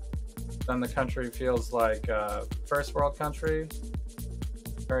 then the country feels like a first world country,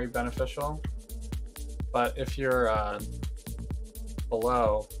 very beneficial. But if you're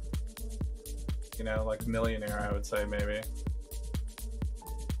below, you know, like millionaire, I would say maybe,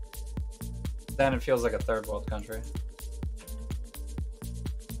 then it feels like a third world country.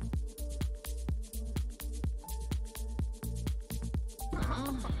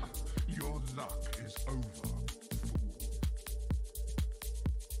 Your luck is over, fool.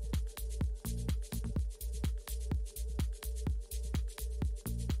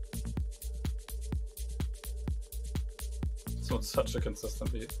 So it's such a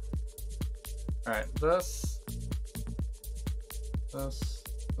consistent beat. Alright, this. I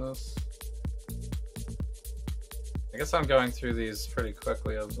guess I'm going through these pretty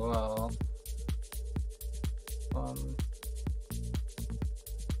quickly as well.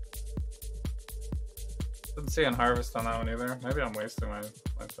 Didn't see an harvest on that one either. Maybe I'm wasting my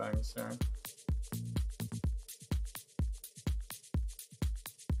things here.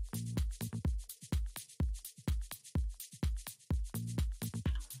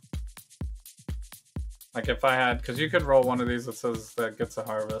 Like if I had, because you could roll one of these that says that gets a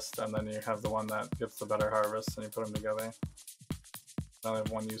harvest, and then you have the one that gets the better harvest, and you put them together. I only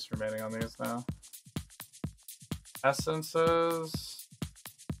have one use remaining on these now. Essences,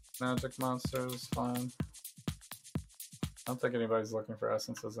 magic monsters, fine. I don't think anybody's looking for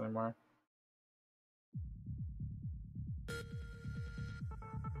essences anymore.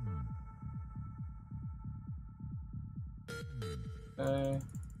 Okay.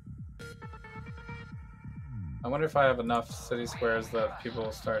 I wonder if I have enough city squares that people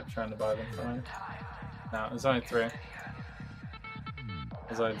will start trying to buy them for me. No, there's only 3.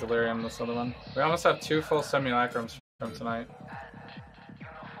 As I delirium this other one. We almost have 2 full simulacrums from tonight.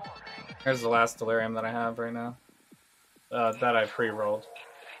 Here's the last delirium that I have right now. That I pre-rolled.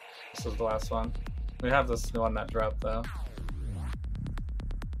 This is the last one. We have this one that dropped though.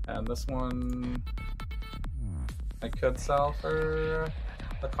 And this one I could sell for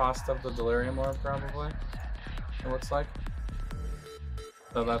the cost of the delirium orb probably. It looks like.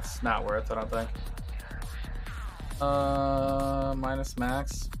 So that's not worth it, I don't think. Minus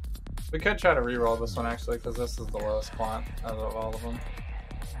max. We could try to re-roll this one actually, because this is the lowest quant out of all of them.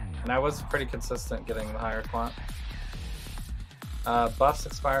 And I was pretty consistent getting the higher quant. Buffs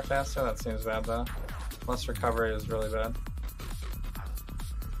expire faster, that seems bad though. Less recovery is really bad.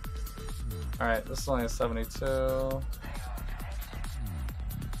 Alright, this is only a 72.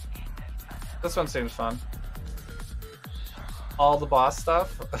 This one seems fun. All the boss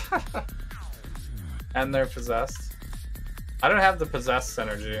stuff. And they're possessed. I don't have the possessed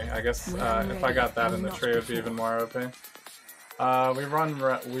synergy. I guess if I got that in the tree, it would be even more OP.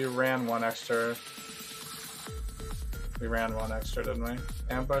 We ran one extra. We ran one extra, didn't we?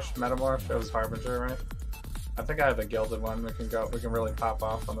 Ambush, Metamorph, it was Harbinger, right? I think I have the gilded one. We can really pop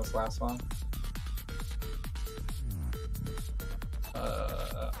off on this last one.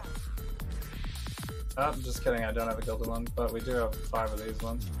 Oh, just kidding, I don't have a gilded one, but we do have 5 of these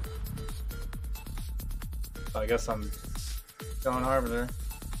ones. So I guess I'm going Harbinger.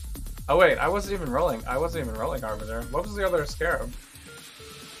 Oh wait, I wasn't even rolling Harbinger. What was the other Scarab?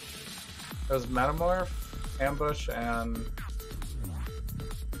 It was Metamorph, Ambush, and...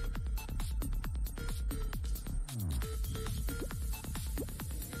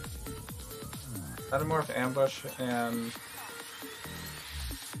 Metamorph, Ambush, and...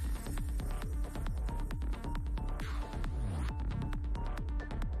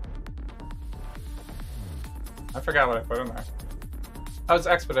 I forgot what I put in there. Oh, it's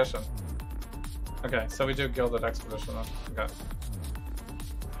Expedition. Okay, so we do Gilded Expedition then. Okay.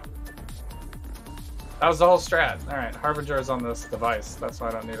 That was the whole strat. Alright, Harbinger is on this device. That's why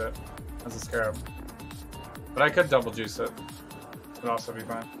I don't need it as a Scarab. But I could double juice it. Would also be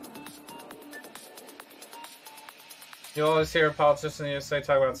fine. You always hear politicians in the USA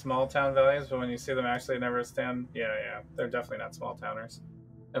talk about small town values, but when you see them actually never stand... Yeah, they're definitely not small towners.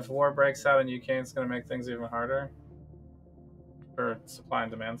 If war breaks out in UK, it's going to make things even harder for supply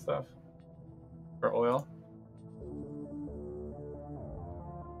and demand stuff. For oil.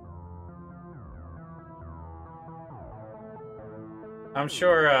 I'm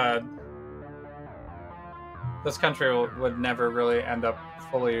sure this country would never really end up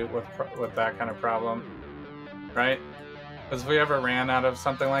fully with that kind of problem, right? Because if we ever ran out of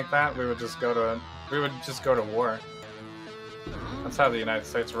something like that, we would just go to war. That's how the United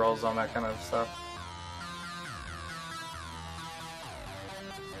States rolls on that kind of stuff.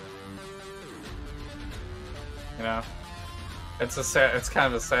 You know, it's kind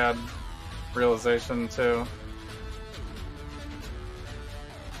of a sad realization too.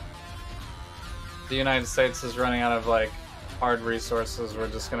 The United States is running out of like hard resources. We're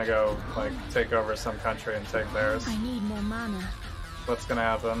just gonna go like take over some country and take theirs. I need more mana. What's gonna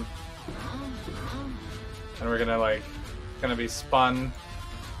happen? And we're gonna be spun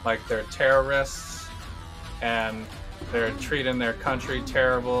like they're terrorists and they're treating their country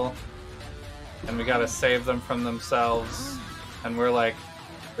terrible and we gotta save them from themselves and we're like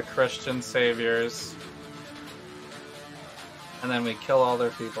the Christian saviors and then we kill all their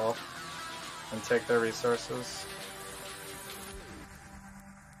people and take their resources.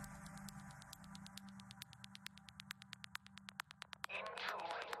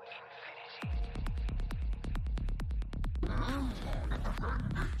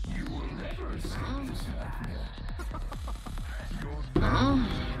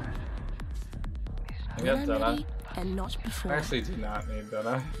 I get Deadeye. And not before. I actually do not need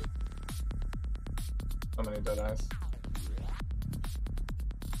Deadeye. So many Deadeyes.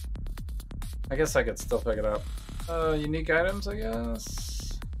 I guess I could still pick it up. Unique items, I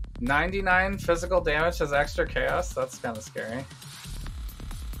guess. 99 physical damage as extra chaos? That's kind of scary.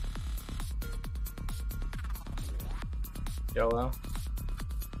 YOLO.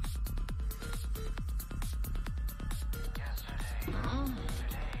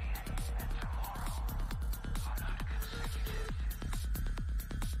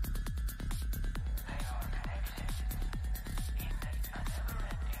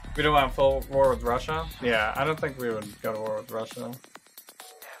 We don't want full war with Russia? Yeah, I don't think we would go to war with Russia.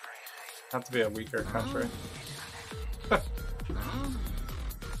 Have to be a weaker country.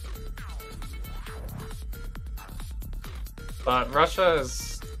 But Russia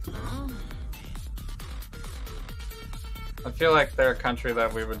is... I feel like they're a country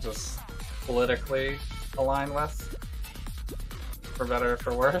that we would just politically align with. For better or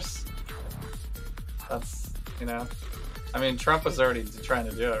for worse. That's, you know... I mean, Trump was already trying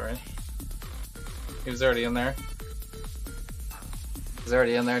to do it, right? He was already in there. He's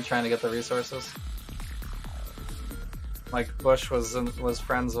already in there trying to get the resources. Like, Bush was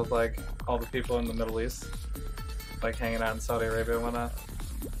friends with, like, all the people in the Middle East. Like, hanging out in Saudi Arabia and whatnot.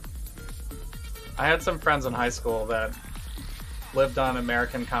 I had some friends in high school that lived on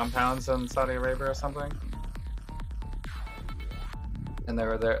American compounds in Saudi Arabia or something. And they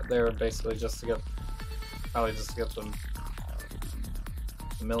were basically just to get, probably just to get the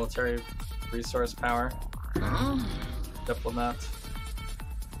military resource power. Diplomat.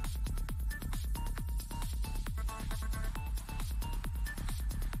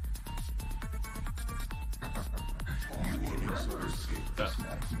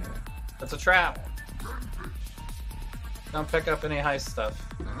 It's a trap. Don't pick up any heist stuff.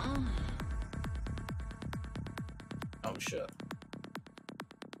 Oh shit.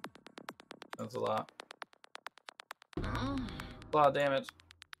 That's a lot. A lot of damage.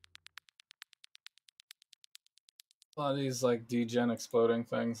 A lot of these like degen exploding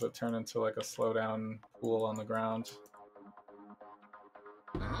things that turn into like a slowdown pool on the ground.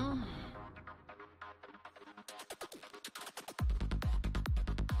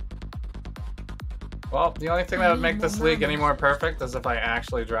 Well, the only thing that would make this league any more perfect is if I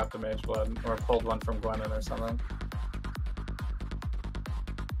actually dropped a Mage Blood or pulled one from Gwennon or something.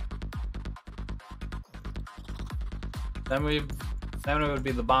 Then it would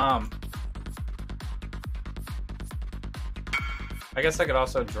be the bomb. I guess I could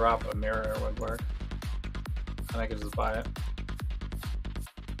also drop a mirror would work. And I could just buy it.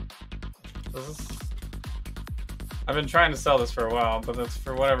 I've been trying to sell this for a while, but it's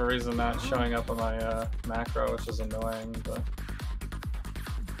for whatever reason not showing up on my macro, which is annoying. But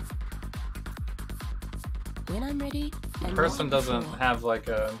When I'm ready, the person doesn't have like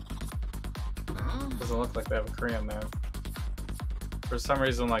a... Doesn't look like they have a Korean name. For some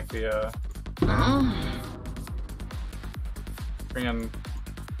reason, like the Korean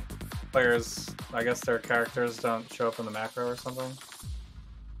players, I guess their characters don't show up in the macro or something.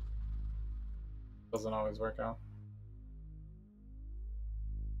 Doesn't always work out.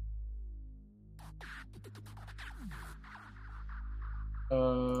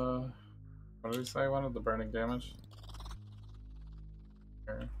 What did he say? I wanted the burning damage.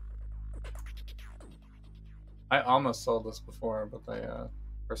 Here. I almost sold this before, but the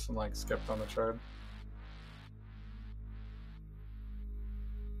person like skipped on the trade.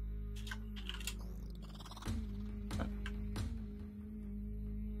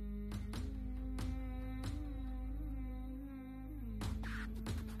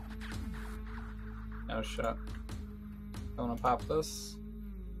 No shot. I want to pop this.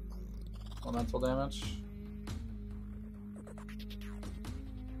 Elemental damage.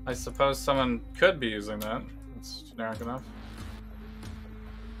 I suppose someone could be using that. It's generic enough.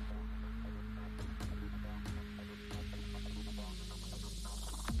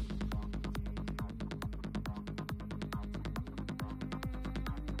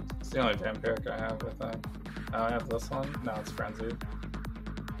 It's the only vampiric I have, I think. Oh, I have this one? No, it's frenzied.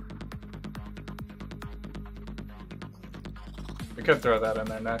 We could throw that in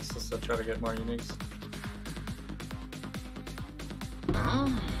there next just to try to get more uniques.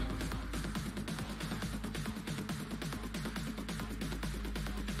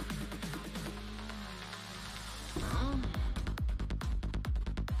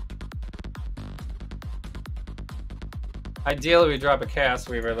 Ideally, we drop a Chaos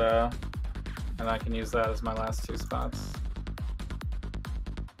Weaver though, and I can use that as my last two spots.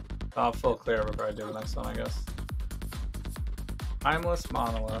 I'll full clear before I do the next one, I guess. Timeless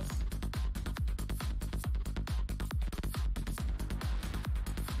Monolith.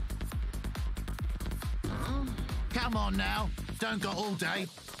 Come on now, don't go all day.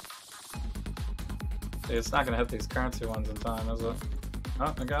 See, it's not gonna hit these currency ones in time, is it?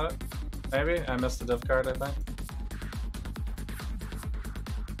 Oh, I got it. Maybe? I missed a div card, I think.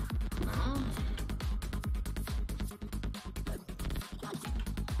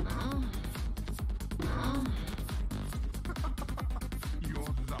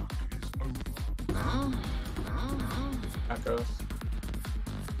 Echoes.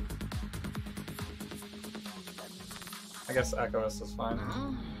 I guess Echoes is fine.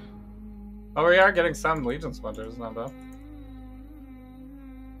 Oh, we are getting some Legion Splinters, not bad.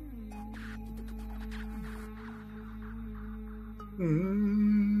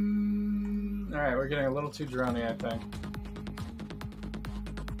 Alright, we're getting a little too drony, I think.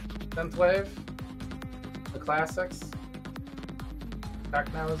 Synthwave, the classics.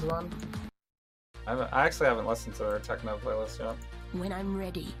 Techno is one. I actually haven't listened to their techno playlist yet. When I'm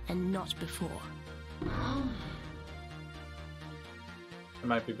ready and not before. It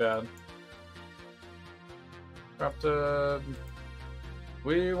might be bad. Corrupted.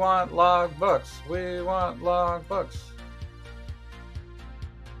 We want log books. We want log books.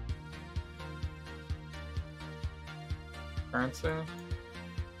 Currency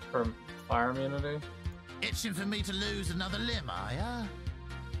for fire immunity. Itching for me to lose another limb, are ya?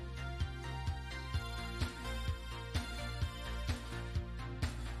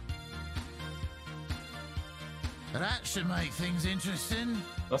 That should make things interesting.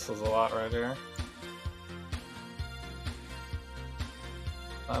 This is a lot right here.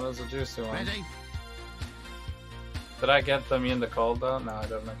 That was a juicy one. Ready? Did I get them in the cold though? No, I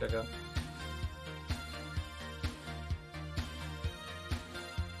didn't think I did.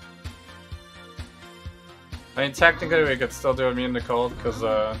 I mean, technically we could still do immune to cold because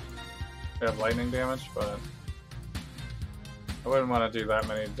we have lightning damage, but I wouldn't want to do that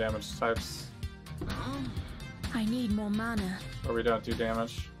many damage types I need more mana. where we don't do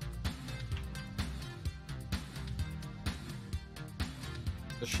damage.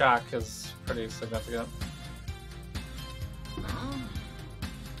 The shock is pretty significant.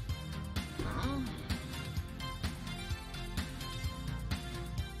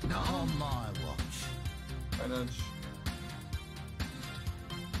 Not on my watch. Advantage.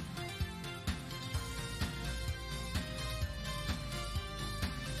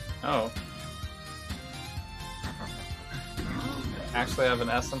 Oh. Actually have an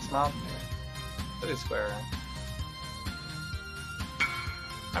essence mount? Pretty square.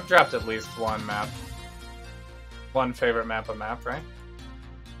 I've dropped at least one map. One favorite map of map, right?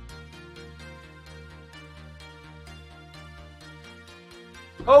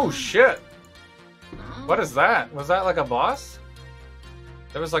 Oh shit! What is that? Was that like a boss?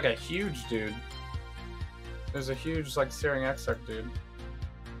 There was like a huge dude. There's a huge like Searing Exarch dude.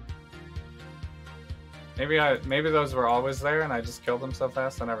 Maybe those were always there and I just killed them so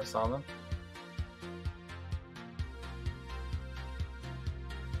fast I never saw them.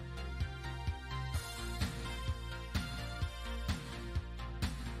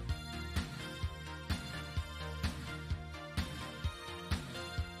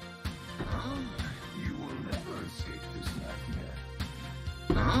 You will never escape this nightmare.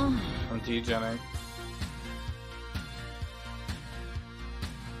 I'm degenning.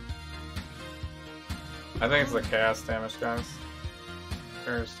 I think it's the chaos damage, guys.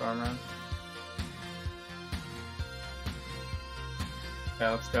 Fairy Storm Run. Yeah,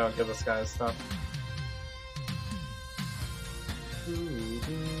 let's go give this guy his stuff.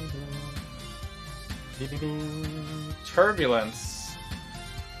 Turbulence.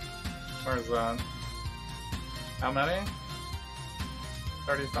 Where's that? How many?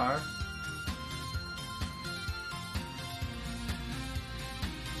 35.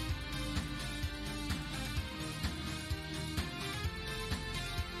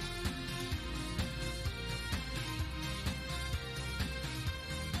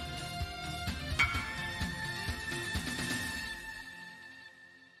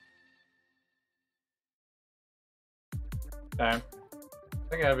 Okay. I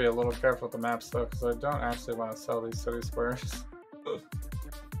think I gotta be a little careful with the maps though, because I don't actually want to sell these city squares.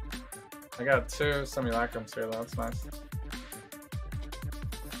 I got 2 simulacrums here though, that's nice.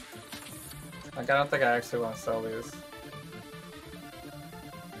 Like, I don't think I actually want to sell these.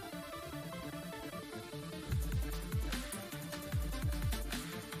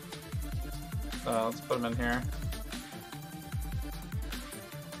 So let's put them in here.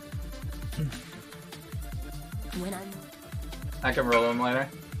 When I'm I can roll them later.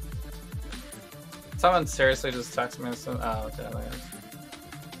 Someone seriously just texted me. Oh, okay.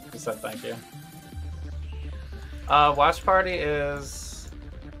 He said thank you. Watch party is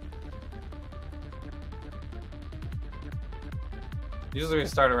usually we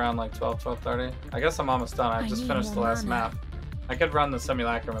start around like 12:30. I guess I'm almost done. I just finished the last map. I could run the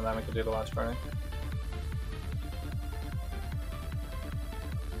simulacrum and then we could do the watch party.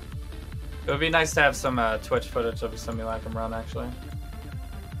 It would be nice to have some Twitch footage of a simulacrum run, actually.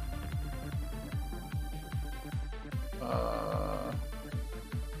 I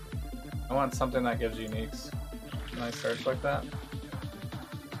want something that gives uniques. Can I search like that?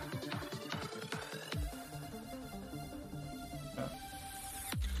 Yeah.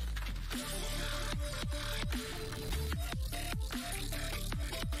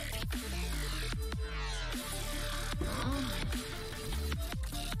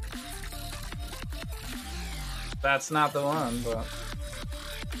 That's not the one, but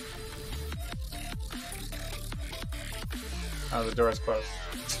Oh, the door is closed.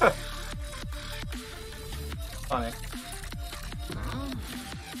 Funny.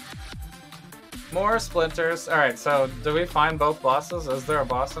 More splinters. Alright, so do we find both bosses? Is there a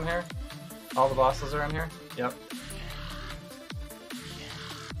boss in here? All the bosses are in here? Yep.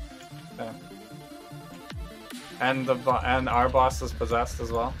 Okay. And our boss is possessed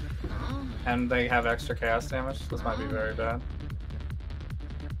as well. And they have extra chaos damage. This might be very bad.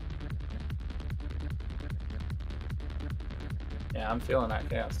 Yeah, I'm feeling that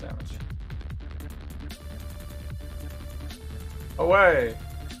chaos damage. Away!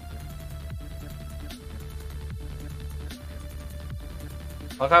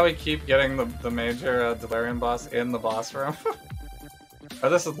 Love how we keep getting the major Delirium boss in the boss room. Oh,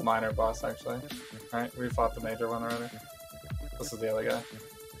 this is the minor boss, actually. Right, we fought the major one already. This is the other guy.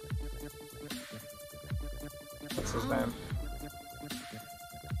 What's his name?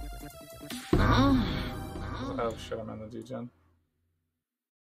 Oh shit, I'm in the degen.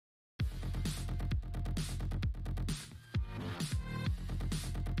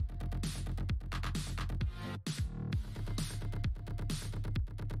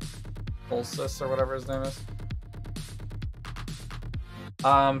 Ulsis or whatever his name is.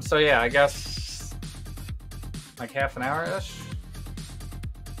 So yeah, I guess like half an hour-ish.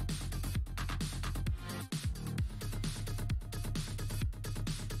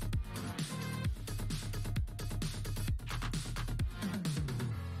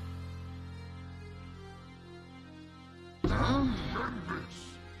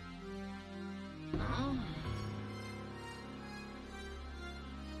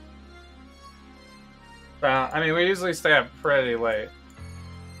 I mean, we usually stay up pretty late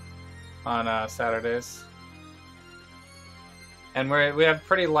on Saturdays, and we have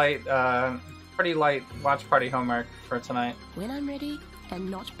pretty light watch party homework for tonight. When I'm ready,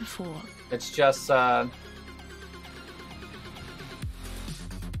 and not before. It's just an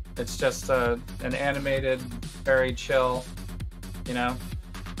animated, very chill, you know,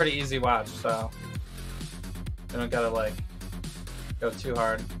 pretty easy watch. So you don't gotta like go too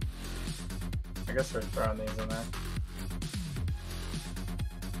hard. I guess we're throwing these in there.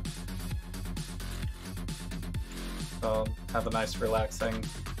 So have a nice relaxing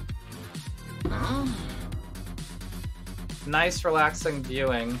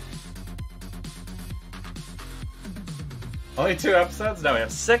viewing. Only 2 episodes? No, we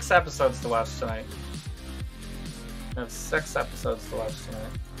have 6 episodes to watch tonight. We have 6 episodes to watch tonight.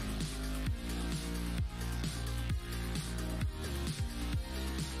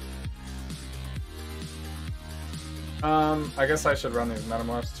 I guess I should run these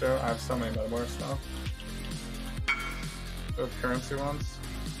metamorphs too. I have so many metamorphs now. Those currency ones.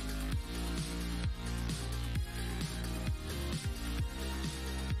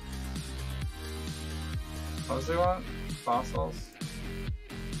 What does he want? Fossils?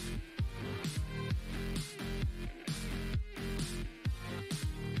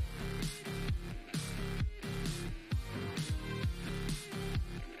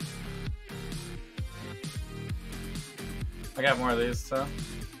 I got more of these too. What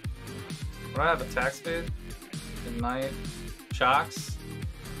do I have? Attack speed? Ignite? Shocks?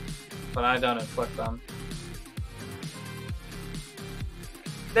 But I don't inflict them.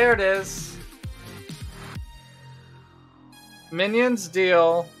 There it is! Minions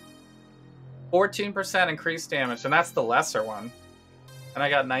deal 14% increased damage, and that's the lesser one. And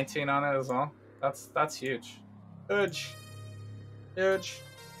I got 19 on it as well. That's huge. Huge. Huge.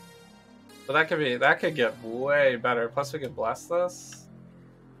 So that could get way better. Plus we could bless this.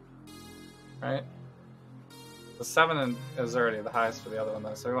 Right? The 7 is already the highest for the other one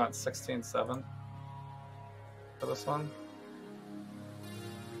though, so we want 16-7 for this one.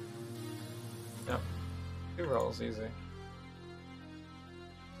 Yep. 2 rolls, easy.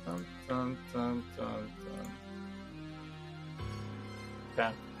 Dun, dun, dun, dun, dun.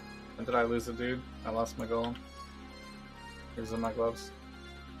 Okay. And did I lose a dude? I lost my golem. Here's in my gloves.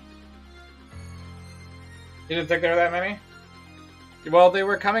 You didn't think there were that many? Well, they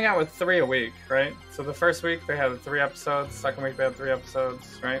were coming out with 3 a week, right? So the first week they had 3 episodes, second week they had 3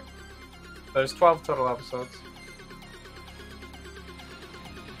 episodes, right? There's 12 total episodes.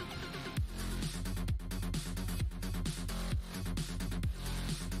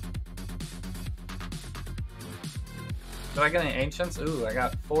 Did I get any ancients? Ooh, I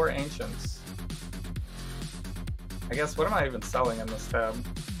got 4 ancients. I guess, what am I even selling in this tab?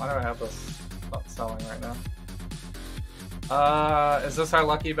 Why do I have this not selling right now? Is this our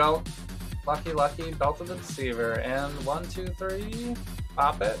lucky belt? Lucky belt of the deceiver. And 1, 2, 3.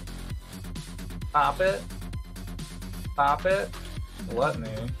 Pop it. Pop it. Pop it. Let me.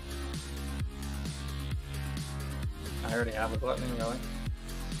 I already have a gluttony, really.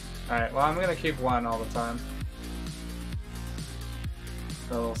 Alright, well I'm gonna keep one all the time.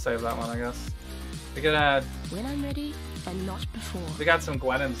 So we'll save that one, I guess. We could add... When I'm ready, and not before. We got some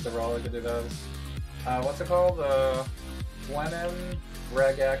Gwenins to roll, we could do those. What's it called? Gwenin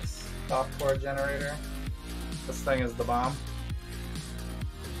Regex software generator. This thing is the bomb.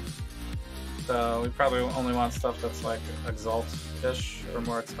 So we probably only want stuff that's like Exalt-ish or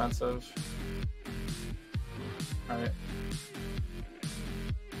more expensive. Alright.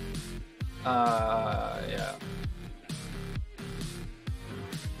 Yeah.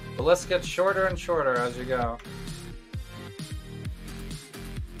 The list gets shorter and shorter as you go.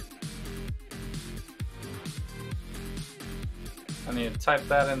 And you type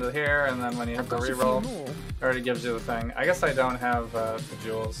that into here, and then when you have to reroll, it already gives you the thing. I guess I don't have the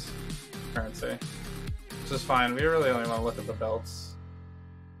jewels currency, which is fine. We really only want to look at the belts.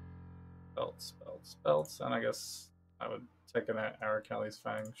 Belts, and I guess I would take an Kelly's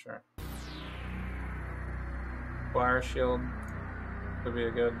Fang, sure. Wire Shield would be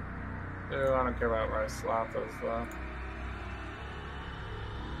a good... Ew, I don't care about where I slot those though.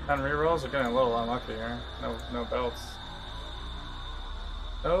 10 rerolls are getting a little unlucky here. No belts.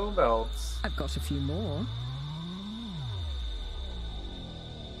 No belts. I've got a few more.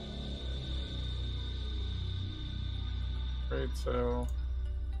 Three, two.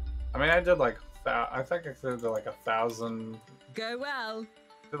 I mean, I did like I think I did like 1,000. Go well.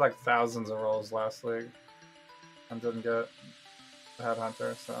 Did like thousands of rolls last league, and didn't get the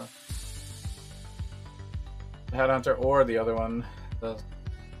Headhunter. So the Headhunter or the other one, the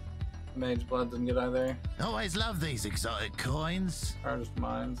Mage Blood, didn't get either. Always love these exotic coins. Or just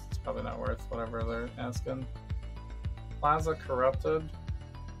mines. It's probably not worth whatever they're asking. Plaza Corrupted.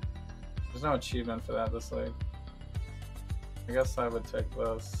 There's no achievement for that this league. I guess I would take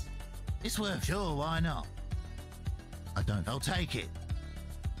this. It's worth sure, why not? I'll take it.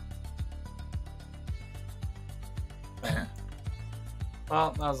 Okay.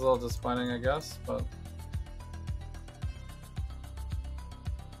 Well, that was a little disappointing, I guess, but...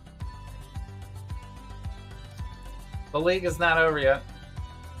 The league is not over yet.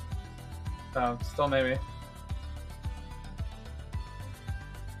 So, still maybe.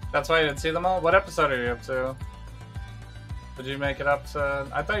 That's why you didn't see them all? What episode are you up to? Did you make it up to...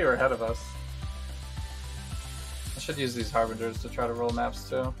 I thought you were ahead of us. I should use these Harbingers to try to roll maps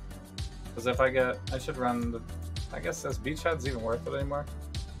too. Because if I get... I should run the... I guess this Beachhead's even worth it anymore.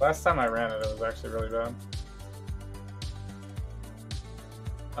 Last time I ran it, it was actually really bad.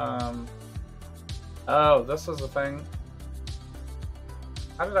 Oh, this was the thing.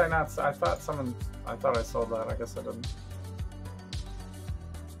 How did I not... I thought I sold that. I guess I didn't.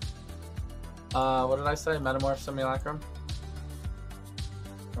 What did I say? Metamorph Simulacrum?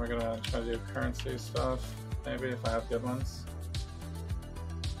 We're gonna try to do currency stuff, maybe, if I have good ones.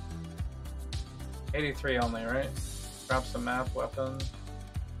 83 only, right? Drop some map weapon.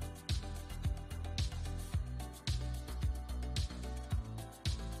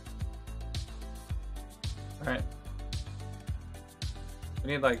 Alright.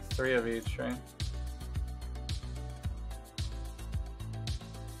 We need like 3 of each, right?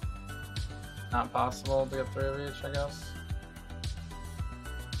 Not possible to get 3 of each, I guess.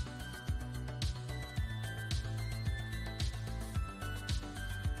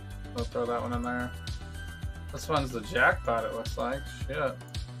 We'll throw that one in there. This one's the jackpot, it looks like. Shit.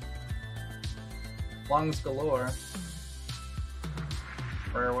 Lungs galore.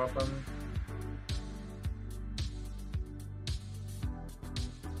 Rare weapon.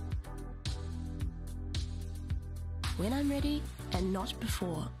 When I'm ready, and not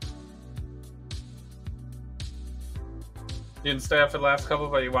before. You didn't stay up for the last couple,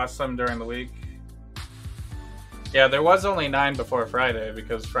 but you watched them during the week. Yeah, there was only 9 before Friday,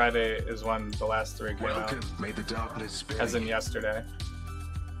 because Friday is when the last 3 came out. May the darkness spare As in yesterday.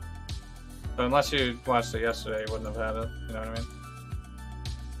 But unless you watched it yesterday, you wouldn't have had it. You know what I mean?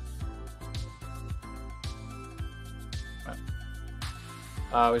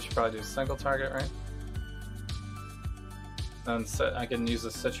 Right. We should probably do single target, right? And I can use a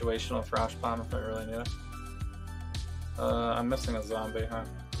situational Frosh Bomb if I really need it. I'm missing a zombie, huh?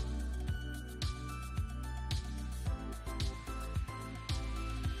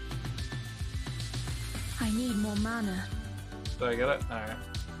 I need more mana. Did I get it? Alright.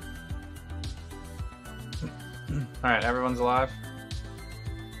 Alright, everyone's alive?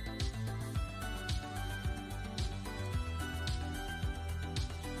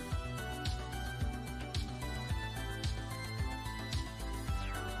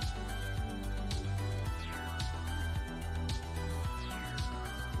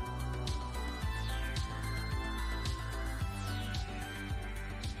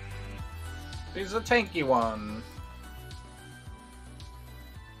 He's a tanky one.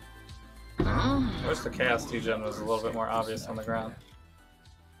 I wish the Chaos Degen was a little bit more obvious on the ground.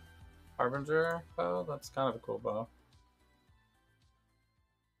 Harbinger bow? That's kind of a cool bow.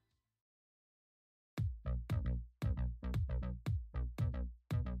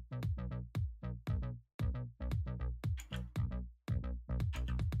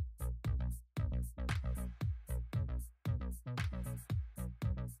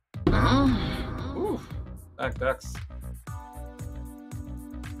 Ooh, back decks.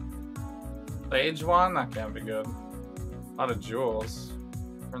 Mage one? That can't be good. A lot of jewels.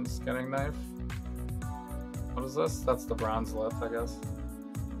 Prince Skinning Knife. What is this? That's the bronze lith, I guess.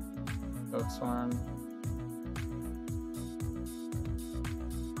 Goat's horn.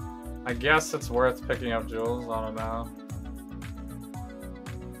 I guess it's worth picking up jewels. I don't know.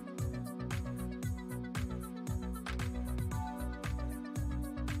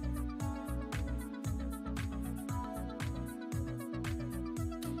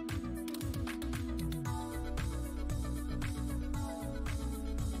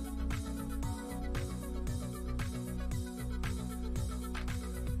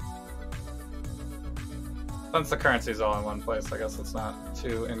 Since the currency is all in one place, I guess it's not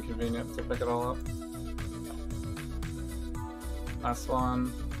too inconvenient to pick it all up. Last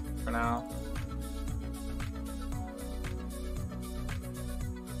one for now.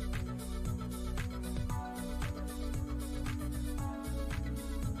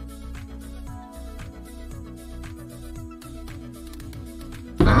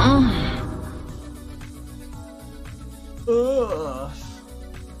 Ugh.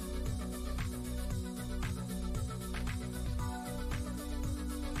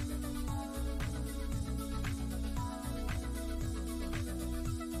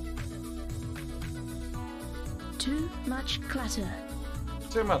 Too much clutter.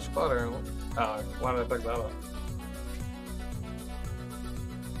 Too much clutter. Oh, why did I pick that up?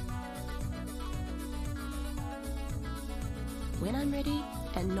 When I'm ready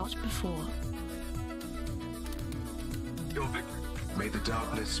and not before. Your victory. May the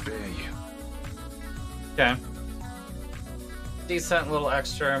darkness spare you. Okay. Decent little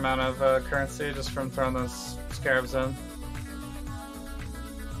extra amount of currency just from throwing those scarabs in.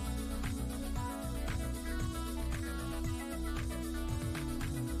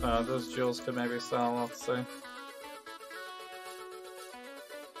 Those jewels could maybe sell, let's see.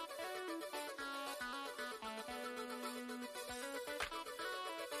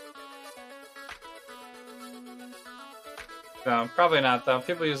 No, probably not though.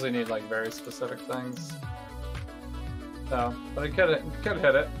 People usually need like very specific things. So, but it could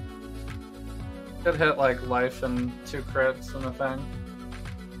hit it. Could hit like life and 2 crits and a thing.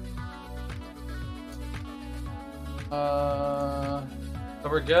 So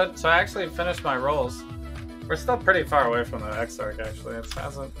we're good. So I actually finished my rolls. We're still pretty far away from the X-Arc actually. It's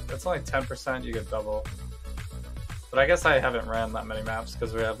only 10% you get double. But I guess I haven't ran that many maps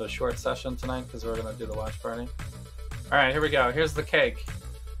because we have the short session tonight because we're gonna do the watch party. Alright, here we go. Here's the cake.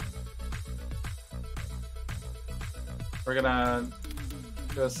 We're gonna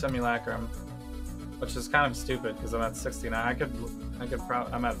do a simulacrum, which is kind of stupid because I'm at 69.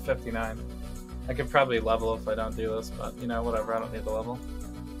 I'm at 59. I could probably level if I don't do this, but you know, whatever. I don't need the level.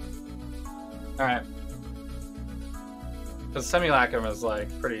 Alright. Because simulacrum is like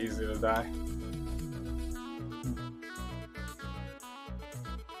pretty easy to die.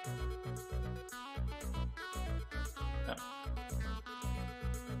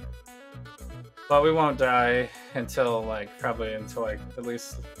 But we won't die until like probably until like at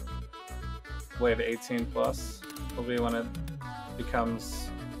least wave 18 plus will be when it becomes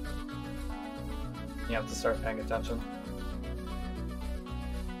you have to start paying attention.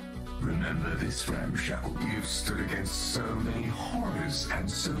 Remember this ramshackle you stood against so many horrors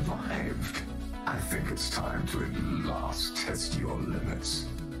and survived. I think it's time to at last test your limits.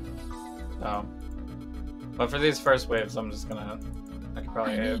 But for these first waves, I'm just gonna. I could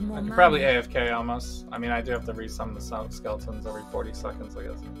probably AFK almost. I mean, I do have to resum the skeletons every 40 seconds, I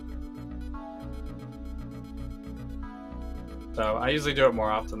guess. So I usually do it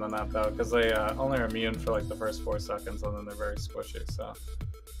more often than that though, because they only are immune for like the first 4 seconds, and then they're very squishy. So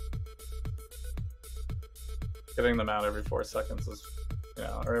getting them out every 4 seconds is, you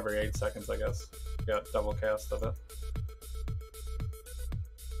know, or every 8 seconds, I guess. You got double cast of it.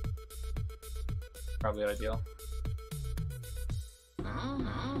 Probably ideal.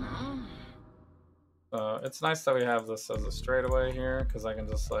 It's nice that we have this as a straightaway here, because I can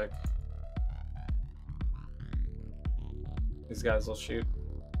just like... These guys will shoot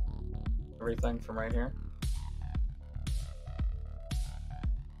everything from right here.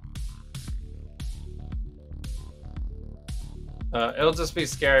 It'll just be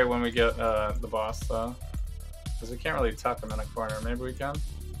scary when we get the boss, though. Because we can't really tuck him in a corner. Maybe we can?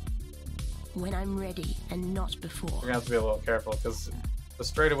 When I'm ready and not before. We're gonna have to be a little careful, because the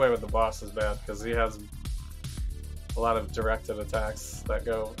straightaway with the boss is bad, because he has a lot of directed attacks that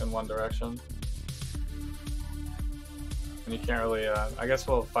go in one direction. And you can't really, I guess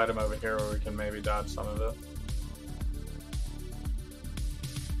we'll fight him over here where we can maybe dodge some of it.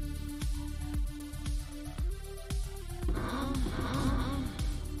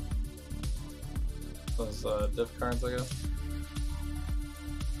 Those diff cards, I guess.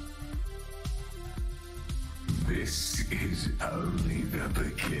 This is only the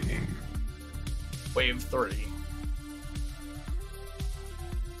beginning. Wave 3.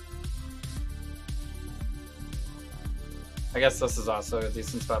 I guess this is also a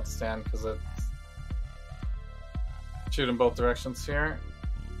decent spot to stand because it's shoot in both directions here.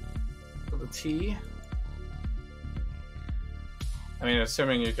 For the T. I mean,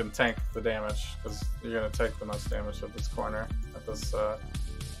 assuming you can tank the damage, because you're going to take the most damage at this corner. At this,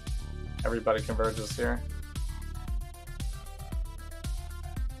 everybody converges here.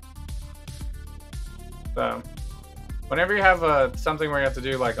 So, whenever you have something where you have to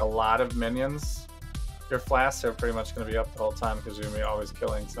do like a lot of minions, your flasks are pretty much going to be up the whole time because you're going to be always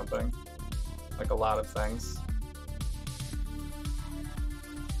killing something. Like a lot of things.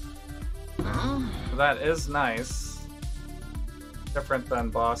 So that is nice. Different than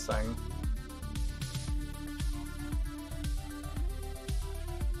bossing.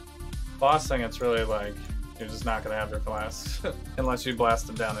 Bossing, it's really like, you're just not going to have your flasks. Unless you blast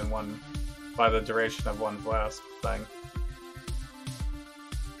them down in one, by the duration of one blast thing.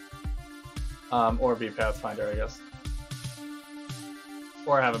 Or be Pathfinder, I guess.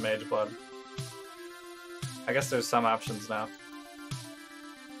 Or have a Mage Blood. I guess there's some options now.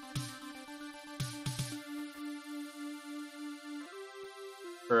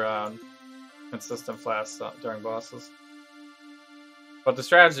 For consistent flasks during bosses. But the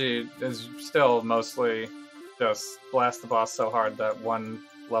strategy is still mostly just blast the boss so hard that one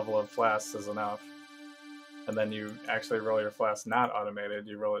level of flasks is enough. And then you actually roll your flask not automated,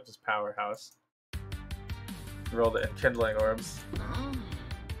 you roll it just powerhouse. You roll the kindling orbs.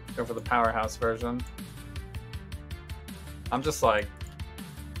 Go for the powerhouse version. I'm just like,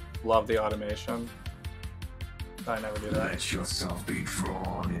 love the automation. I never do that. Let yourself be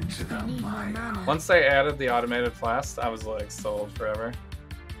drawn into the mire. Once they added the automated flask, I was like sold forever.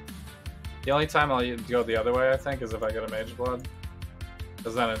 The only time I'll go the other way, I think, is if I get a Mage Blood.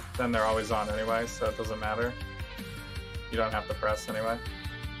 Because then they're always on anyway, so it doesn't matter. You don't have to press anyway.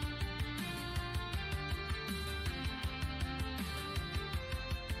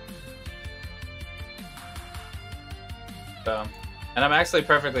 So, and I'm actually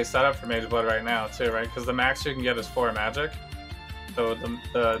perfectly set up for Mage Blood right now too, right? Because the max you can get is 4 magic. So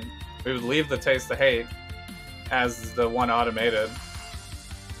we would leave the Taste of Hate as the one automated.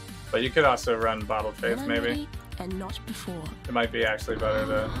 But you could also run Bottled Faith maybe. And not before. It might be actually better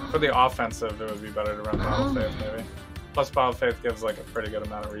to, for the offensive, it would be better to run Bottled Faith maybe. Plus Bottled Faith gives like a pretty good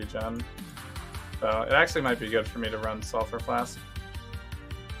amount of regen. So it actually might be good for me to run Sulfur Flask.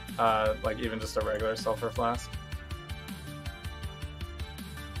 Like even just a regular Sulfur Flask.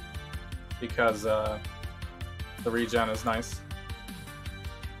 Because the regen is nice.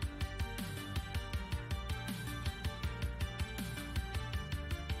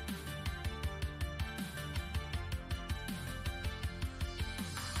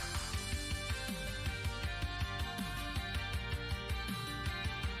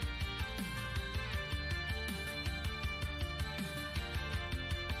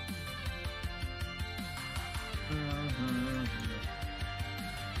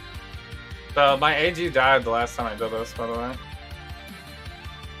 So my AG died the last time I did this, by the way.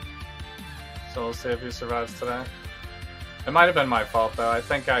 So we'll see if he survives today. It might have been my fault though. I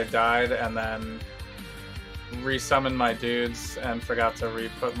think I died and then resummoned my dudes and forgot to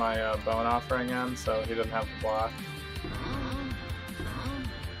re-put my bone offering in, so he didn't have to block.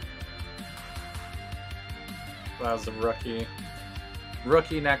 That was a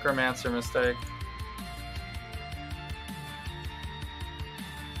rookie necromancer mistake.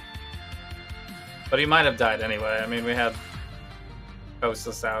 But he might have died anyway. I mean, we had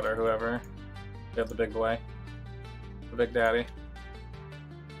Hostess out or whoever. We had the big boy. The Big Daddy.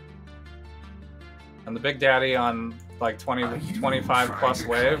 And the Big Daddy on like 25 plus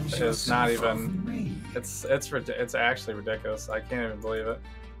wave is not even... It's actually ridiculous. I can't even believe it.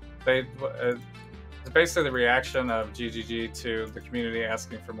 It's basically the reaction of GGG to the community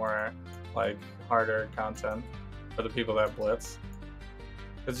asking for more like harder content for the people that blitz.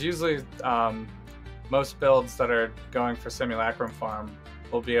 Because usually most builds that are going for Simulacrum farm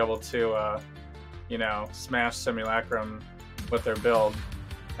will be able to, you know, smash Simulacrum with their build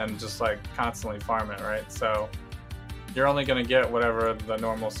and just like constantly farm it, right? So you're only going to get whatever the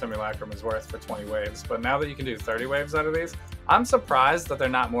normal Simulacrum is worth for 20 waves. But now that you can do 30 waves out of these, I'm surprised that they're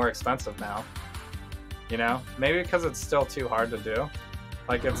not more expensive now. You know, maybe because it's still too hard to do.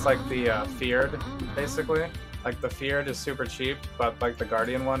 Like it's like the Feared, basically. Like the Feared is super cheap, but like the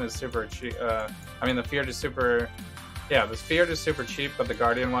Guardian one is super cheap. I mean, the Feared is super, yeah, the Feared is super cheap, but the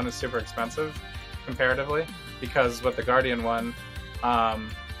Guardian one is super expensive comparatively, because with the Guardian one,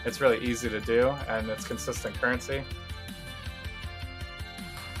 it's really easy to do and it's consistent currency.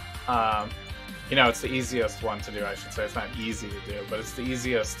 You know, it's the easiest one to do, I should say. It's not easy to do, but it's the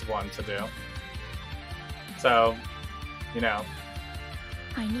easiest one to do. So, you know,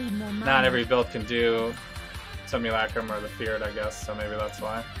 I need more mana. not every build can do Simulacrum or the Feared, I guess, so maybe that's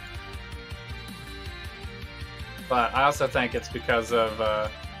why. But I also think it's because of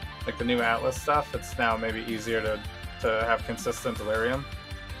like the new Atlas stuff. It's now maybe easier to have consistent Delirium.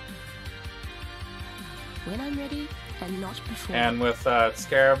 When I'm ready, and not before. And with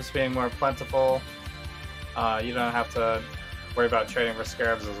Scarabs being more plentiful, you don't have to worry about trading for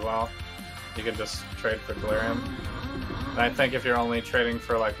Scarabs as well. You can just trade for Delirium. And I think if you're only trading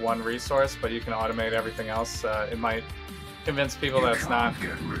for like one resource, but you can automate everything else, it might convince people that it's not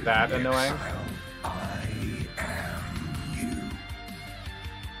that annoying. I am you.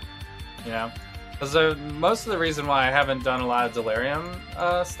 You know? Because most of the reason why I haven't done a lot of Delirium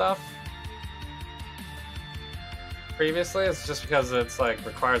stuff previously is just because it's like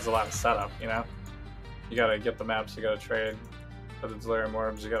requires a lot of setup, you know? You gotta get the maps, you gotta trade for the Delirium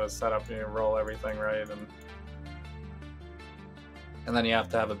Orbs, you gotta set up and you roll everything right, and then you have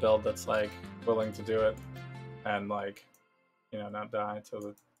to have a build that's like willing to do it and like, you know, not die to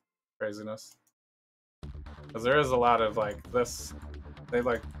the craziness. Because there is a lot of like this, they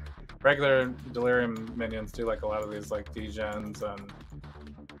like regular Delirium minions do like a lot of these like degens, and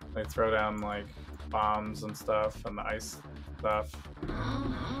they throw down like bombs and stuff and the ice stuff.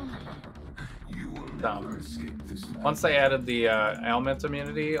 Once they added the ailment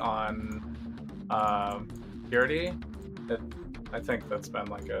immunity on Purity, I think that's been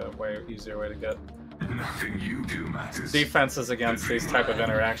like a way easier way to get Nothing you do matters. defenses against these type of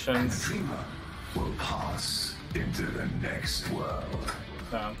interactions. Will pass into the next world.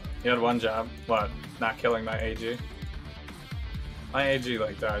 So, you had one job, what? Not killing my AG. My AG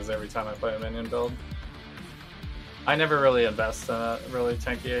like dies every time I play a minion build. I never really invest in a really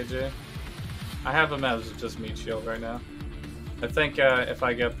tanky AG. I have him as just meat shield right now. I think if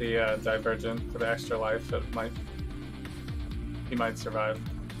I get the Divergent for the extra life, he might survive.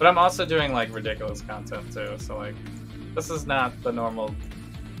 But I'm also doing like ridiculous content too, so like this is not the normal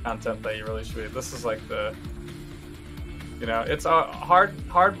content that you really should be. This is like the, you know, it's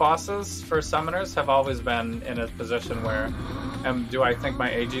hard bosses for summoners have always been in a position where, do I think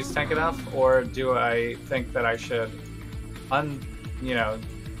my AG's tank enough, or do I think that I should, you know,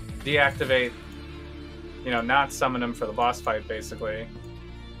 deactivate, you know, not summon him for the boss fight basically,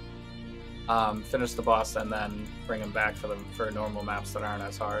 finish the boss and then bring him back for normal maps that aren't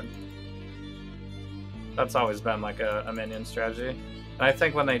as hard. That's always been like a minion strategy. And I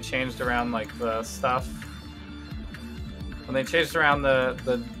think when they changed around like the stuff, when they changed around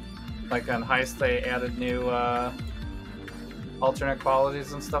the like on Heist, they added new alternate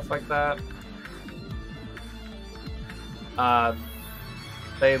qualities and stuff like that. I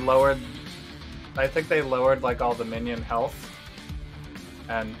think they lowered like all the minion health,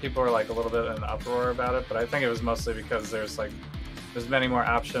 and people were like a little bit in an uproar about it, but I think it was mostly because there's many more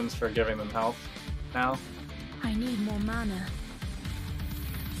options for giving them health now. I need more mana.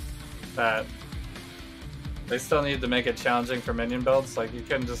 That they still need to make it challenging for minion builds. Like you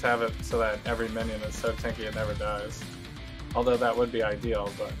couldn't just have it so that every minion is so tanky it never dies. Although that would be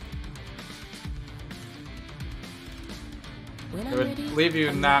ideal, but it would leave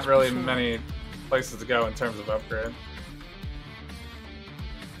you not really many places to go in terms of upgrade.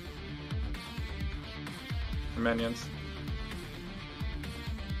 For minions.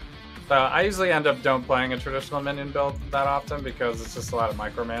 So I usually end up don't playing a traditional minion build that often because it's just a lot of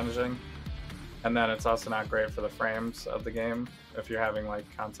micromanaging. And then it's also not great for the frames of the game if you're having like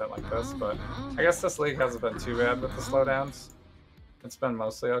content like this, but I guess this league hasn't been too bad with the slowdowns. It's been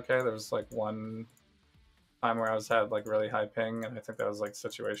mostly okay. There was like one time where I had like really high ping, and I think that was like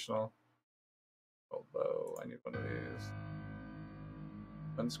situational. Gold bow, I need one of these.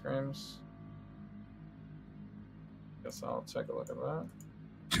 Wind screams. Guess I'll take a look at that.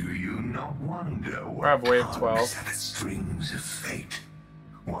 Do you not wonder We're at wave 12. The strings of fate?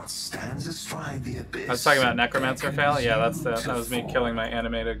 What stands astride inside the abyss. I was talking about Necromancer fail. Yeah, that was me killing my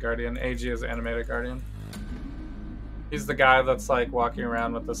animated guardian. AG is animated guardian. He's the guy that's like walking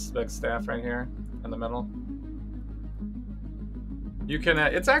around with this big staff right here in the middle. You can,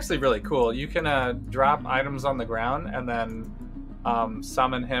 it's actually really cool. You can drop items on the ground and then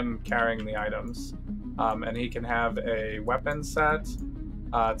summon him carrying the items. And he can have a weapon set.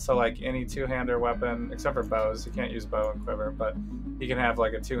 So like any two-hander weapon, except for bows, he can't use bow and quiver, but he can have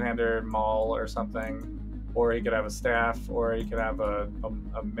like a two-hander maul or something, or he could have a staff, or he could have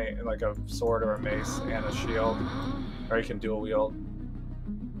like a sword or a mace and a shield, or he can dual wield.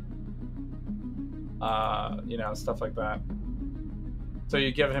 You know, stuff like that. So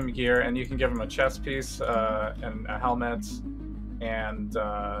you give him gear, and you can give him a chest piece, and a helmet, and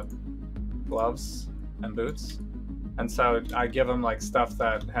gloves and boots. And so I give him like stuff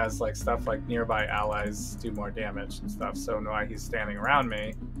that has like stuff like nearby allies do more damage and stuff. So while he's standing around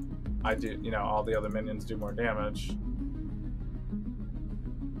me, I do, you know, all the other minions do more damage.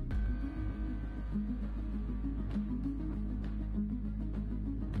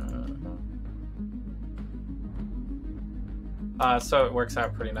 So it works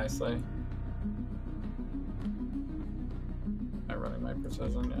out pretty nicely. Am I running my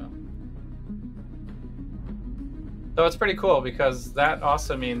precision? Yeah. So it's pretty cool because that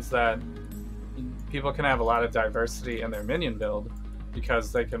also means that people can have a lot of diversity in their minion build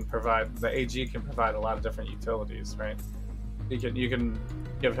because they can provide, the AG can provide a lot of different utilities, right? You can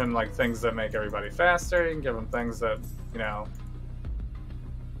give him like things that make everybody faster. You can give him things that, you know,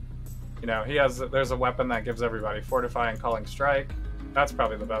 there's a weapon that gives everybody Fortify and Calling Strike. That's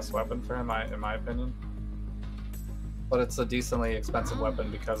probably the best weapon for him, in my opinion. But it's a decently expensive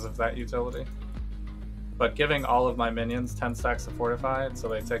weapon because of that utility. But giving all of my minions 10 stacks of Fortify so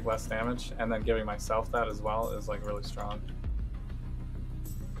they take less damage, and then giving myself that as well is like really strong.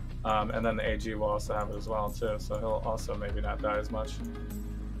 And then the AG will also have it as well too, so he'll also maybe not die as much.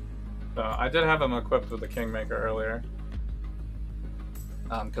 So I did have him equipped with the Kingmaker earlier.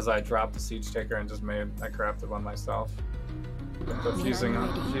 Because I dropped the Siege Taker and just I crafted one myself. But using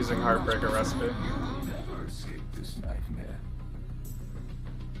Heartbreaker recipe. You'll never escape this nightmare.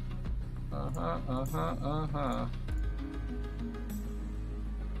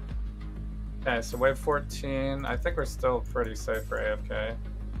 Okay, so wave 14. I think we're still pretty safe for AFK.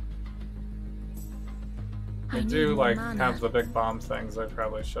 They do like have the big bomb things. I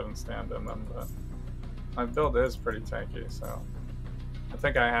probably shouldn't stand in them, but my build is pretty tanky, so I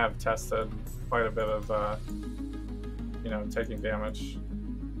think I have tested quite a bit of you know, taking damage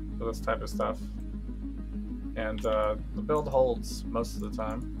for this type of stuff, and the build holds most of the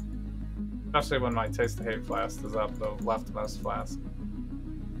time. Especially when my Taste of Hate flask is up, the leftmost flask.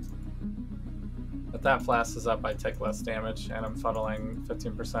 If that flask is up, I take less damage, and I'm funneling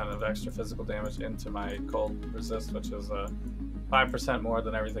 15% of extra physical damage into my cold resist, which is 5% more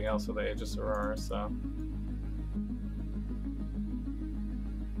than everything else with the Aegis Aurora, so.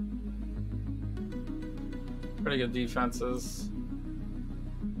 Pretty good defenses.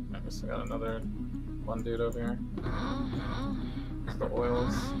 I guess I got another one dude over here. The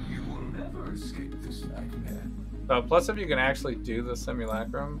oils. You will never escape this nightmare. So plus if you can actually do the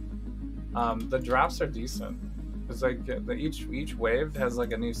simulacrum, the drops are decent. Because like each wave has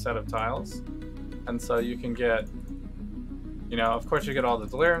like a new set of tiles. And so you can get, you know, of course you get all the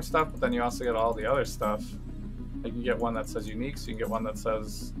delirium stuff, but then you also get all the other stuff. You can get one that says unique, so you can get one that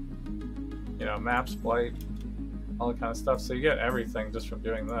says, you know, maps, blight, all that kind of stuff. So you get everything just from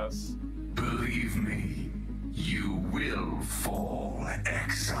doing this. Believe me, you will fall,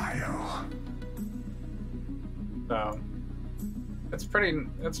 Exile. So it's pretty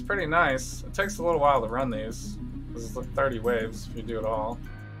nice. It takes a little while to run these. This is like 30 waves if you do it all.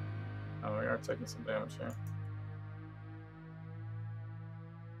 Oh, we are taking some damage here.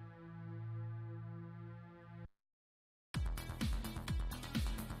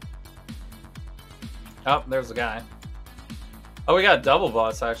 Oh, there's the guy. Oh, we got double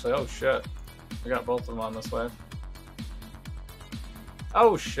boss actually. Oh shit. We got both of them on this wave.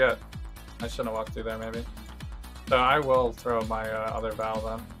 Oh shit. I shouldn't have walked through there maybe. So I will throw my other Val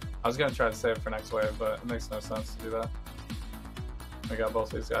then. I was gonna try to save it for next wave, but it makes no sense to do that. We got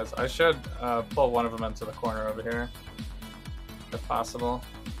both these guys. I should pull one of them into the corner over here, if possible.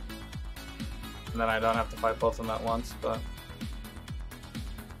 And then I don't have to fight both of them at once, but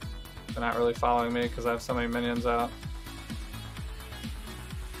they're not really following me because I have so many minions out.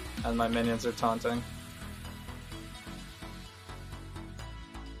 And my minions are taunting.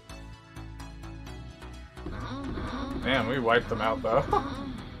 Man, we wiped them out though.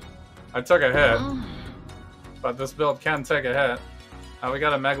 I took a hit, but this build can take a hit. Oh, we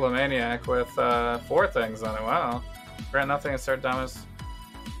got a Megalomaniac with 4 things on it. Wow. Grant nothing, assert dominance.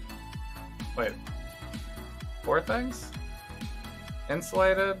 Wait. 4 things?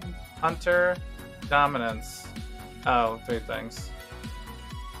 Insulated, Hunter, Dominance. Oh, 3 things.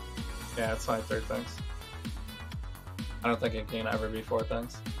 Yeah, it's only 3 things. I don't think it can ever be 4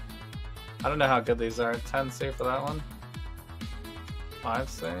 things. I don't know how good these are. 10C for that one.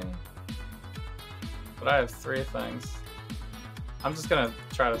 5C. But I have 3 things. I'm just gonna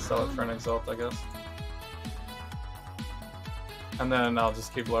try to sell it for an Exalt, I guess. And then I'll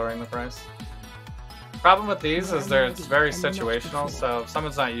just keep lowering the price. Problem with these is it's very situational, so if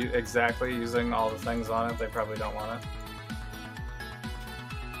someone's not exactly using all the things on it, they probably don't want it.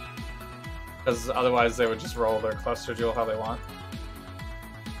 Because otherwise they would just roll their cluster jewel how they want.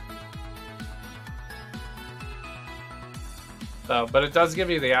 So, but it does give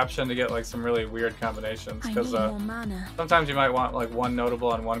you the option to get like some really weird combinations, because sometimes you might want like 1 notable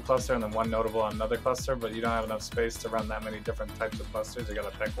on one cluster and then 1 notable on another cluster, but you don't have enough space to run that many different types of clusters. You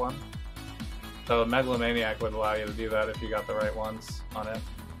gotta pick one. So Megalomaniac would allow you to do that if you got the right ones on it.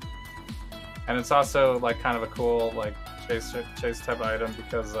 And it's also like kind of a cool like chase type item,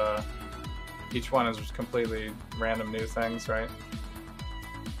 because each one is just completely random new things, right?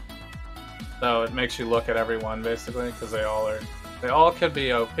 So it makes you look at every one basically, because they all could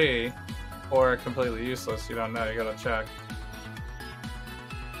be OP or completely useless. You don't know, you gotta check.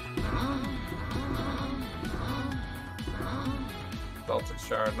 Belted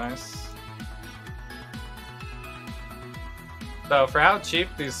Shard, nice. So for how cheap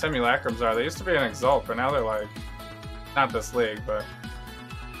these simulacrums are, they used to be an Exalt, but now they're like, not this league, but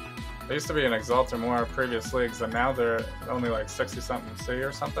they used to be an Exalt or more previous leagues, and now they're only like 60-something C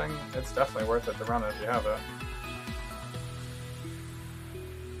or something. It's definitely worth it to run it if you have it.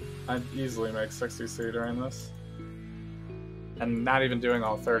 I'd easily make 60 C during this. And not even doing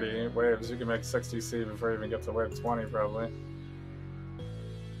all 30 waves, you can make 60 C before you even get to wave 20 probably.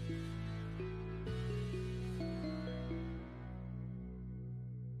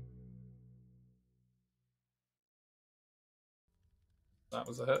 That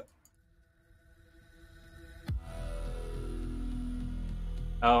was a hit.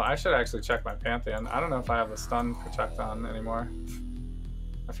 Oh, I should actually check my Pantheon. I don't know if I have the stun protect on anymore.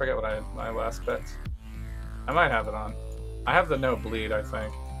 I forget what my last picked. I might have it on. I have the no bleed, I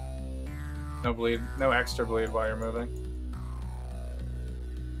think. No bleed, no extra bleed while you're moving.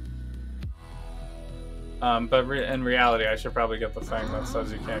 But in reality, I should probably get the thing that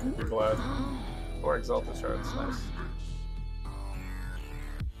says you can't be bled. Or Exalted Shards, nice.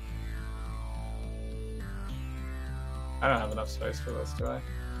 I don't have enough space for this, do I?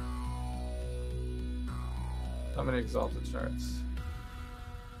 How many Exalted Shards?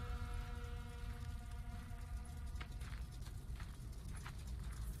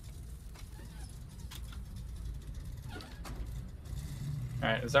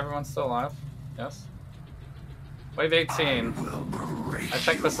 Alright, is everyone still alive? Yes? Wave 18. I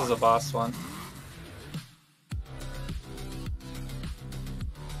think this is a boss one.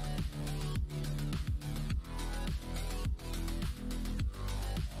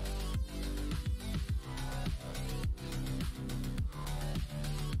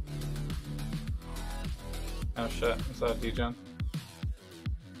 Oh shit, is that a degen?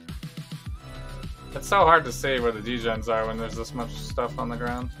 It's so hard to see where the degens are when there's this much stuff on the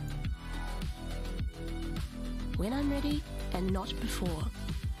ground. When I'm ready, and not before.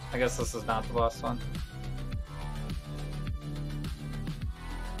 I guess this is not the boss one.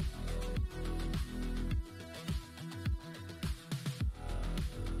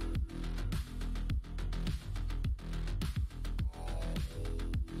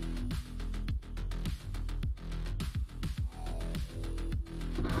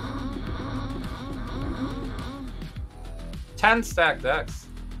 Ten stack decks.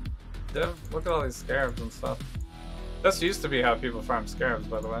 Look at all these scarabs and stuff. This used to be how people farm scarabs,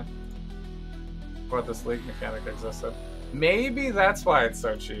 by the way. Before this league mechanic existed. Maybe that's why it's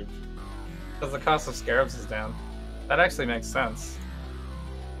so cheap. Because the cost of scarabs is down. That actually makes sense.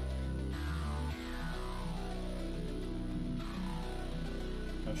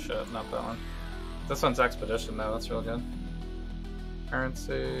 Oh shit, not that one. This one's Expedition though, that's real good.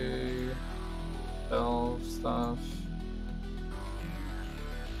 Currency... Elf stuff...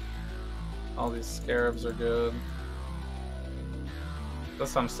 All these scarabs are good.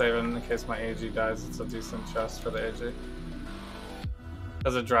 This I'm saving in case my AG dies. It's a decent chest for the AG.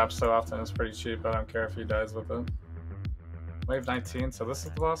 Because it drops so often, it's pretty cheap. I don't care if he dies with it. Wave 19, so this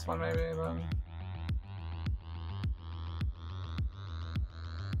is the last one maybe then?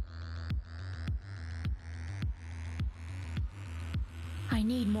 I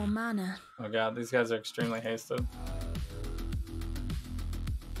need more mana. Oh god, these guys are extremely hasted.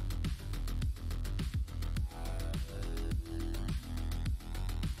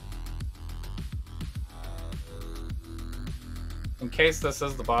 In case this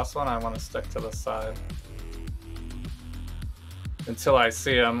is the boss one, I want to stick to the side. Until I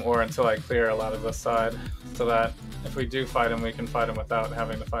see him, or until I clear a lot of the side. So that if we do fight him, we can fight him without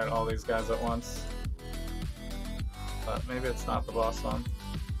having to fight all these guys at once. But maybe it's not the boss one.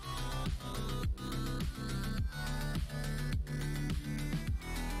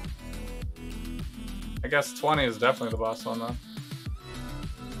 I guess 20 is definitely the boss one though.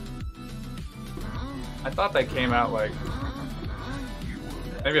 I thought they came out like...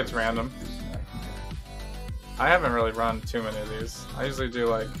 Maybe it's random. I haven't really run too many of these. I usually do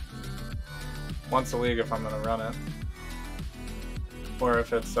like once a league if I'm gonna run it. Or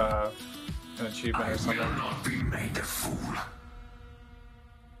if it's an achievement or something. I will not be made a fool.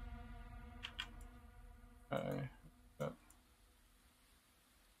 Okay. Yep.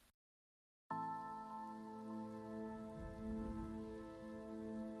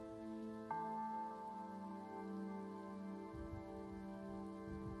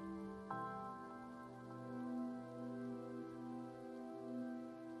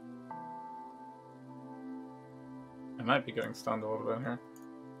 I might be getting stunned a little bit here.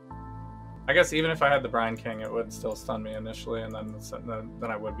 I guess even if I had the Brine King, it would still stun me initially, and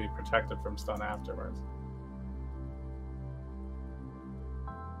then I would be protected from stun afterwards.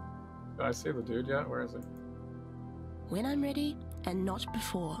 Do I see the dude yet? Where is he? When I'm ready, and not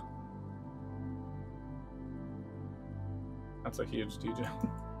before. That's a huge DJ.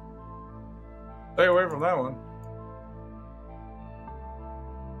 Stay away from that one.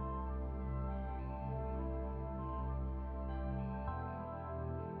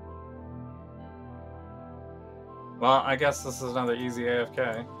 Well, I guess this is another easy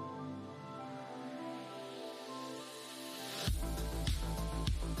AFK.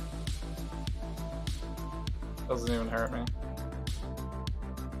 Doesn't even hurt me.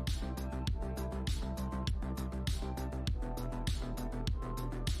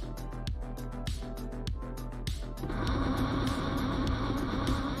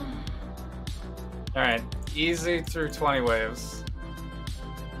 Alright, easy through 20 waves.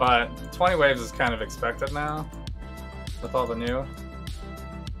 But 20 waves is kind of expected now. With all the new.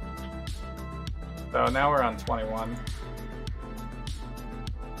 So now we're on 21.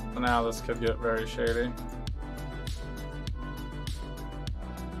 So now this could get very shady.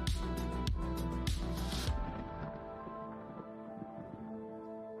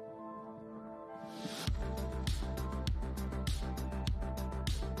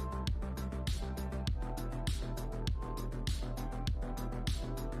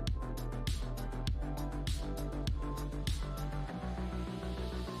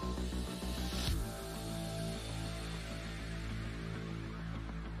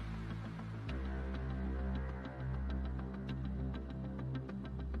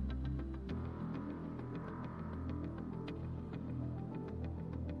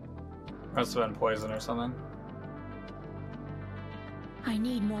 Must have been poison or something. I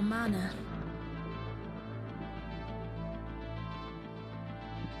need more mana.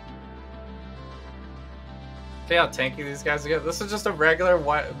 See how tanky these guys get? This is just a regular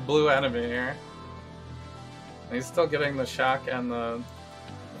white blue enemy here. And he's still getting the shock and the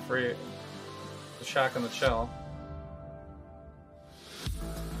shock and the chill.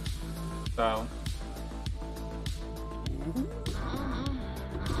 So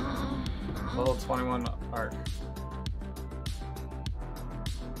level 21 arc.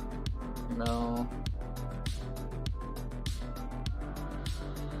 No.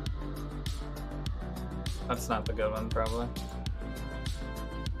 That's not the good one, probably.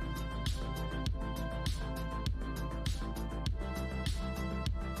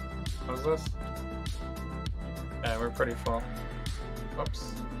 What is this? Yeah, we're pretty full.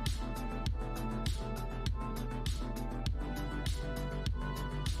 Whoops.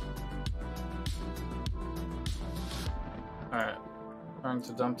 Alright. Going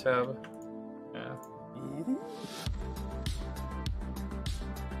to dump tab. Yeah.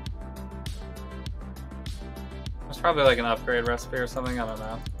 There's probably like an upgrade recipe or something, I don't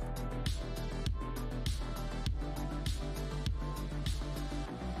know.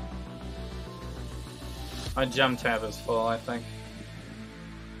 My gem tab is full, I think.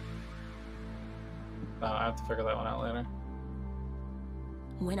 No, I have to figure that one out later.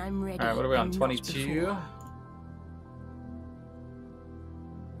 When I'm ready. Alright, what are we on? and not 22?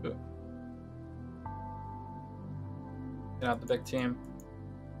 before. Get out the big team.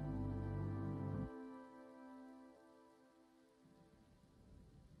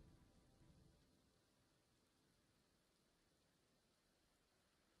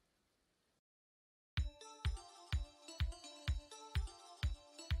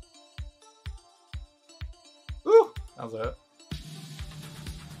 How's it?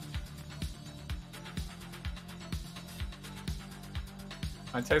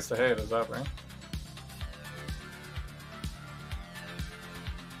 My taste of hate is up, right?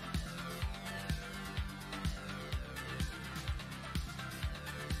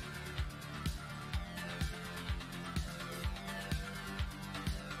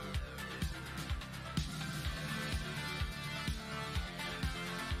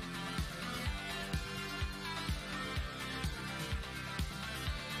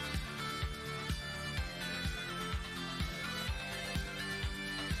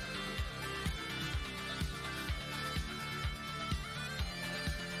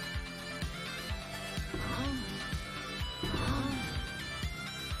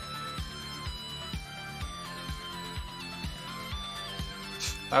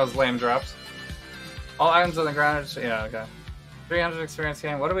 That was lame drops. All items on the ground are... Yeah, okay. 300 experience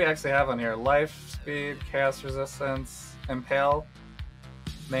gain. What do we actually have on here? Life, speed, chaos resistance, impale,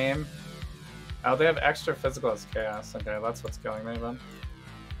 name. Oh, they have extra physical as chaos. Okay, that's what's killing me then.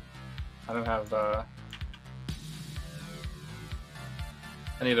 I don't have... I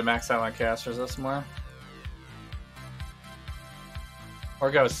need to max out my chaos resist more.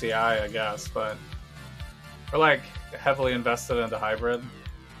 Or go CI, I guess, but... We're like heavily invested into hybrid.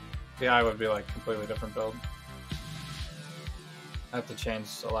 CI would be like a completely different build. I have to change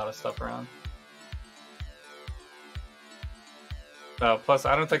a lot of stuff around. So, plus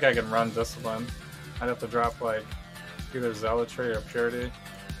I don't think I can run Discipline. I'd have to drop like either Zealotry or Purity.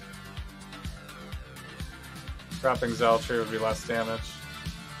 Dropping Zealotry would be less damage.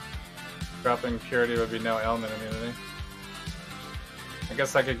 Dropping Purity would be no ailment immunity. I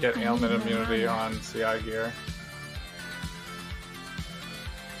guess I could get ailment immunity on CI gear.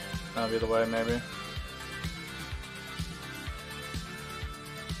 That'll be the way, maybe.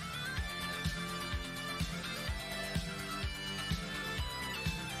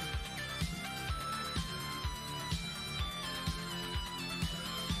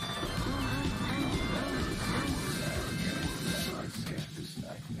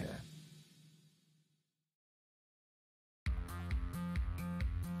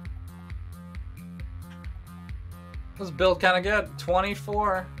 This build kind of good.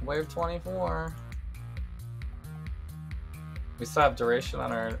 24. Wave 24. We still have duration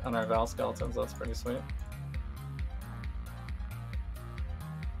on our Val skeletons. That's pretty sweet.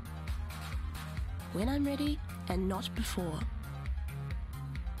 When I'm ready, and not before.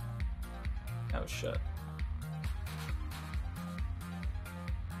 Oh shit.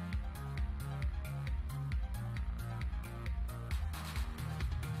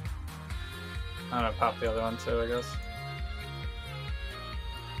 I'm gonna pop the other one too, I guess.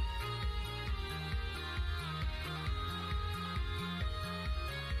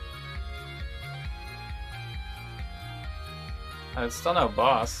 It's still no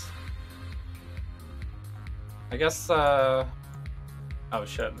boss. I guess, oh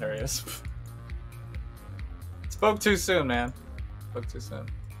shit, there he is. Spoke too soon, man. Spoke too soon.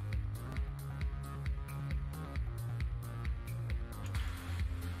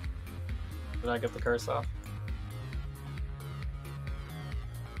 Did I get the curse off?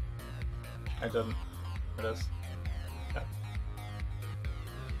 I didn't. There it is. Okay.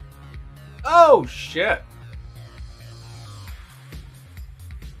 Oh, shit!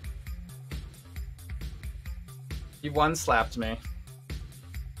 He one-slapped me.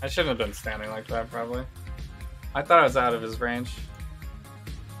 I shouldn't have been standing like that, probably. I thought I was out of his range.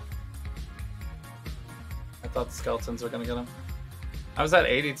 I thought the skeletons were gonna get him. I was at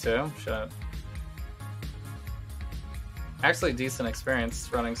 82. Shit. Actually, decent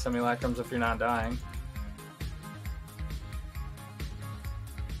experience running simulacrums if you're not dying.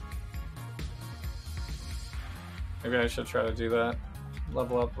 Maybe I should try to do that.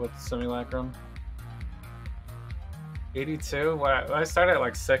 Level up with simulacrum. 82? Well, I started at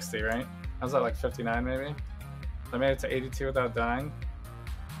like 60, right? I was at like 59 maybe. I made it to 82 without dying.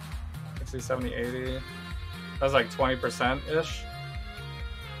 60, 70, 80. That was like 20%-ish.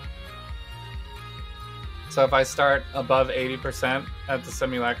 So if I start above 80% at the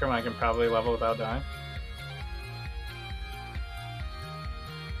simulacrum, I can probably level without dying.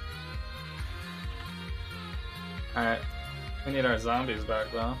 Alright. We need our zombies back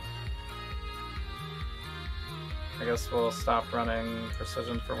though. I guess we'll stop running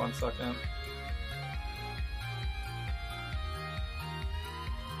precision for 1 second.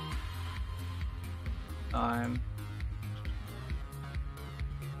 Nine.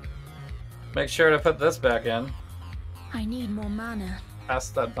 Make sure to put this back in. I need more mana.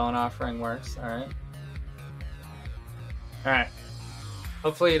 Past that bone offering works, alright. Alright.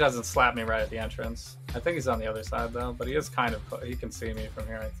 Hopefully he doesn't slap me right at the entrance. I think he's on the other side though, but he is kind of, he can see me from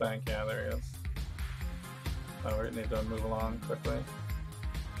here, I think. Yeah, there he is. So we need to move along quickly.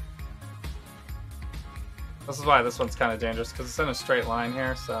 This is why this one's kind of dangerous, because it's in a straight line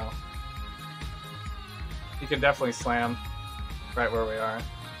here, so you can definitely slam right where we are,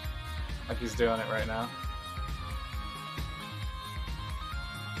 like he's doing it right now.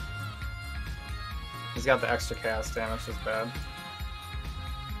 He's got the extra cast damage, which is bad.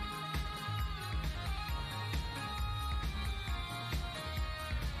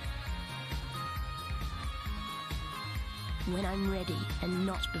 When I'm ready and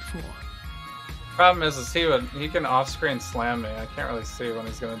not before. Problem is he can off-screen slam me. I can't really see when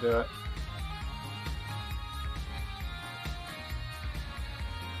he's gonna do it.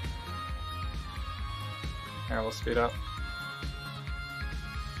 Here, we'll speed up.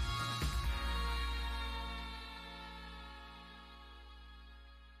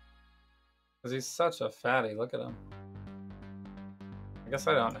 Because he's such a fatty, look at him. I guess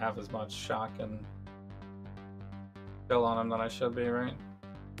I don't have as much shock and kill on him than I should be, right?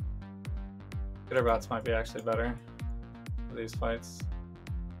 Bitterbots might be actually better for these fights.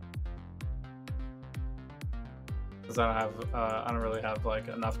 Because I don't really have like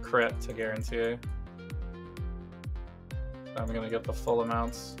enough crit to guarantee. So I'm gonna get the full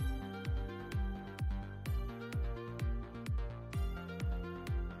amounts.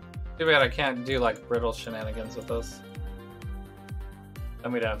 Too bad I can't do like brittle shenanigans with this.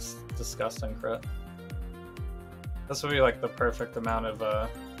 Then we'd have disgusting crit. This would be like the perfect amount of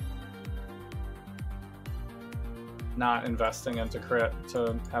not investing into crit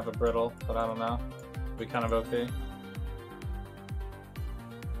to have a brittle, but I don't know. It'd be kind of OP.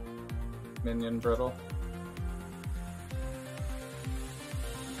 Minion brittle.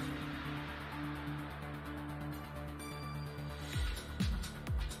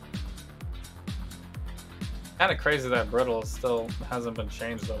 Kind of crazy that brittle still hasn't been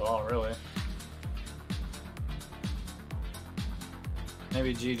changed at all, really.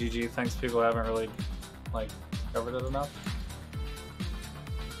 Maybe GGG thinks people haven't really like covered it enough.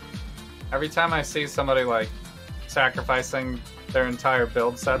 Every time I see somebody like sacrificing their entire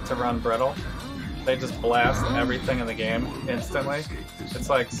build set to run brittle, they just blast everything in the game instantly. It's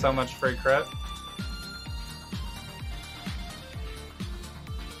like so much free crit.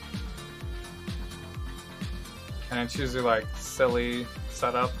 And it's usually like silly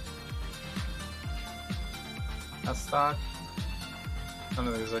setup. That's stock. None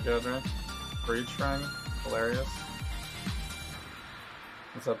of these are good, right? Breach ring, hilarious.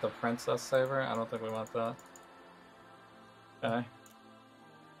 Is that the princess saver? I don't think we want that. Okay.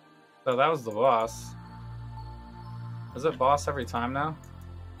 So that was the boss. Is it boss every time now?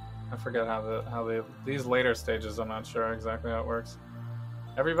 I forget how these later stages. I'm not sure exactly how it works.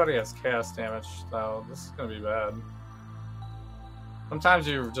 Everybody has chaos damage, so this is gonna be bad. Sometimes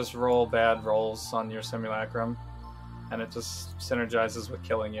you just roll bad rolls on your simulacrum, and it just synergizes with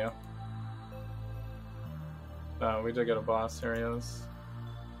killing you. So we did get a boss. Here he is.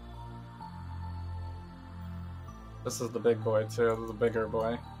 This is the big boy too, the bigger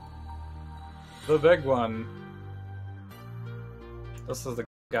boy. The big one. This is the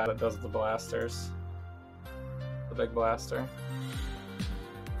guy that does the blasters. The big blaster.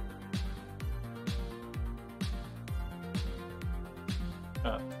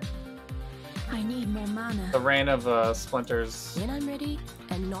 I need more mana. The rain of splinters. When I'm ready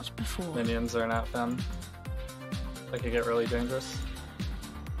and not before. Minions are not fun. They can get really dangerous.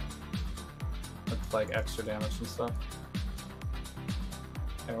 With like extra damage and stuff.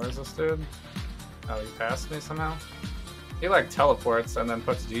 Okay, where's this dude? Oh, he passed me somehow? He like teleports and then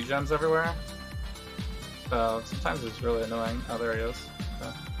puts degens everywhere. So sometimes it's really annoying. Oh, there he is.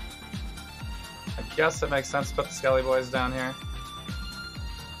 Okay. I guess it makes sense to put the Skelly boys down here.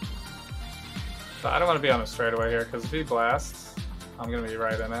 But I don't want to be on a straightaway here, because if he blasts, I'm going to be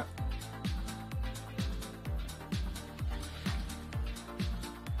right in it.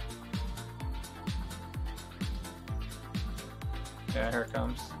 Yeah, here it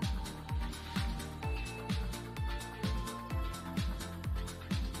comes.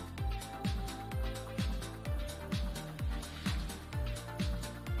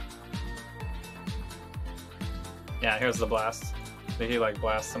 Yeah, here's the blast. He like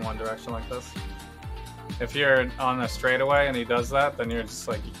blasts in one direction like this. If you're on a straightaway and he does that, then you're just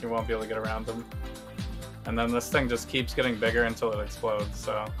like, you won't be able to get around him. And then this thing just keeps getting bigger until it explodes,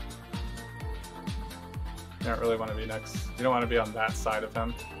 so you don't really want to be next. You don't want to be on that side of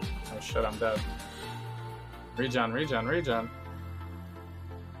him. Oh shit, I'm dead. Regen, regen, regen.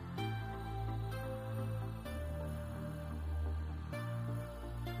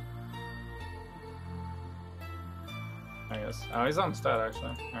 Oh, he's almost dead,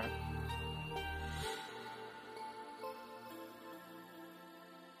 actually. Alright.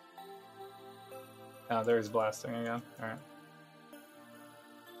 Oh, there he's blasting again. Alright.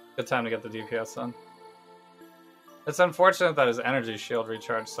 Good time to get the DPS on. It's unfortunate that his energy shield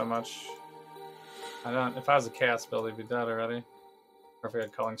recharged so much. If I was a chaos build, he'd be dead already. Or if he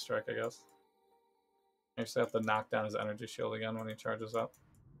had Culling Strike, I guess. I actually have to knock down his energy shield again when he charges up.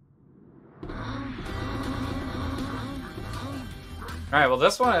 Alright, well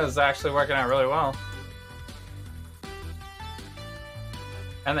this one is actually working out really well.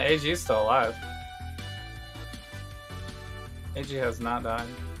 And the AG is still alive. AG has not died.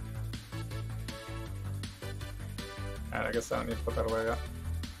 Alright, I guess I don't need to put that away yet.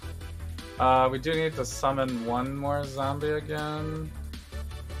 We do need to summon one more zombie again.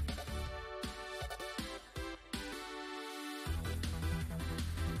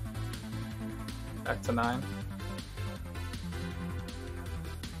 Back to 9.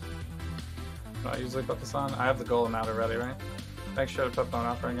 Do I usually put this on? I have the golem out already, right? Make sure to put Bone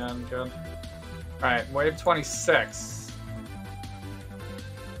Offering in. Good. Alright, wave 26.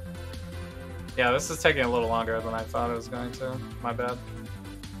 Yeah, this is taking a little longer than I thought it was going to. My bad.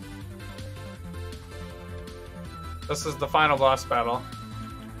 This is the final boss battle.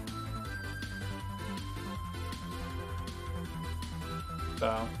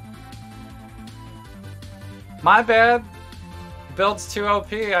 So. My bad. Build's too OP.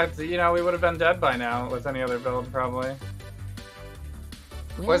 We would have been dead by now with any other build, probably.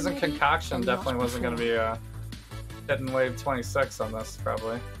 Poison Concoction definitely wasn't going to be hitting wave 26 on this,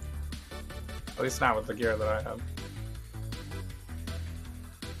 probably. At least not with the gear that I have.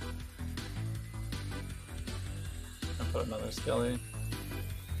 I'll put another Skelly.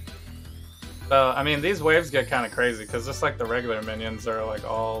 So, I mean, these waves get kind of crazy, because just like the regular minions are like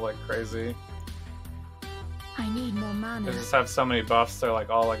all like crazy. I need more mana. They just have so many buffs, they're like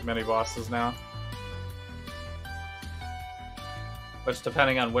all like mini bosses now. Which,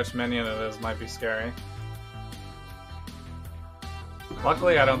 depending on which minion it is, might be scary.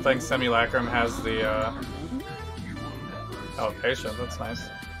 Luckily, I don't think Simulacrum has the, Oh, Patient, that's nice.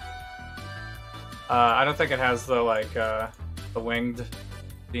 I don't think it has the, like, the winged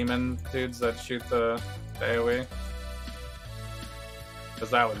demon dudes that shoot the AoE. Because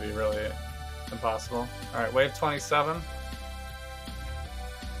that would be really impossible. Alright, wave 27.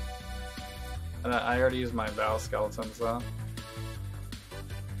 And I already used my Val Skeletons, though.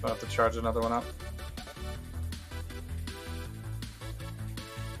 I'll have to charge another one up.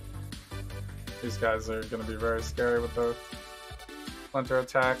 These guys are going to be very scary with the splinter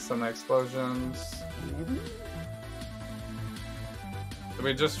attacks and the explosions. Did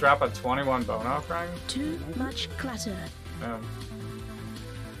we just drop a 21 Bone Offering? Too much clutter. Damn.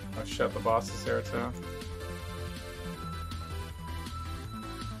 Oh shit, the boss is here too.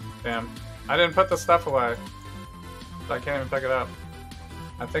 Damn. I didn't put the stuff away. So I can't even pick it up.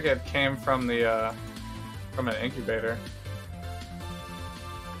 I think it came from the, from an incubator.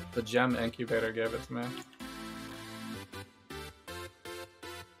 The gem incubator gave it to me.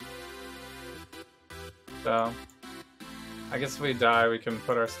 So, I guess if we die, we can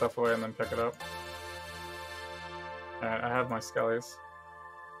put our stuff away and then pick it up. Alright, I have my Skellies.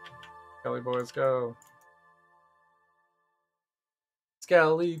 Skelly boys, go.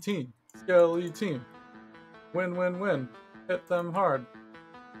 Skelly team. Skelly team. Win, win, win. Hit them hard.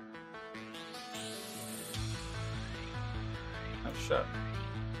 Oh, shit.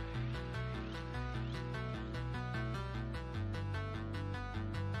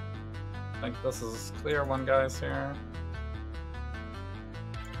 I think this is clear one, guys, here.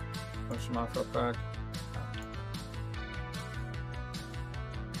 Push them off real quick.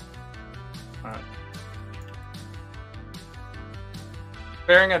 Alright.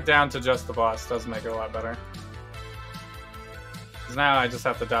 Bearing it down to just the boss does make it a lot better. Because now I just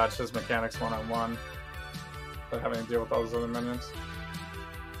have to dodge his mechanics one-on-one without having to deal with all those other minions.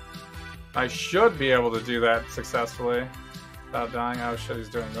 I should be able to do that successfully without dying. Oh shit, he's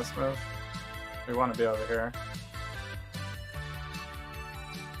doing this move. We want to be over here.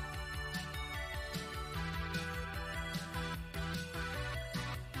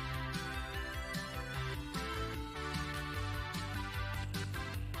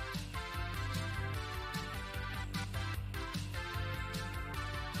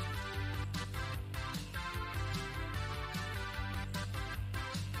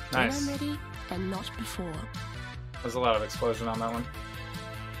 Nice. When I'm ready and not before. There's a lot of explosion on that one.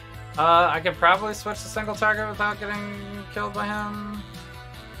 I could probably switch to single target without getting killed by him.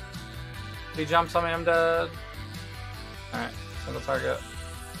 If he jumps on me, I'm dead. Alright, single target.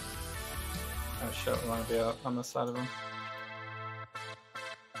 Oh shit, we want to be out on this side of him.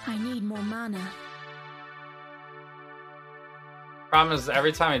 I need more mana. Problem is,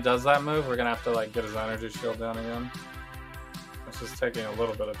 every time he does that move, we're gonna have to like get his energy shield down again. Which is taking a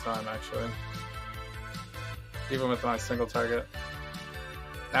little bit of time, actually. Even with my single target.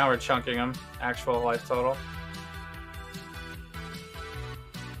 Now we're chunking him. Actual life total.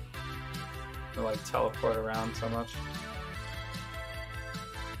 To like teleport around so much.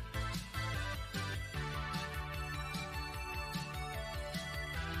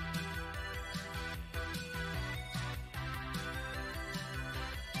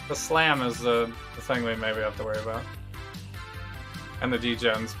 The slam is the thing we maybe have to worry about. And the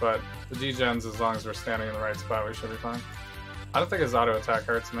degens, but the degens, as long as we're standing in the right spot, we should be fine. I don't think his auto attack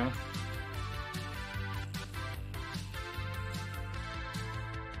hurts me.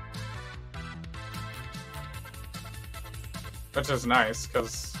 Which is nice,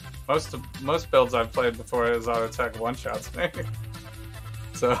 because most builds I've played before his auto attack one-shots me.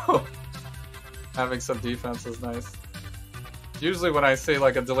 So having some defense is nice. Usually when I see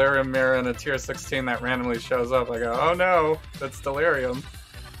like a Delirium Mirror and a tier 16 that randomly shows up, I go, oh no, that's Delirium.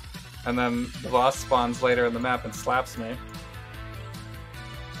 And then the boss spawns later in the map and slaps me.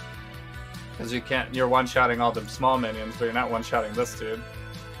 Because you're one-shotting all the small minions, but you're not one-shotting this dude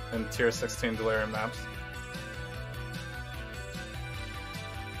in tier 16 Delirium maps.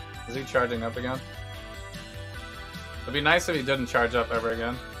 Is he charging up again? It'd be nice if he didn't charge up ever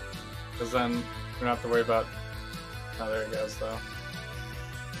again. Because then we don't have to worry about... Oh, there he goes, though.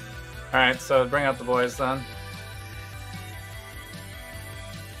 Alright, so bring out the boys, then.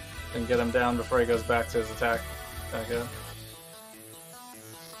 And get him down before he goes back to his attack. That good.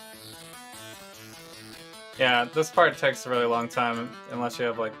 Yeah, this part takes a really long time, unless you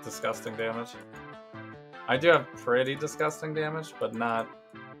have, like, disgusting damage. I do have pretty disgusting damage, but not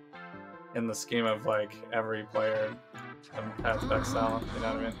in the scheme of, like, every player in Path of Exile, you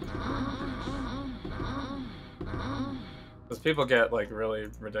know what I mean? Because people get like really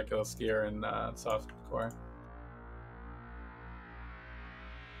ridiculous gear in softcore.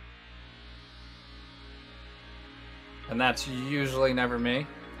 And that's usually never me.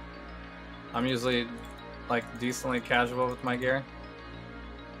 I'm usually like decently casual with my gear.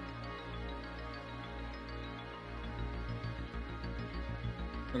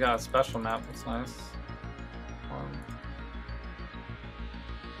 We got a special map, that's nice.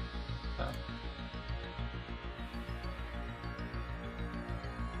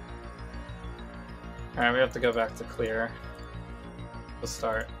 Alright, we have to go back to clear the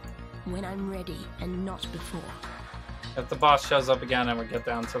start. When I'm ready and not before. If the boss shows up again and we get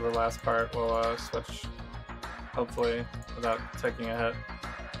down to the last part, we'll switch, hopefully, without taking a hit.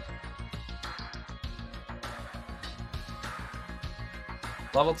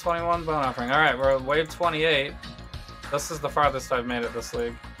 Level 21 bone offering. Alright, we're at wave 28. This is the farthest I've made it this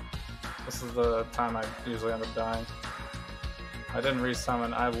league. This is the time I usually end up dying. I didn't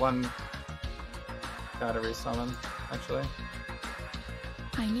resummon. I have one guy to resummon, actually.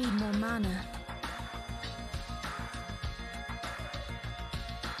 I need more mana.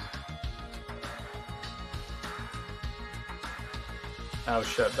 Oh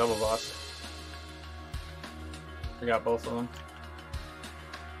shit, double boss. We got both of them.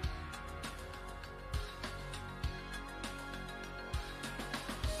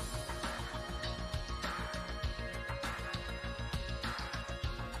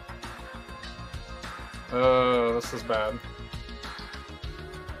 Oh, this is bad.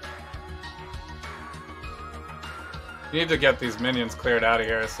 You need to get these minions cleared out of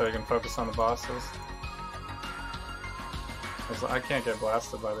here so you can focus on the bosses. I can't get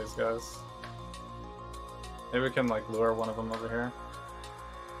blasted by these guys. Maybe we can like lure one of them over here.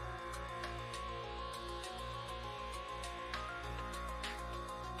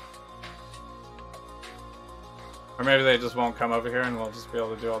 Or maybe they just won't come over here and we'll just be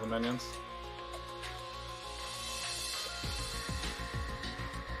able to do all the minions.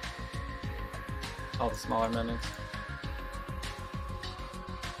 All the smaller minions.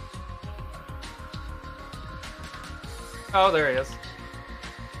 Oh, there he is.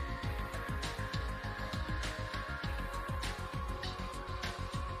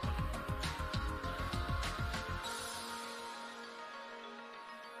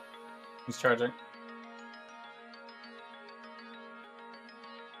 He's charging.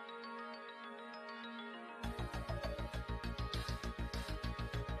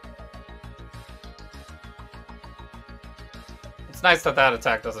 It's nice that that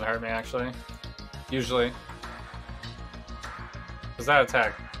attack doesn't hurt me, actually. Usually. Because that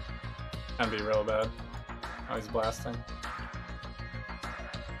attack can be real bad. Oh, he's blasting.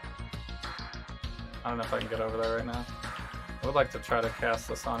 I don't know if I can get over there right now. I would like to try to cast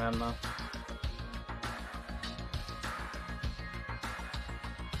this on him though.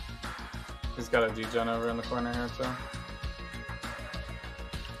 He's got a degen over in the corner here too.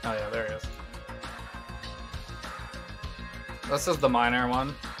 Oh yeah, there he is. This is the minor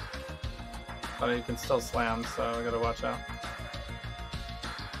one. But you can still slam, so we gotta watch out.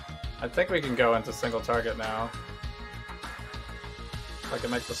 I think we can go into single target now. If I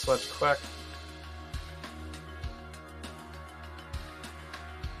can make the switch quick.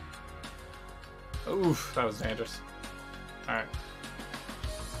 Oof, that was dangerous. Alright.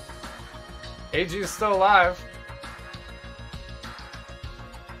 AG is still alive.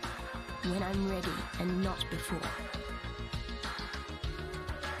 When I'm ready and not before.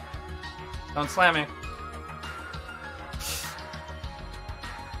 Don't slam me.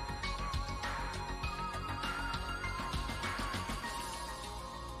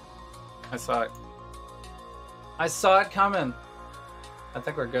 I saw it. I saw it coming. I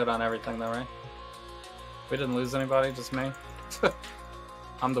think we're good on everything though, right? We didn't lose anybody, just me.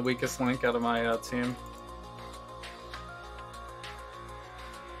 I'm the weakest link out of my team.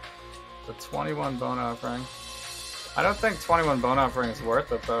 The 21 bone offering. I don't think 21 bone offering is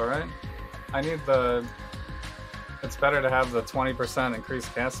worth it though, right? I need the... It's better to have the 20%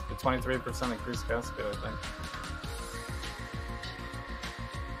 increased cast, the 23% increased cast speed, I think.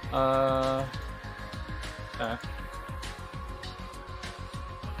 Okay.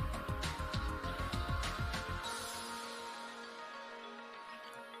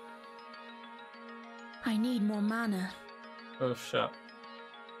 I need more mana. Oh shit.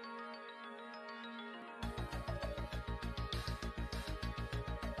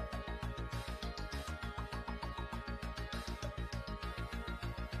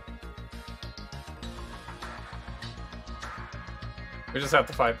 We just have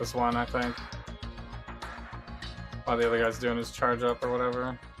to fight this one, I think. While the other guy's doing his charge up or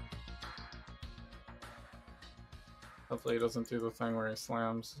whatever. Hopefully he doesn't do the thing where he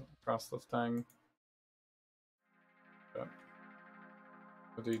slams across the thing. But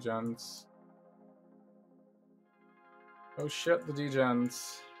the degens. Oh shit, the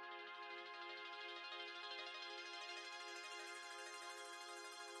degens.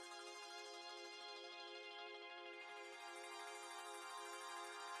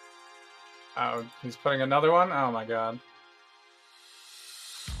 Oh, he's putting another one? Oh my god.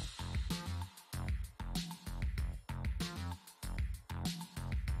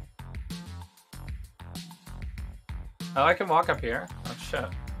 Oh, I can walk up here? Oh shit.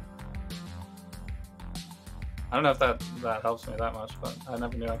 I don't know if that helps me that much, but I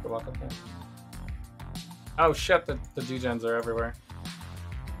never knew I could walk up there. Oh shit, the degens are everywhere.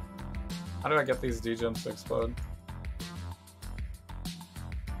 How do I get these degens to explode?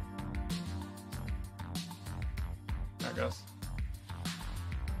 There it goes.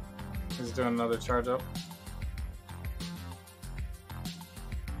 He's doing another charge up.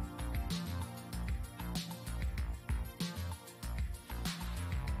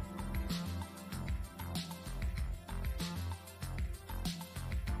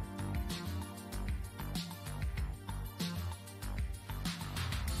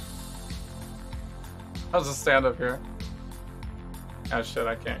 How's the stand up here? Oh shit,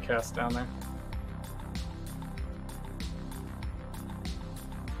 I can't cast down there.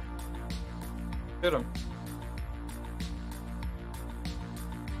 Hit him.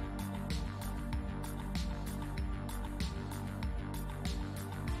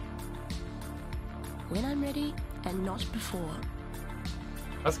 When I'm ready and not before.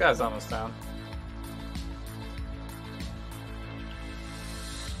 This guy's almost down.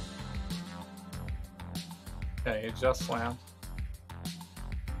 Okay, he just slammed.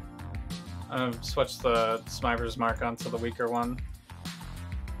 I'm gonna switch the Smiper's Mark onto the weaker one.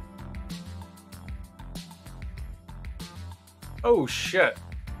 Oh shit!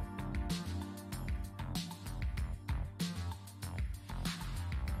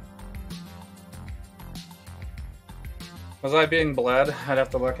 Was I being bled? I'd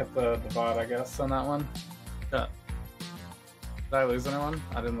have to look at the bot, I guess, on that one. Yeah. Did I lose anyone?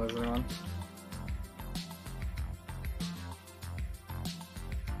 I didn't lose anyone.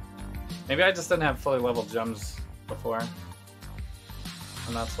 Maybe I just didn't have fully leveled gems before.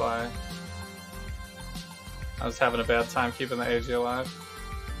 And that's why I was having a bad time keeping the AG alive.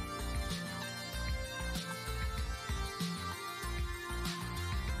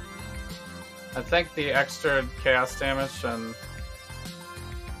 I think the extra chaos damage and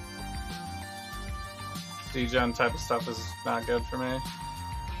degen type of stuff is not good for me.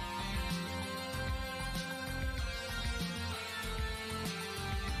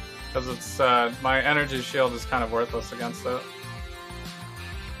 Because it's, my energy shield is kind of worthless against it.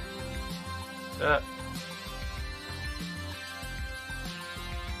 Shit.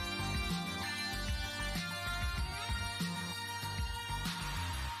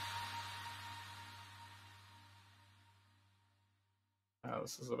 Oh,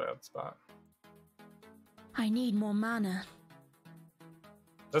 this is a bad spot. I need more mana.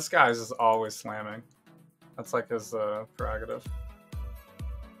 This guy's is always slamming. That's like his prerogative.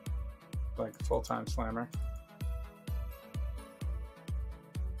 Like full-time slammer.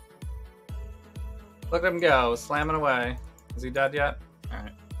 Look at him go, slamming away. Is he dead yet?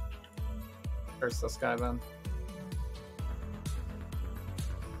 Alright. Curse this guy then.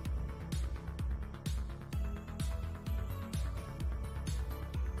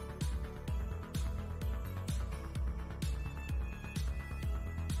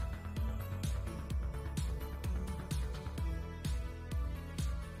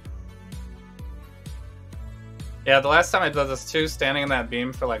 Yeah, the last time I did this too, standing in that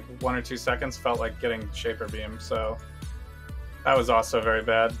beam for like 1 or 2 seconds felt like getting Shaper Beam, so that was also very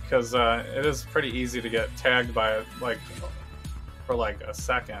bad, because it is pretty easy to get tagged by it like for like a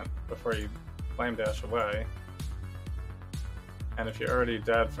second before you flame dash away. And if you're already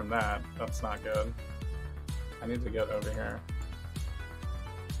dead from that, that's not good. I need to get over here.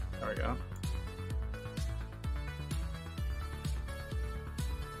 There we go.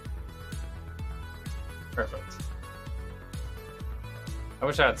 Perfect. I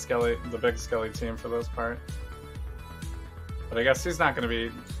wish I had Skelly, the big Skelly team for this part. But I guess he's not going to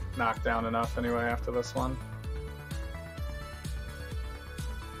be knocked down enough anyway after this one.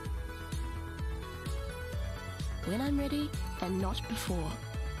 When I'm ready, and not before.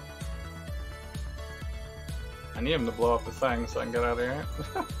 I need him to blow up the thing so I can get out of here.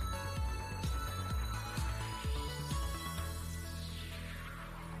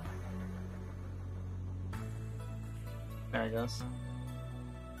 There he goes.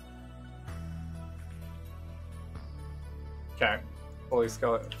 Okay,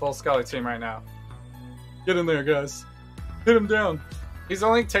 full Skelly team right now. Get in there, guys. Hit him down. He's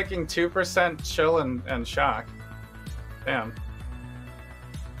only taking 2% chill and shock. Damn.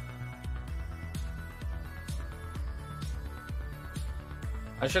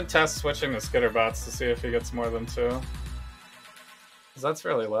 I should test switching the skitter bots to see if he gets more than 2. 'Cause that's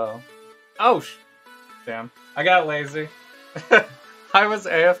really low. Oh, damn. I got lazy. I was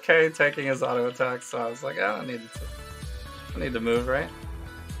AFK taking his auto attack, so I was like, I don't need to move, right?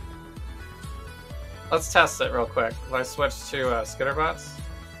 Let's test it real quick. If I switch to skitter bots,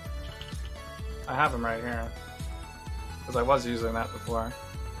 I have him right here. Because I was using that before.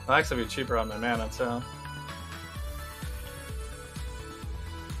 It'll actually be cheaper on my mana, too.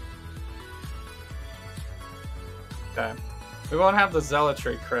 Okay. We won't have the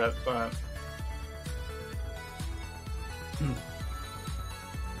Zealotry crit, but...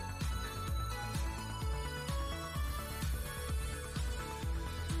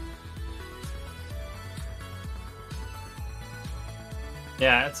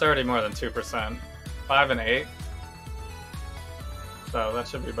 Yeah, it's already more than 2%. 5 and 8. So that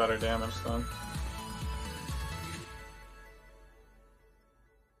should be better damage then.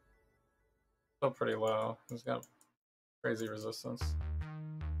 Still pretty low. He's got crazy resistance.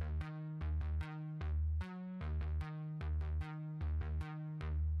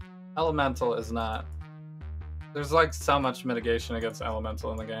 Elemental is not. There's like so much mitigation against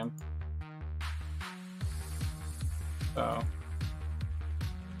Elemental in the game. So.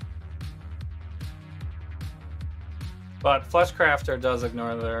 But Fleshcrafter does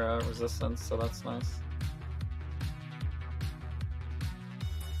ignore their resistance, so that's nice.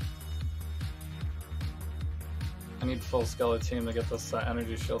 I need full SkellyTeam to get this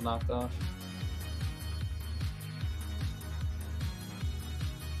energy shield knocked off.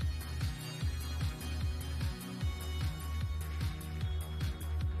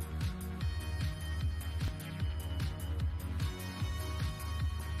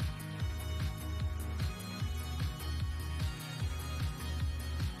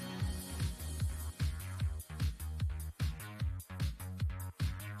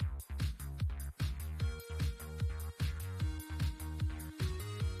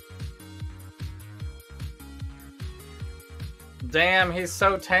 Damn, he's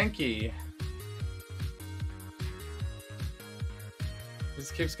so tanky. He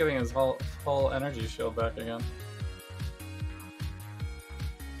just keeps getting his whole energy shield back again.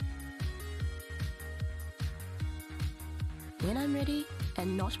 When I'm ready,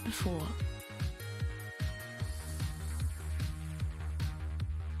 and not before.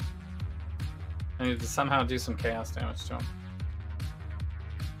 I need to somehow do some chaos damage to him.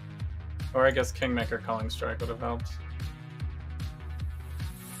 Or I guess Kingmaker Culling Strike would have helped.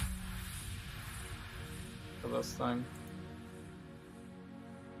 For this thing.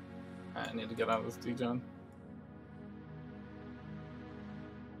 I need to get out of this degen.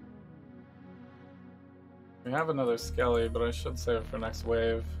 We have another Skelly, but I should save it for next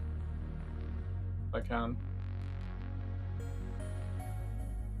wave. If I can.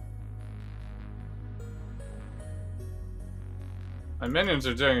 My minions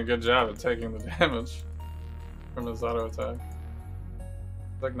are doing a good job at taking the damage from his auto attack.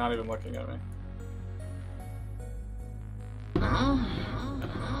 He's like not even looking at me.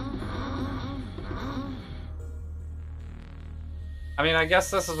 I mean, I guess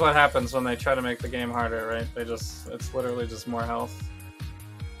this is what happens when they try to make the game harder, right? It's literally just more health.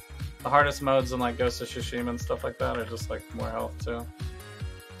 The hardest modes in like Ghost of Tsushima and stuff like that are just like more health too.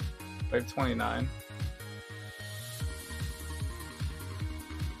 Wave 29.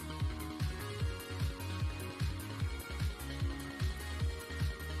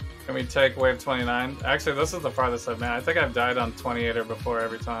 Can we take wave 29? Actually, this is the farthest I've made. I think I've died on 28 or before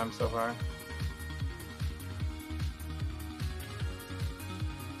every time so far.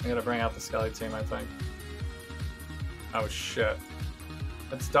 I gotta bring out the SkellyTeam, I think. Oh shit.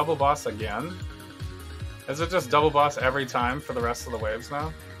 It's double boss again? Is it just double boss every time for the rest of the waves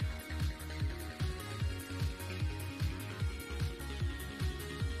now?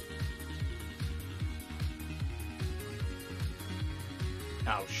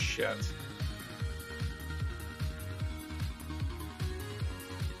 Oh shit.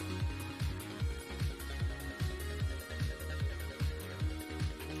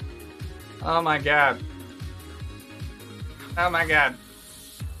 Oh my god. Oh my god.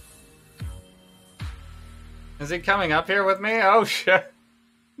 Is he coming up here with me? Oh shit.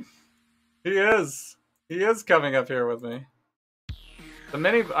 He is. He is coming up here with me.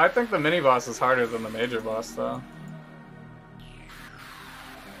 I think the mini boss is harder than the major boss though.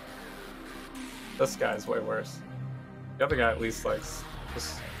 This guy's way worse. The other guy at least likes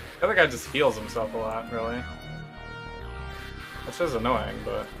the other guy just heals himself a lot, really. Which is annoying,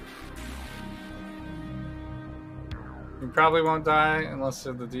 but you probably won't die unless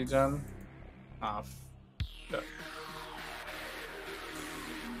you're the degen. Ah, shit.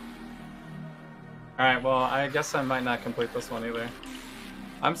 Alright, well, I guess I might not complete this one either.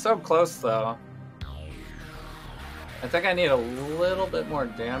 I'm so close, though. I think I need a little bit more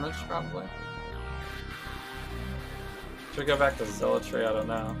damage, probably. Should we go back to Zealotry? I don't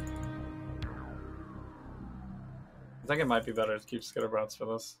know. I think it might be better to keep Skitterbrats for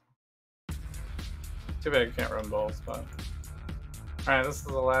this. Too bad I can't run both, but... Alright, this is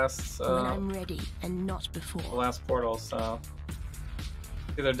the last, when I'm ready and not before. The last portal, so...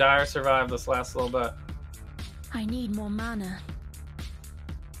 Either die or survive this last little bit. I need more mana.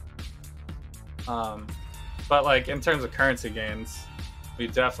 But like, in terms of currency gains, we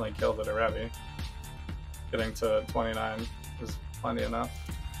definitely killed it already. Getting to 29 is plenty enough.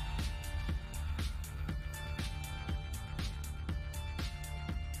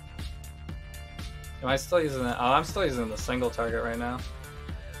 Am I still using it? Oh, I'm still using the single target right now.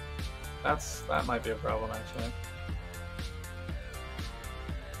 That might be a problem, actually.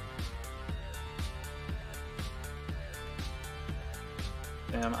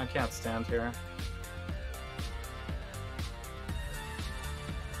 Damn, I can't stand here.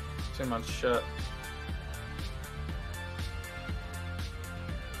 Too much shit.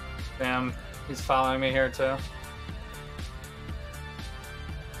 Damn, he's following me here too.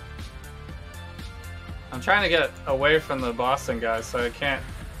 I'm trying to get away from the bossing guys so I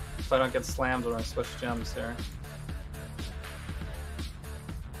don't get slammed when I switch gems here.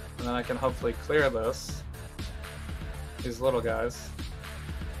 And then I can hopefully clear these little guys,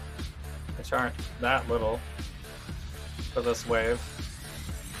 which aren't that little for this wave.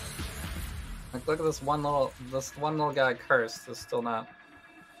 Like, look at this one little guy cursed is still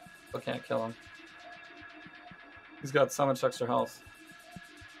can't kill him. He's got so much extra health.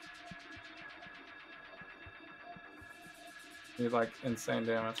 Need like insane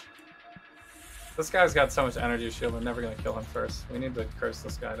damage. This guy's got so much energy shield, we're never gonna kill him first. We need to curse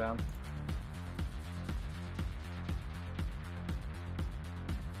this guy down.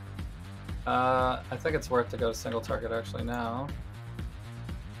 I think it's worth to go to single target actually now.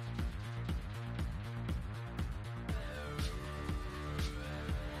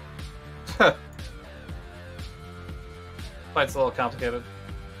 Fight's a little complicated.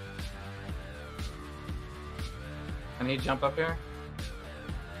 Can he jump up here?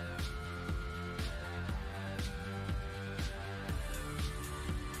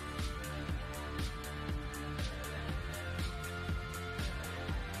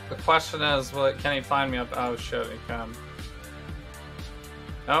 The question is, can he find me up? Oh shit, he can.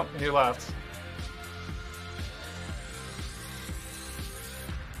 Nope, he left.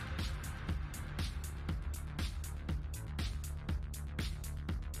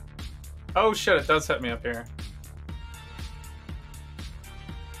 Oh shit, it does hit me up here.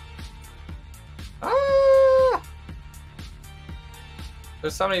 Ah!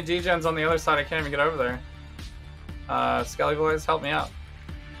 There's so many degens on the other side, I can't even get over there. Skelly boys, help me out.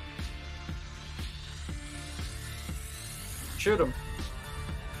 Shoot him.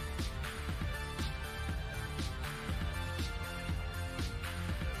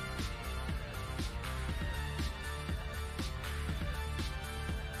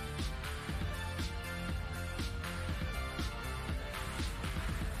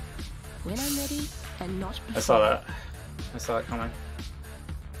 When I'm ready and not before. I saw that. I saw it coming.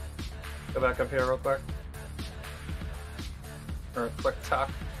 Go back up here real quick. For a quick talk.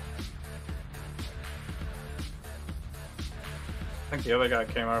 I think the other guy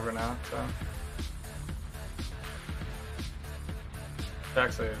came over now, so.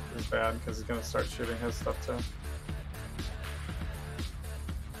 Actually, it's bad because he's gonna start shooting his stuff too.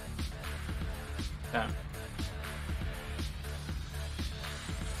 Yeah.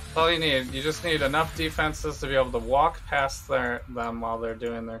 That's all you need. You just need enough defenses to be able to walk past them while they're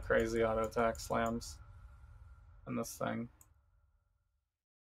doing their crazy auto attack slams. And this thing.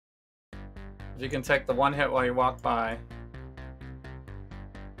 If you can take the one hit while you walk by,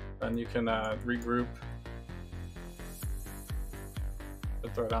 then you can regroup.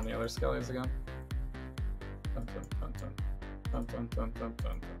 Throw it on the other Skellies again. Dun, dun, dun, dun. Dun, dun, dun, dun,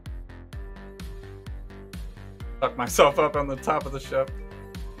 dun, dun. Fuck myself up on the top of the ship.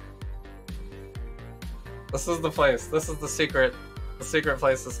 This is the place. This is the secret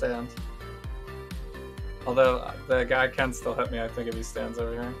place to stand. Although the guy can still hit me, I think, if he stands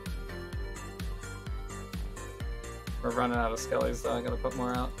over here. We're running out of Skellies, though. I gotta put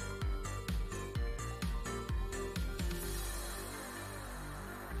more out.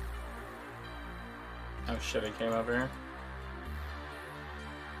 Oh shit, he came over here.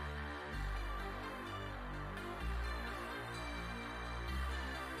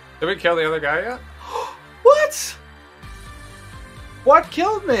 Did we kill the other guy yet? What? What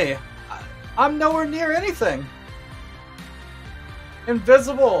killed me? I'm nowhere near anything.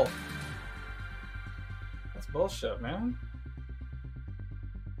 Invisible. That's bullshit, man.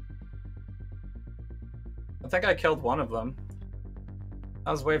 I think I killed one of them.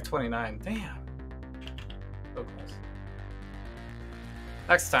 That was wave 29. Damn. So close.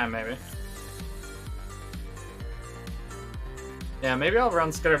 Next time, maybe. Yeah, maybe I'll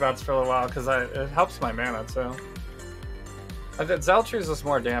run Skitterbots for a little while because it helps my mana too. I did L93 does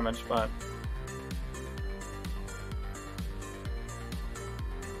more damage, but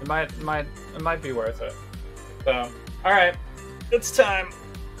it might be worth it. So, all right, it's time.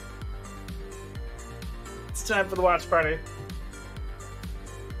 It's time for the watch party.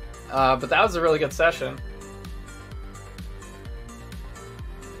 But that was a really good session.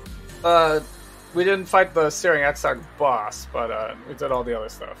 We didn't fight the Searing Exile boss, but we did all the other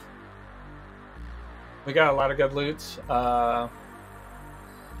stuff. We got a lot of good loot.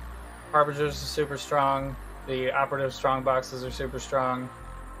 Harbingers are super strong. The Operative Strong boxes are super strong.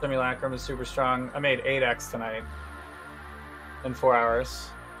 Simulacrum is super strong. I made 8x tonight in 4 hours.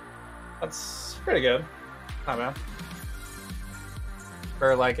 That's pretty good. Not bad.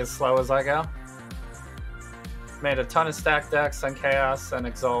 For like as slow as I go. Made a ton of stack decks and chaos and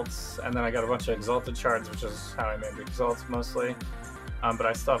exalts, and then I got a bunch of exalted shards, which is how I made the exalts mostly. But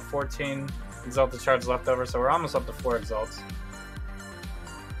I still have 14 exalted shards left over, so we're almost up to 4 exalts.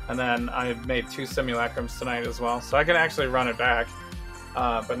 And then I made 2 simulacrums tonight as well, so I can actually run it back.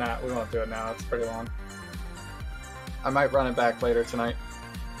 But we won't do it now. It's pretty long. I might run it back later tonight.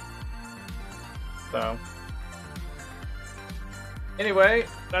 So anyway,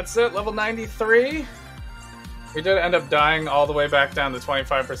 that's it. Level 93. We did end up dying all the way back down to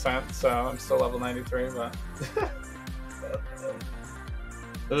 25%, so I'm still level 93, but...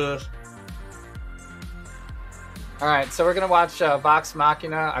 Alright, so we're going to watch Vox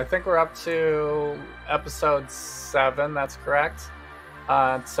Machina. I think we're up to episode 7, that's correct.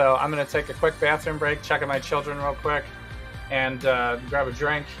 So I'm going to take a quick bathroom break, check on my children real quick, and grab a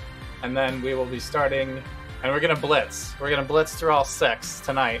drink, and then we will be starting, and we're going to blitz. We're going to blitz through all 6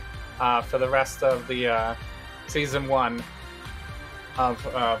 tonight for the rest of the... Season 1 of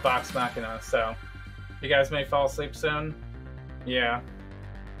Vox Machina, so you guys may fall asleep soon. Yeah,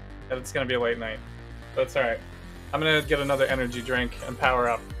 it's gonna be a late night, but it's alright. I'm gonna get another energy drink and power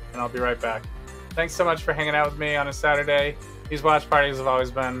up, and I'll be right back. Thanks so much for hanging out with me on a Saturday. these watch parties have always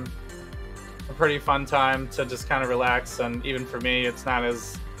been a pretty fun time to just kind of relax, and even for me, it's not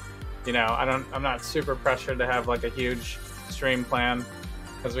as, you know, I'm not super pressured to have like a huge stream plan,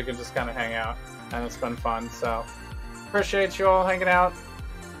 because we can just kind of hang out, and it's been fun. So appreciate you all hanging out,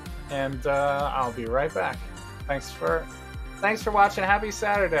 and I'll be right back. Thanks for watching. Happy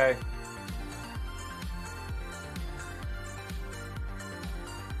Saturday.